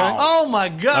 Wow! Oh my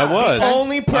god! I was.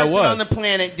 Only person was. on the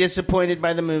planet disappointed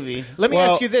by the movie. Let me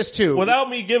Well, ask you this, too. Without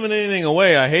me giving anything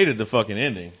away, I hated the fucking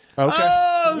ending. Okay.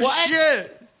 Oh What?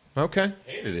 shit! Okay.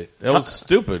 Hated it. That was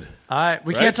stupid. All right,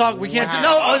 we Right? can't talk. We can't. Wow.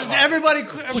 No, everybody.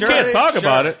 We can't talk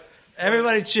about it.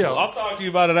 Everybody, chill. I'll talk to you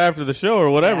about it after the show or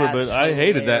whatever. That's but I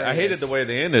hated that. I hated hilarious. the way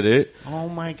they ended it, Oh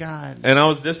my god! and I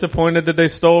was disappointed that they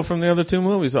stole from the other 2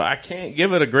 movies. So I can't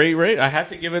give it a great rate. I have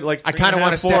to give it like I kind of 3.5,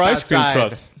 want to 4 step ice cream outside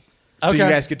trucks. so Okay. you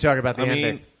guys could talk about the I ending.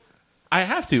 mean, I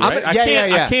have to, I'm right? gonna-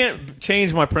 yeah. I can't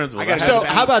change my principles. So,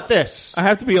 how about this? I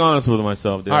have to be honest with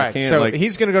myself, dude. All I right, can't, so like,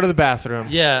 he's going to go to the bathroom.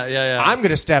 Yeah. I'm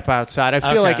going to step outside. I feel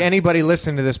Okay. like anybody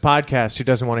listening to this podcast who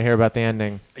doesn't want to hear about the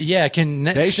ending, Can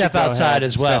they step should go outside ahead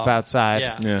as and well. Step outside.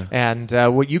 Yeah. Yeah.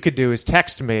 And what you could do is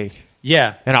text me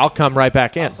Yeah. and I'll come right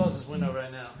back in. I'll close this window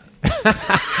right now.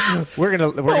 We're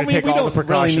gonna take all the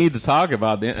precautions. Really need to talk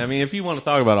about it. I mean, if you want to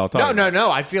talk about it, I'll talk. No.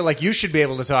 I feel like you should be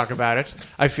able to talk about it.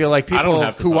 I feel like I don't people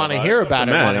have to who talk want to about hear it. It's up about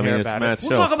to it Matt. want I to mean, hear it's about Matt's it.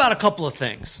 We'll show. talk about a couple of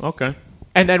things. Okay.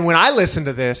 And then when I listen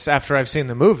to this after I've seen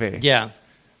the movie, Yeah.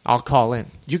 I'll call in.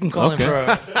 You can call Okay.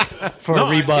 in for a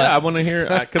rebut. I want to hear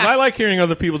because I like hearing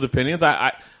other people's opinions.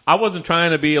 I wasn't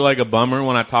trying to be like a bummer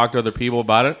when I talked to other people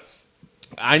about it.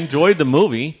 I enjoyed the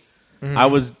movie. Mm-hmm.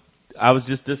 I was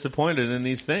just disappointed in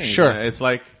these things. Sure. It's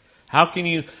like, how can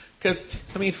you? Because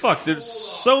I mean, fuck. There's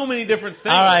so many different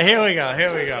things. All right, here we go.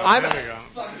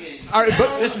 All right,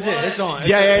 but This is it. It's on.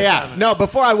 yeah. No,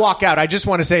 before I walk out, I just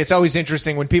want to say it's always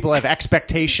interesting when people have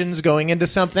expectations going into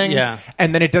something, Yeah.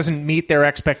 and then it doesn't meet their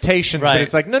expectations. Right. But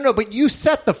it's like, no, but you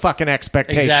set the fucking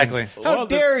expectations. Exactly. How Well,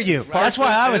 dare you? That's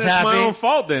why I was And happy. It's my own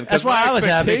fault then. 'cause That's why my I was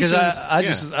happy because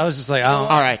expectations- I was just like, I don't.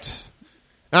 All right,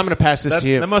 I'm going to pass this That, to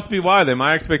you. that must be why then.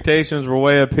 My expectations were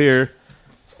way up here,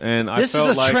 and I This is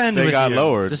felt a like trend they with got you.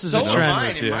 lowered. This is So a were trend mine,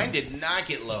 with and you. mine did not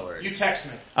get lowered. You text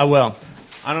me. I will.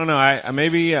 I don't know.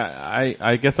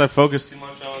 I guess I focused too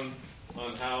much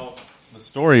on how the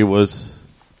story was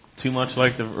too much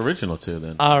like the original two.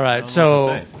 Then All I right, don't know what so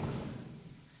to say.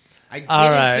 I didn't All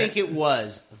right. think it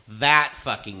was that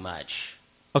fucking much.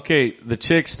 Okay, the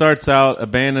chick starts out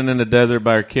abandoned in the desert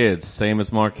by her kids, same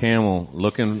as Mark Hamill,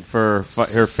 looking for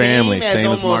her family,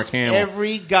 same as Mark almost Hamill.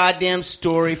 every goddamn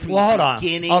story from Well, hold the on.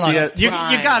 beginning. Hold on. to You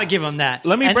time. got to give him that.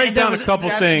 Let me break there down a was- couple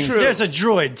that's things. true. There's a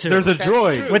droid too. There's a That's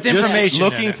droid true. With just information in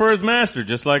looking it. for his master,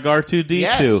 just like R2D2.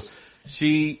 Yes.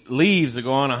 She leaves to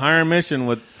go on a higher mission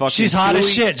with fucking. She's hot as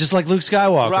Chewie. shit, just like Luke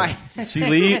Skywalker. Right. She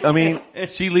leaves. I mean,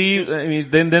 she leaves. I mean,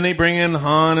 then they bring in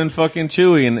Han and fucking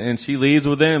Chewie, and she leaves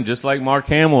with them, just like Mark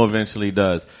Hamill eventually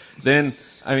does. Then,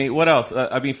 I mean, what else?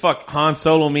 I mean, fuck. Han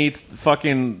Solo meets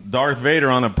fucking Darth Vader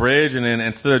on a bridge, and then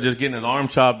instead of just getting his arm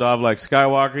chopped off like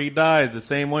Skywalker, he dies the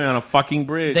same way on a fucking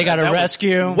bridge. They gotta That was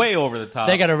rescue- way over the top.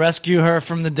 They got to rescue her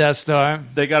from the Death Star.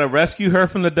 They got to rescue her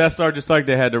from the Death Star, just like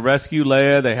they had to rescue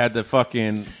Leia. They had to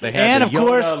fucking. They had And the of Yoda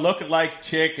course- look-alike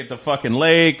chick at the fucking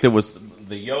lake. There was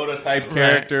the Yoda type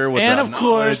character with And the of knowledge,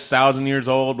 course- 1,000 years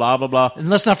old. Blah blah blah. And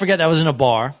let's not forget that was in a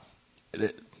bar.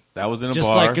 That was in a Just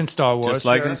bar, like in Star Wars. Just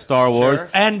like Sure, in Star Wars. sure.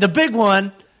 And the big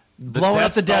one, The blowing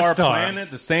up the Death Star.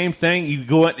 planet, the same thing. You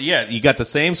go, you got the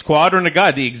same squadron of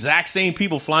guys, the exact same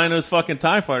people flying those fucking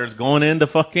TIE fighters, going in to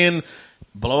fucking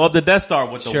blow up the Death Star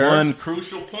with the Sure. one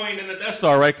crucial point in the Death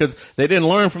Star, right? Because they didn't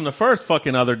learn from the first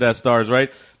fucking other Death Stars, right?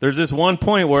 There's this one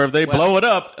point where if they blow it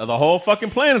up, the whole fucking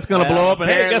planet's going to Well, blow up, and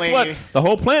hey, guess apparently- what? The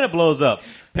whole planet blows up.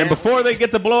 And before they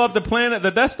get to blow up the planet,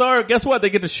 the Death Star, guess what? They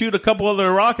get to shoot a couple other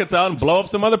rockets out and blow up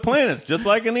some other planets, just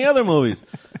like in the other movies.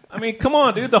 I mean, come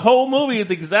on, dude. The whole movie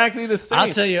is exactly the same. I'll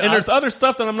tell you, and there's other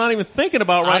stuff that I'm not even thinking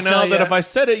about right I'll tell now that you- if I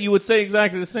said it, you would say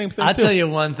exactly the same thing. I'll too. tell you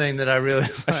one thing that I really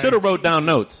I should have wrote down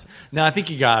notes. No, I think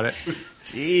you got it.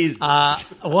 Jeez.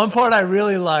 One part I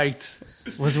really liked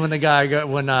was when the guy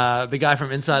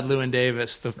from Inside Llewyn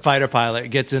Davis, the fighter pilot,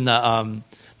 gets in the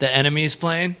enemy's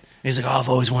plane. And he's like, "Oh, I've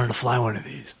always wanted to fly one of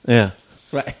these." Yeah,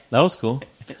 right. that was cool.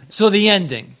 So the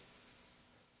ending.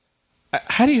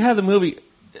 How do you have the movie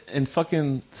and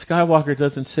fucking Skywalker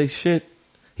doesn't say shit?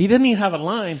 He didn't even have a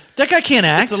line. That guy can't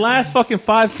act. It's the last fucking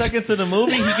 5 seconds of the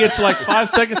movie. He gets like 5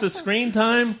 seconds of screen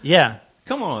time. Yeah.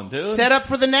 Come on, dude. Set up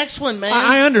for the next one, man.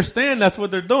 I understand that's what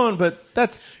they're doing, but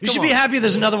that's You should be happy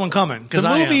there's another one coming. Because the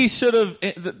I movie am. should have.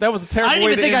 That was a terrible. I didn't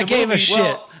way even to think end I the gave a movie. shit.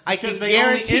 Well, I because can they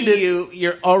only guarantee ended-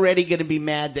 you're already going to be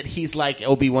mad that he's like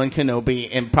Obi-Wan Kenobi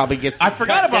and probably gets I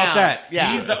forgot cut about down. that.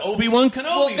 Yeah. He's the Obi-Wan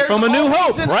Well, Kenobi there's from A New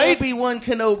always Hope, an right? Obi-Wan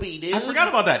Kenobi, dude. I forgot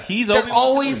about that. He's There Obi-Wan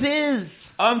always Kenobi.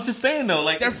 is. I'm just saying though,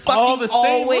 like There it's all the fucking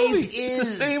same always movie. It's the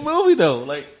is. same movie though.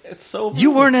 Like it's so.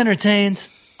 You weren't entertained.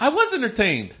 I was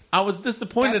entertained. I was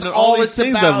disappointed That's in all these it's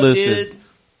things about, I've listed. dude.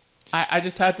 I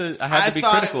just had to. I had to be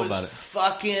thought critical it was about it.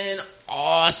 fucking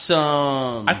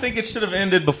awesome. I think it should have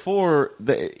ended before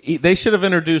they should have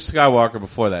introduced Skywalker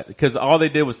before that because all they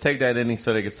did was take that ending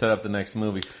so they could set up the next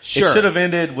movie. Sure. It should have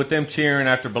ended with them cheering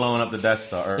after blowing up the Death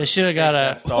Star. They should have got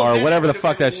a. Star or whatever the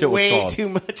fuck that shit was way called. too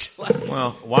much. Like,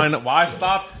 Well, why not? Why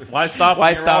stop? Why stop? Why when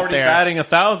you're stop already there? Batting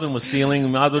 1,000 with stealing. We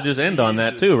might as well just end on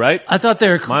that too, right? I thought they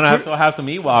were. Might also have some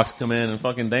Ewoks come in and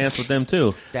fucking dance with them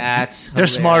too. that's They're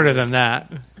smarter than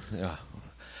that. Yeah.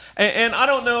 And I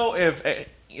don't know if.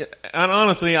 And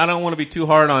honestly, I don't want to be too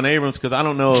hard on Abrams because I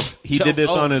don't know if he did this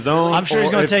on his own. I'm sure he's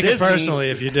or going if to take it Disney- personally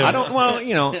if you do. I don't. Well,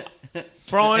 you know,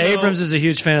 for all I know, Abrams is a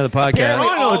huge fan of the podcast. Apparently,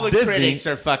 I know all it's the Disney. critics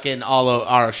are fucking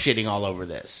are shitting all over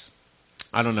this.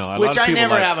 I don't know. A lot Which of I people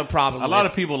never like- have a problem A with. lot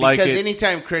of people like because it.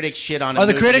 anytime critics shit on a Are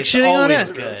the movie, critics it's shitting on always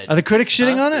it? Good. Are the critics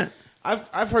shitting on it?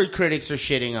 I've heard critics are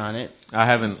shitting on it. I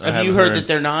haven't. Have you heard that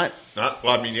they're not? Well,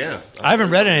 I mean, yeah. I haven't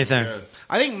read anything. Yeah.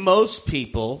 I think most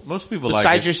people like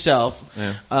besides it. yourself,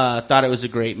 Yeah. thought it was a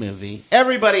great movie.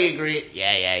 Everybody agreed.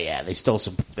 Yeah.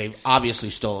 They obviously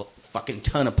stole a fucking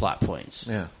ton of plot points.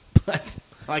 Yeah. But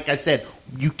like I said,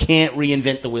 you can't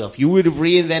reinvent the wheel. If you would have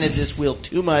reinvented this wheel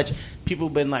too much, people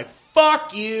would have been like,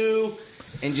 "Fuck you,"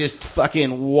 and just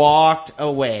fucking walked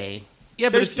away. Yeah,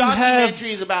 but there's if you have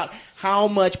documentaries about how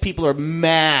much people are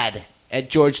mad at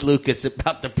George Lucas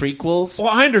about the prequels. Well,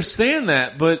 I understand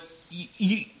that, but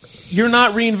you're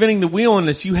not reinventing the wheel in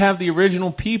this. You have the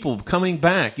original people coming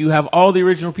back. You have all the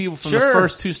original people from the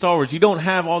first 2 Star Wars. You don't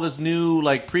have all this new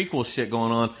prequel shit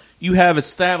going on. You have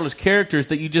established characters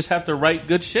that you just have to write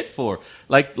good shit for,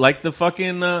 like the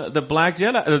fucking the Black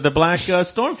Jedi or the Black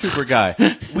Stormtrooper guy.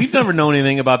 We've never known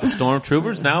anything about the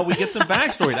Stormtroopers. Now we get some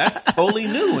backstory. That's totally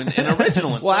new and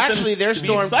original. And well, actually, their to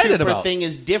be excited Stormtrooper about. thing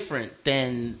is different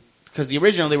than because the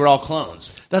original they were all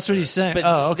clones. That's what he's saying. But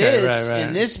Oh, okay, right.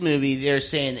 in this movie, they're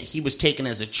saying that he was taken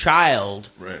as a child,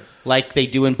 Right. like they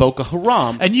do in Boko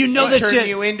Haram. And you know They that turn shit.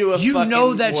 you into a you fucking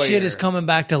know that warrior. shit is coming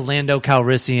back to Lando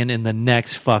Calrissian in the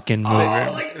next fucking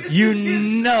movie. this you is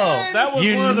his know, son. That was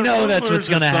you one of the know that's rumors what's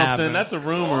going to or something. happen. That's a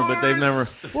rumor, but they've never.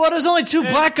 Well, there's only 2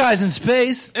 black guys in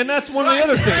space. And that's one of the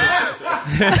other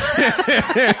things.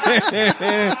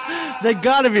 They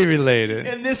got to be related.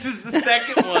 And this is the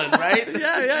second one, right? That's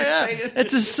what you're saying?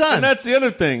 It's his son. And that's the other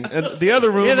thing. And the other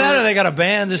rumor. Either that or they got a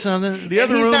band or something. the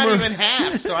other He's rumor. not even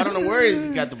half, so I don't know where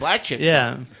he got the black chick.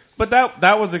 Yeah. But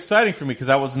that was exciting for me because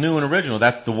that was new and original.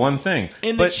 That's the one thing.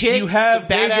 And but the chick, you have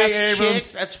the badass J.J. Abrams.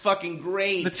 chick, that's fucking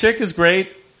great. The chick is great.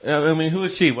 I mean, who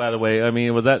is she, by the way? I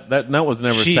mean, was that was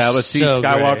never She's established. She's so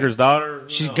Skywalker's great. daughter.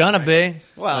 She's No, going to right? be.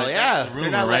 well, Like, yeah, that's the rumor,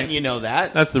 they're not letting right? you know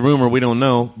that. That's the rumor. We don't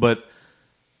know, but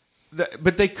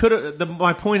they could have.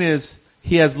 My point is,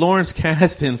 he has Lawrence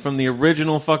Kasdan from the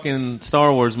original fucking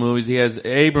Star Wars movies. He has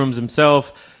Abrams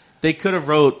himself. They could have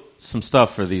wrote some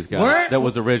stuff for these guys that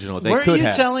was original. They weren't could you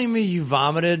have. telling me you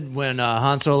vomited when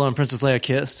Han Solo and Princess Leia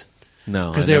kissed? No,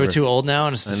 Because I they were never- too old now,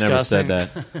 and it's I never disgusting.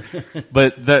 said that.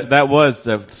 But that was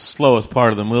the slowest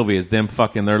part of the movie is them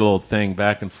fucking their little thing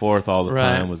back and forth all the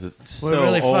Right. time. Was it so We're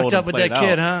really old fucked up and with that played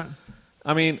kid, out. huh?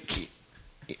 I mean,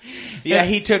 Yeah,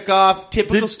 he took off.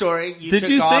 Typical story. You did took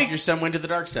you off. think- Your son went to the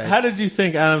dark side. how did you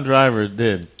think Adam Driver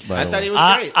did? By I the thought way? he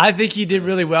was great. I think he did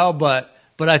really well, but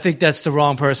I think that's the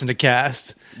wrong person to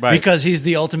cast. Right. Because he's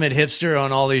the ultimate hipster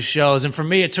on all these shows, and for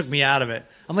me, it took me out of it.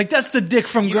 I'm like, that's the dick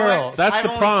from You know what? Girls. That's I've the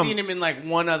only problem. seen him in like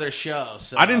one other show.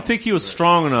 So. I didn't think he was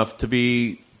strong enough to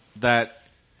be that.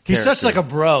 He's such like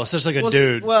character. a bro, such like a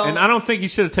dude. Well, And I don't think he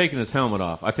should have taken his helmet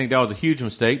off. I think that was a huge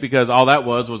mistake because all that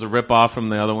was a rip-off from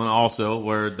the other one also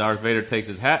where Darth Vader takes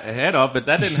his head off, but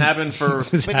that didn't happen for...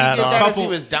 His but he hat did off. that as he Couple-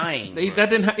 was dying. that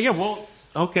didn't yeah, well,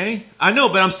 okay. I know,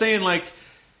 but I'm saying like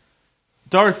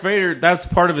Darth Vader, that's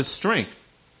part of his strength.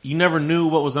 You never knew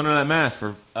what was under that mask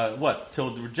for,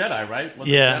 till the Jedi, right? Was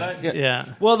it yeah, Jedi? yeah.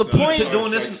 Well, the point. doing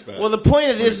this- Well, the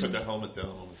point of this. Put the helmet down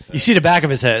on his head. You see the back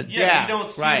of his head. Yeah, you don't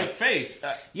see right. the face.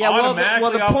 Yeah, well,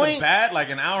 automatically the off point- the bat,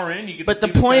 like an hour in, you get But to the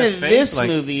see this point guy's of face, this like,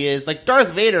 movie is like Darth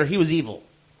Vader. He was evil.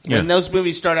 When Yeah. those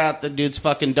movies start out, the dude's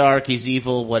fucking dark. He's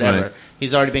evil. Whatever. Right.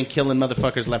 He's already been killing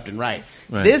motherfuckers left and right.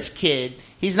 Right. This kid,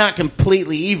 he's not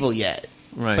completely evil yet.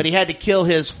 Right. But he had to kill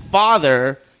his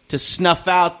father to snuff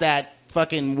out that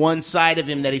fucking one side of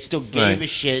him that he still gave Right. a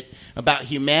shit about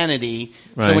humanity.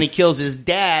 So Right. when he kills his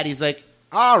dad, he's like,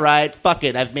 all right, fuck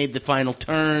it. I've made the final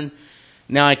turn.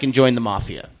 Now I can join the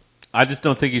mafia. I just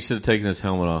don't think he should have taken his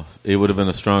helmet off. It would have been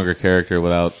a stronger character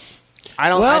without. I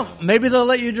don't. Well, maybe they'll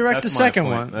let you direct the That's my second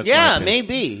point. one. That's my yeah, opinion.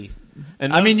 maybe.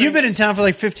 And I mean, another you've thing- been in town for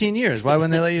like 15 years. Why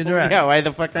wouldn't they let you direct? Yeah, why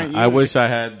the fuck aren't you? I wish I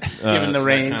had Given the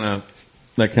reins.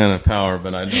 that kind of power,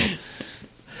 but I don't.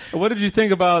 What did you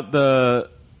think about the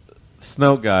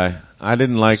Snoke guy? I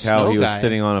didn't like how Snoke he was guy?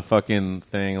 sitting on a fucking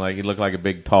thing, like he looked like a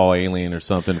big tall alien or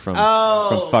something from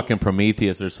Oh. fucking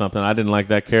Prometheus or something. I didn't like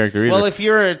that character either. Well, if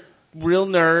you're a real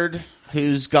nerd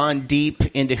who's gone deep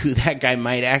into who that guy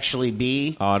might actually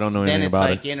be, I don't know then anything it's about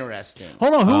like it. interesting.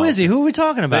 Hold on, who Oh. is he? Who are we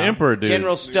talking The about? Emperor dude,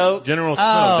 General Snoke. General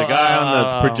Snoke, the guy on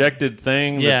oh. the projected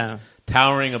thing that's Yeah.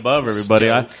 towering above everybody.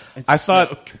 It's I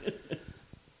thought. Snoke.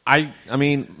 I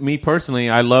mean, me personally,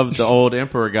 I loved the old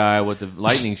Emperor guy with the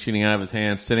lightning shooting out of his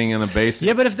hand, sitting in a base.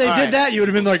 Yeah, but if they All did right. that, you would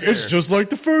have been like, it's just like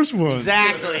the first one.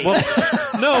 Exactly.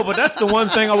 No, but that's the one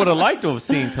thing I would have liked to have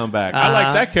seen come back. I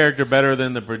like that character better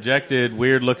than the projected,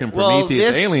 weird-looking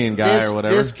Prometheus alien guy or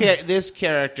whatever. This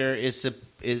character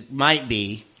is might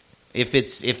be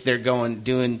if they're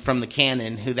doing from the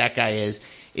canon who that guy is.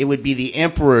 It would be the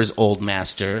Emperor's old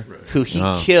master who he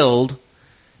killed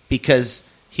because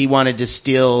he wanted to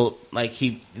steal. Like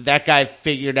that guy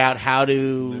figured out how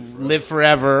to live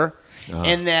forever,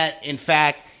 and that in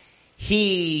fact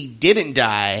he didn't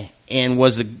die and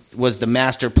was the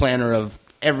master planner of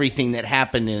everything that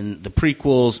happened in the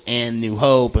prequels and New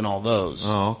Hope and all those.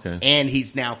 Oh, okay. And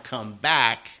he's now come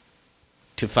back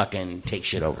to fucking take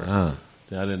shit over.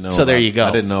 See, I didn't know. So there you go.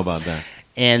 I didn't know about that.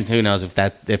 And who knows if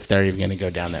they're even going to go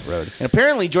down that road. And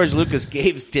apparently George Lucas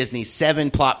gave Disney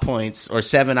 7 plot points or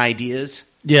 7 ideas.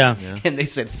 Yeah. And they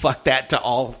said, fuck that to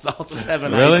all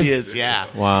 7 Really? ideas. Yeah.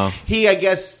 Wow. I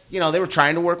guess, they were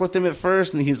trying to work with him at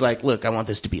first, and he's like, look, I want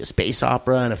this to be a space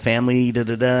opera and a family,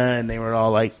 da-da-da. And they were all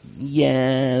like,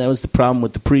 yeah, that was the problem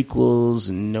with the prequels,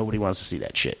 and nobody wants to see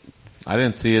that shit. I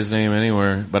didn't see his name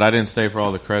anywhere, but I didn't stay for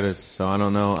all the credits, so I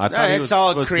don't know. I thought he was it's all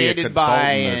supposed to be a created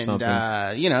by, consultant or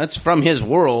and, something. it's from his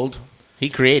world. He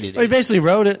created Well, he it. basically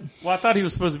wrote it. Well, I thought he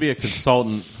was supposed to be a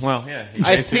consultant. Well, yeah, he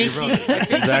I basically think wrote it.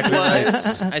 he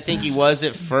was. I think he was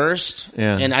at first.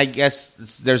 Yeah. And I guess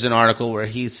there's an article where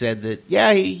he said that,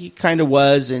 yeah, he kind of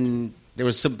was, and there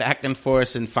was some back and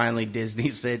forth, and finally Disney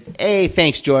said, hey,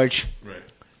 thanks, George. Right.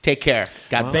 Take care.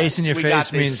 God Face in your we got face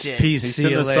this means shit. peace. He See you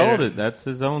shouldn't have later. sold it. That's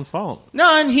his own fault.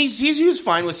 No, and he was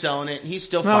fine with selling it. He's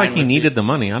still It's not fine like he with needed it. the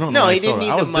money. I don't know. No, why he didn't sold it.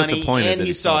 need I the was money, disappointed and that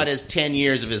he saw sold it as 10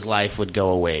 years of his life would go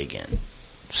away again.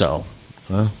 So,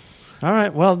 Well, All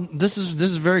right. Well, this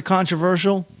is very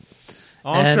controversial.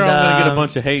 I'm And, sure I'm going to get a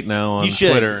bunch of hate now on you should.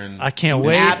 Twitter. And I can't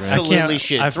wait. absolutely I can't,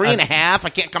 should. I've-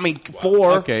 3.5.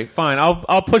 4. Okay, fine.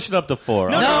 I'll push it up to 4.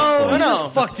 No, No, you no.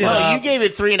 just fucked it Well, up. you gave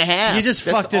it 3.5. You just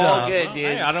That's fucked it all up. good, dude.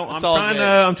 Hey, That's all good.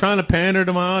 I'm trying to pander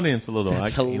to my audience a little.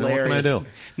 That's What can hilarious. I do?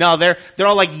 No, they're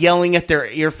all like yelling at their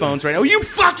earphones right now. You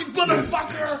fucking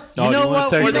motherfucker! Oh, You know you wanna what?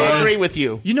 take Or they Ryan? agree with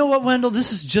you. You know what, Wendell?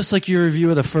 This is just like your review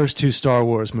of the first 2 Star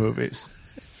Wars movies.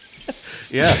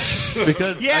 Yeah,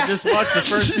 because Yeah. I just watched the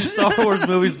first 2 Star Wars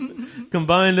movies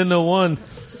combined into one.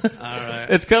 All right.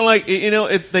 It's kind of like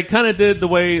they kind of did the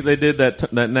way they did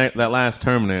that last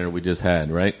Terminator we just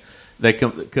had, right?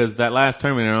 Because that last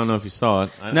Terminator, I don't know if you saw it.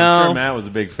 I'm No. sure Matt was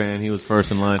a big fan. He was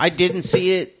first in line. I didn't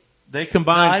see it. They No, I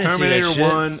combined didn't see that Terminator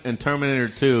shit. 1 and Terminator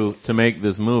 2 to make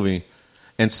this movie,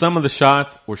 and some of the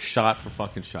shots were shot for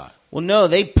fucking shot. Well, no,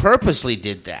 they purposely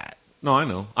did that. No,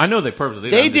 I know they purposely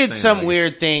did it. They I'm just did saying, some like,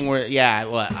 weird thing where,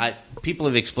 people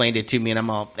have explained it to me, and I'm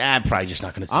all, I'm probably just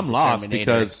not going to see I'm lost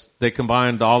Terminator. because they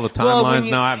combined all the timelines. Well, when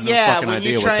you- Now I have no yeah, fucking when idea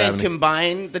you what's try and happening.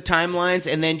 combine the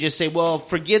timelines and then just say, well,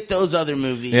 forget those other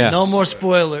movies. Yeah. No more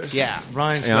spoilers. Yeah.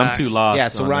 Ryan's Yeah, back. I'm too lost. Yeah,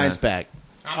 so on Ryan's that. back.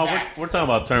 Oh, we're talking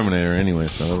about Terminator anyway.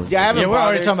 So Yeah, I haven't Yeah, we're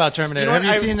already bothered. talking about Terminator. You know Have you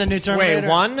what? seen the new Terminator? Wait,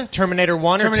 1? Terminator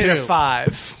 1 or 2? Terminator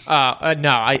 5. No,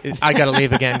 I got to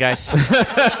leave again, guys.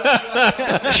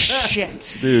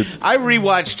 Shit. dude. I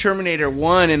rewatched Terminator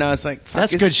 1, and I was like, fuck,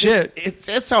 That's good shit.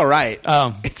 It's all right.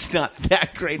 Oh. It's not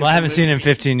that great. Well, I haven't seen it in movie.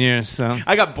 15 years, so.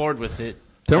 I got bored with it.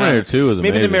 Terminator 2 is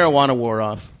amazing. Maybe the marijuana wore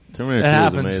off. Terminator It 2 is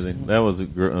happens. amazing. That was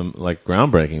like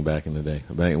groundbreaking back in the day.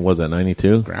 Was that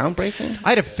 92? Groundbreaking? I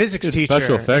had a physics Good teacher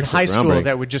special in effects high were school groundbreaking.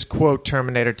 that would just quote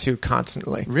Terminator 2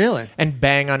 constantly. Really? And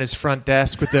bang on his front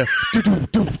desk with the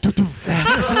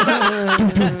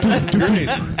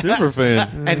Super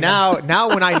fan. and now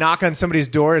when I knock on somebody's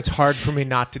door, it's hard for me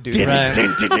not to do that.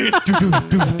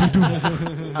 Right.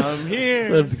 I'm here.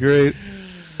 That's great.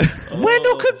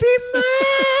 Wendell could be mine.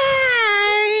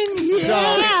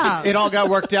 Yeah. So it all got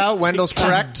worked out. Wendell's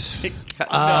correct.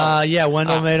 Yeah,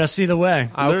 Wendell made us see the way.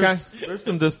 Okay. There's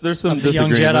some The young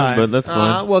disagreement, Jedi. but that's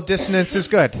fine. Well, dissonance is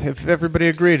good. If everybody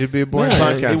agreed, it'd be a boring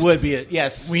podcast. It would be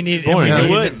yes. We need, Boring. and It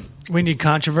would. we need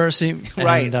controversy.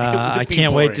 Right. And, It would I be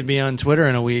can't boring. wait to be on Twitter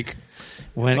in a week.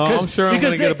 When, Oh, I'm sure I'm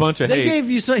because gonna get a bunch of they hate. Gave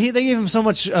you they gave him so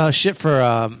much shit for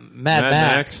Mad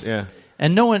Max. Yeah.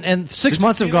 And no one. And 6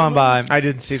 months have gone by. I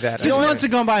didn't see that. 6 months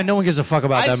have gone by, and no one gives a fuck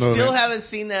about I that movie. still haven't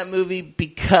seen that movie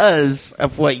because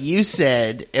of what you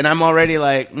said, and I'm already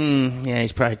like, yeah,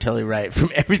 he's probably totally right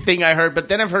from everything I heard. But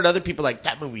then I've heard other people like,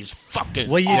 that movie is fucking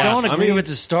Well, you awesome. don't agree with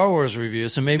the Star Wars review,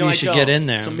 so maybe No, you I should don't. get in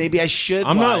there. So maybe I should.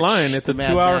 I'm not watch lying. It's a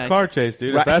Mad 2-hour Max. car chase,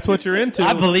 dude. Right. If that's what you're into,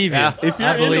 I believe you. If you're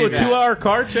I believe into a you. 2-hour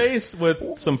car chase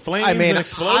with some flames I mean, and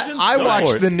explosions, I go for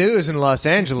watched it. the news in Los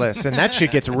Angeles, and that shit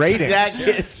gets ratings. That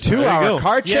gets 2-hour go.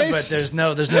 car Yeah, chase. but there's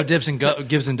no dips and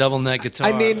gives and double neck guitar.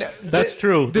 I mean, That's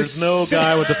true. There's no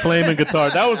guy with the flaming guitar.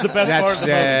 That was the best That's- part of the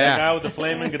movie. yeah. That guy with the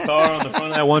flaming guitar on the front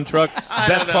of that one truck. I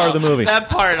Best don't part of the know. movie. That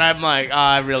part, I'm like,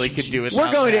 I really could do it.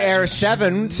 We're going to Air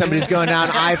 7. Somebody's going down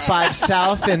I-5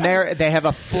 South, and they have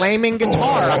a flaming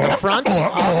guitar on the front of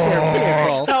their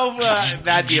vehicle. Oh,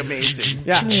 that'd be amazing.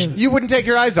 Yeah, you wouldn't take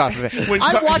your eyes off of it.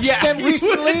 I watched them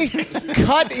recently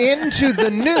cut into the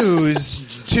news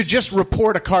to just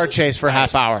report a car chase for a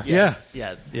half hour. Yeah.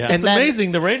 Yes. Yeah. And It's then-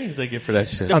 amazing the ratings they get for that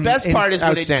shit. The best part is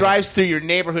when it outstanding. drives through your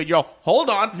neighborhood. You're all, hold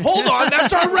on,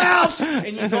 that's our Ralph's.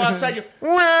 And you go outside, you're,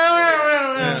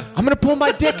 I'm going to pull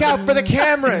my dick out for the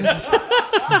cameras.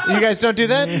 You guys don't do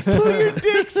that? pull your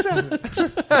dicks out.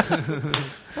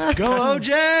 Go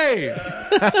OJ!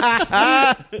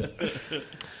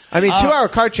 I mean, 2-hour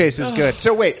car chase is good.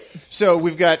 So wait, so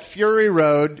we've got Fury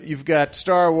Road, you've got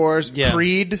Star Wars, Yeah.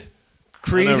 Creed.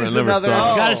 Creed I never is another. saw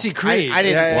it. You got to see Creed. I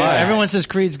didn't see yeah. that. Everyone says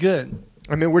Creed's good.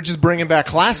 I mean, we're just bringing back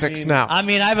classics now. I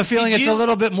mean, I have a feeling it's a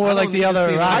little bit more like the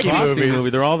other Rocky boxing movies. movie.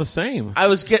 They're all the same.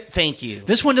 Thank you.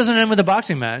 This one doesn't end with a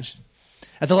boxing match.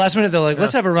 At the last minute, they're like,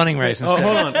 let's have a running race Oh, instead.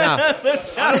 hold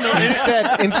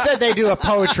on. Instead, they do a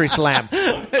poetry slam.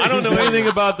 I don't know anything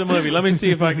about the movie. Let me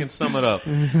see if I can sum it up.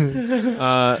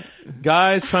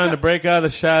 Guy's trying to break out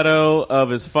of the shadow of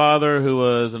his father, who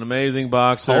was an amazing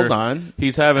boxer. Hold on.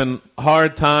 He's having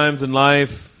hard times in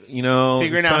life. You know,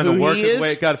 Figuring he's out trying who to work he his is?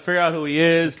 way. Got to figure out who he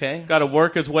is. Okay. Got to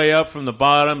work his way up from the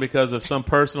bottom because of some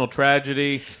personal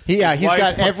tragedy. Yeah, he's Wife's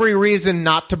got every reason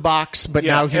not to box, but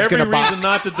now he's every going to box. reason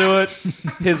not to do it.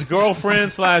 His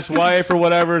girlfriend / wife or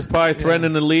whatever is probably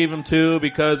threatening to leave him too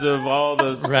because of all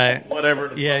the Right. whatever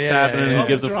the Yeah, fuck's yeah, happening. yeah, yeah. He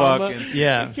gives a fuck. And,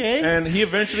 Yeah. and he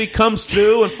eventually comes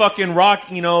through and fucking rock.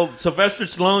 You know, Sylvester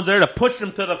Stallone's there to push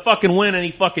him to the fucking win, and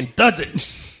he fucking does it.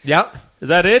 Yep. Is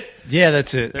that it? Yeah,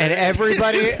 that's it. And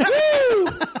everybody,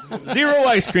 0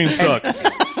 ice cream trucks.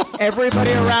 everybody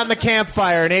around the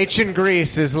campfire in ancient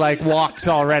Greece is like walked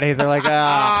already. They're like,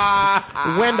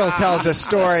 Wendell tells a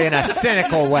story in a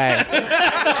cynical way.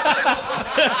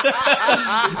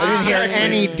 I didn't hear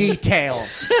any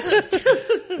details.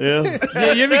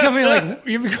 Yeah,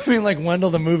 you're becoming like Wendell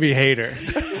the movie hater.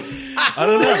 I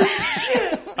don't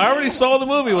know. I already saw the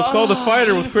movie. It was called The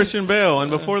Fighter with Christian Bale,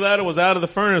 and before that, it was Out of the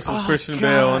Furnace with Christian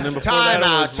Bale, and then before Time that,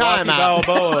 out, it was time Rocky out.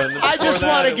 Balboa. And then I before just that,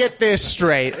 want to it- get this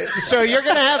straight. So you're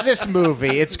going to have this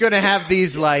movie. It's going to have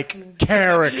these, like,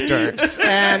 characters.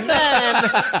 And then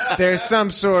there's some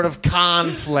sort of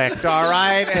conflict, all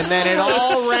right? And then it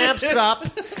all ramps up,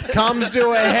 comes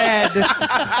to a head,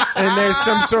 and there's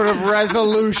some sort of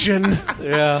resolution.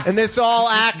 Yeah. And this all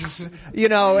acts, you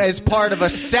know, as part of a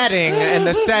setting, and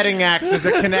the setting acts as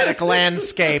a kinetic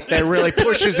landscape that really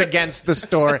pushes against the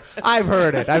story. I've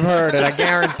heard it. I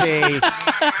guarantee.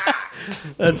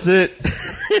 That's it.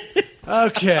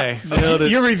 Okay. Nailed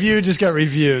it. Your review just got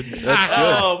reviewed.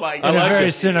 Oh, my In God. a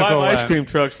very cynical 5 way. ice cream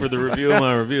trucks for the review of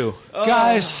my review.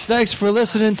 Guys, thanks for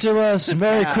listening to us.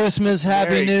 Merry Christmas, Happy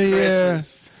Merry New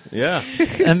Christmas. Yeah.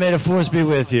 Year, and may the force be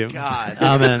with you. God.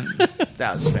 Amen.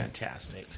 That was fantastic.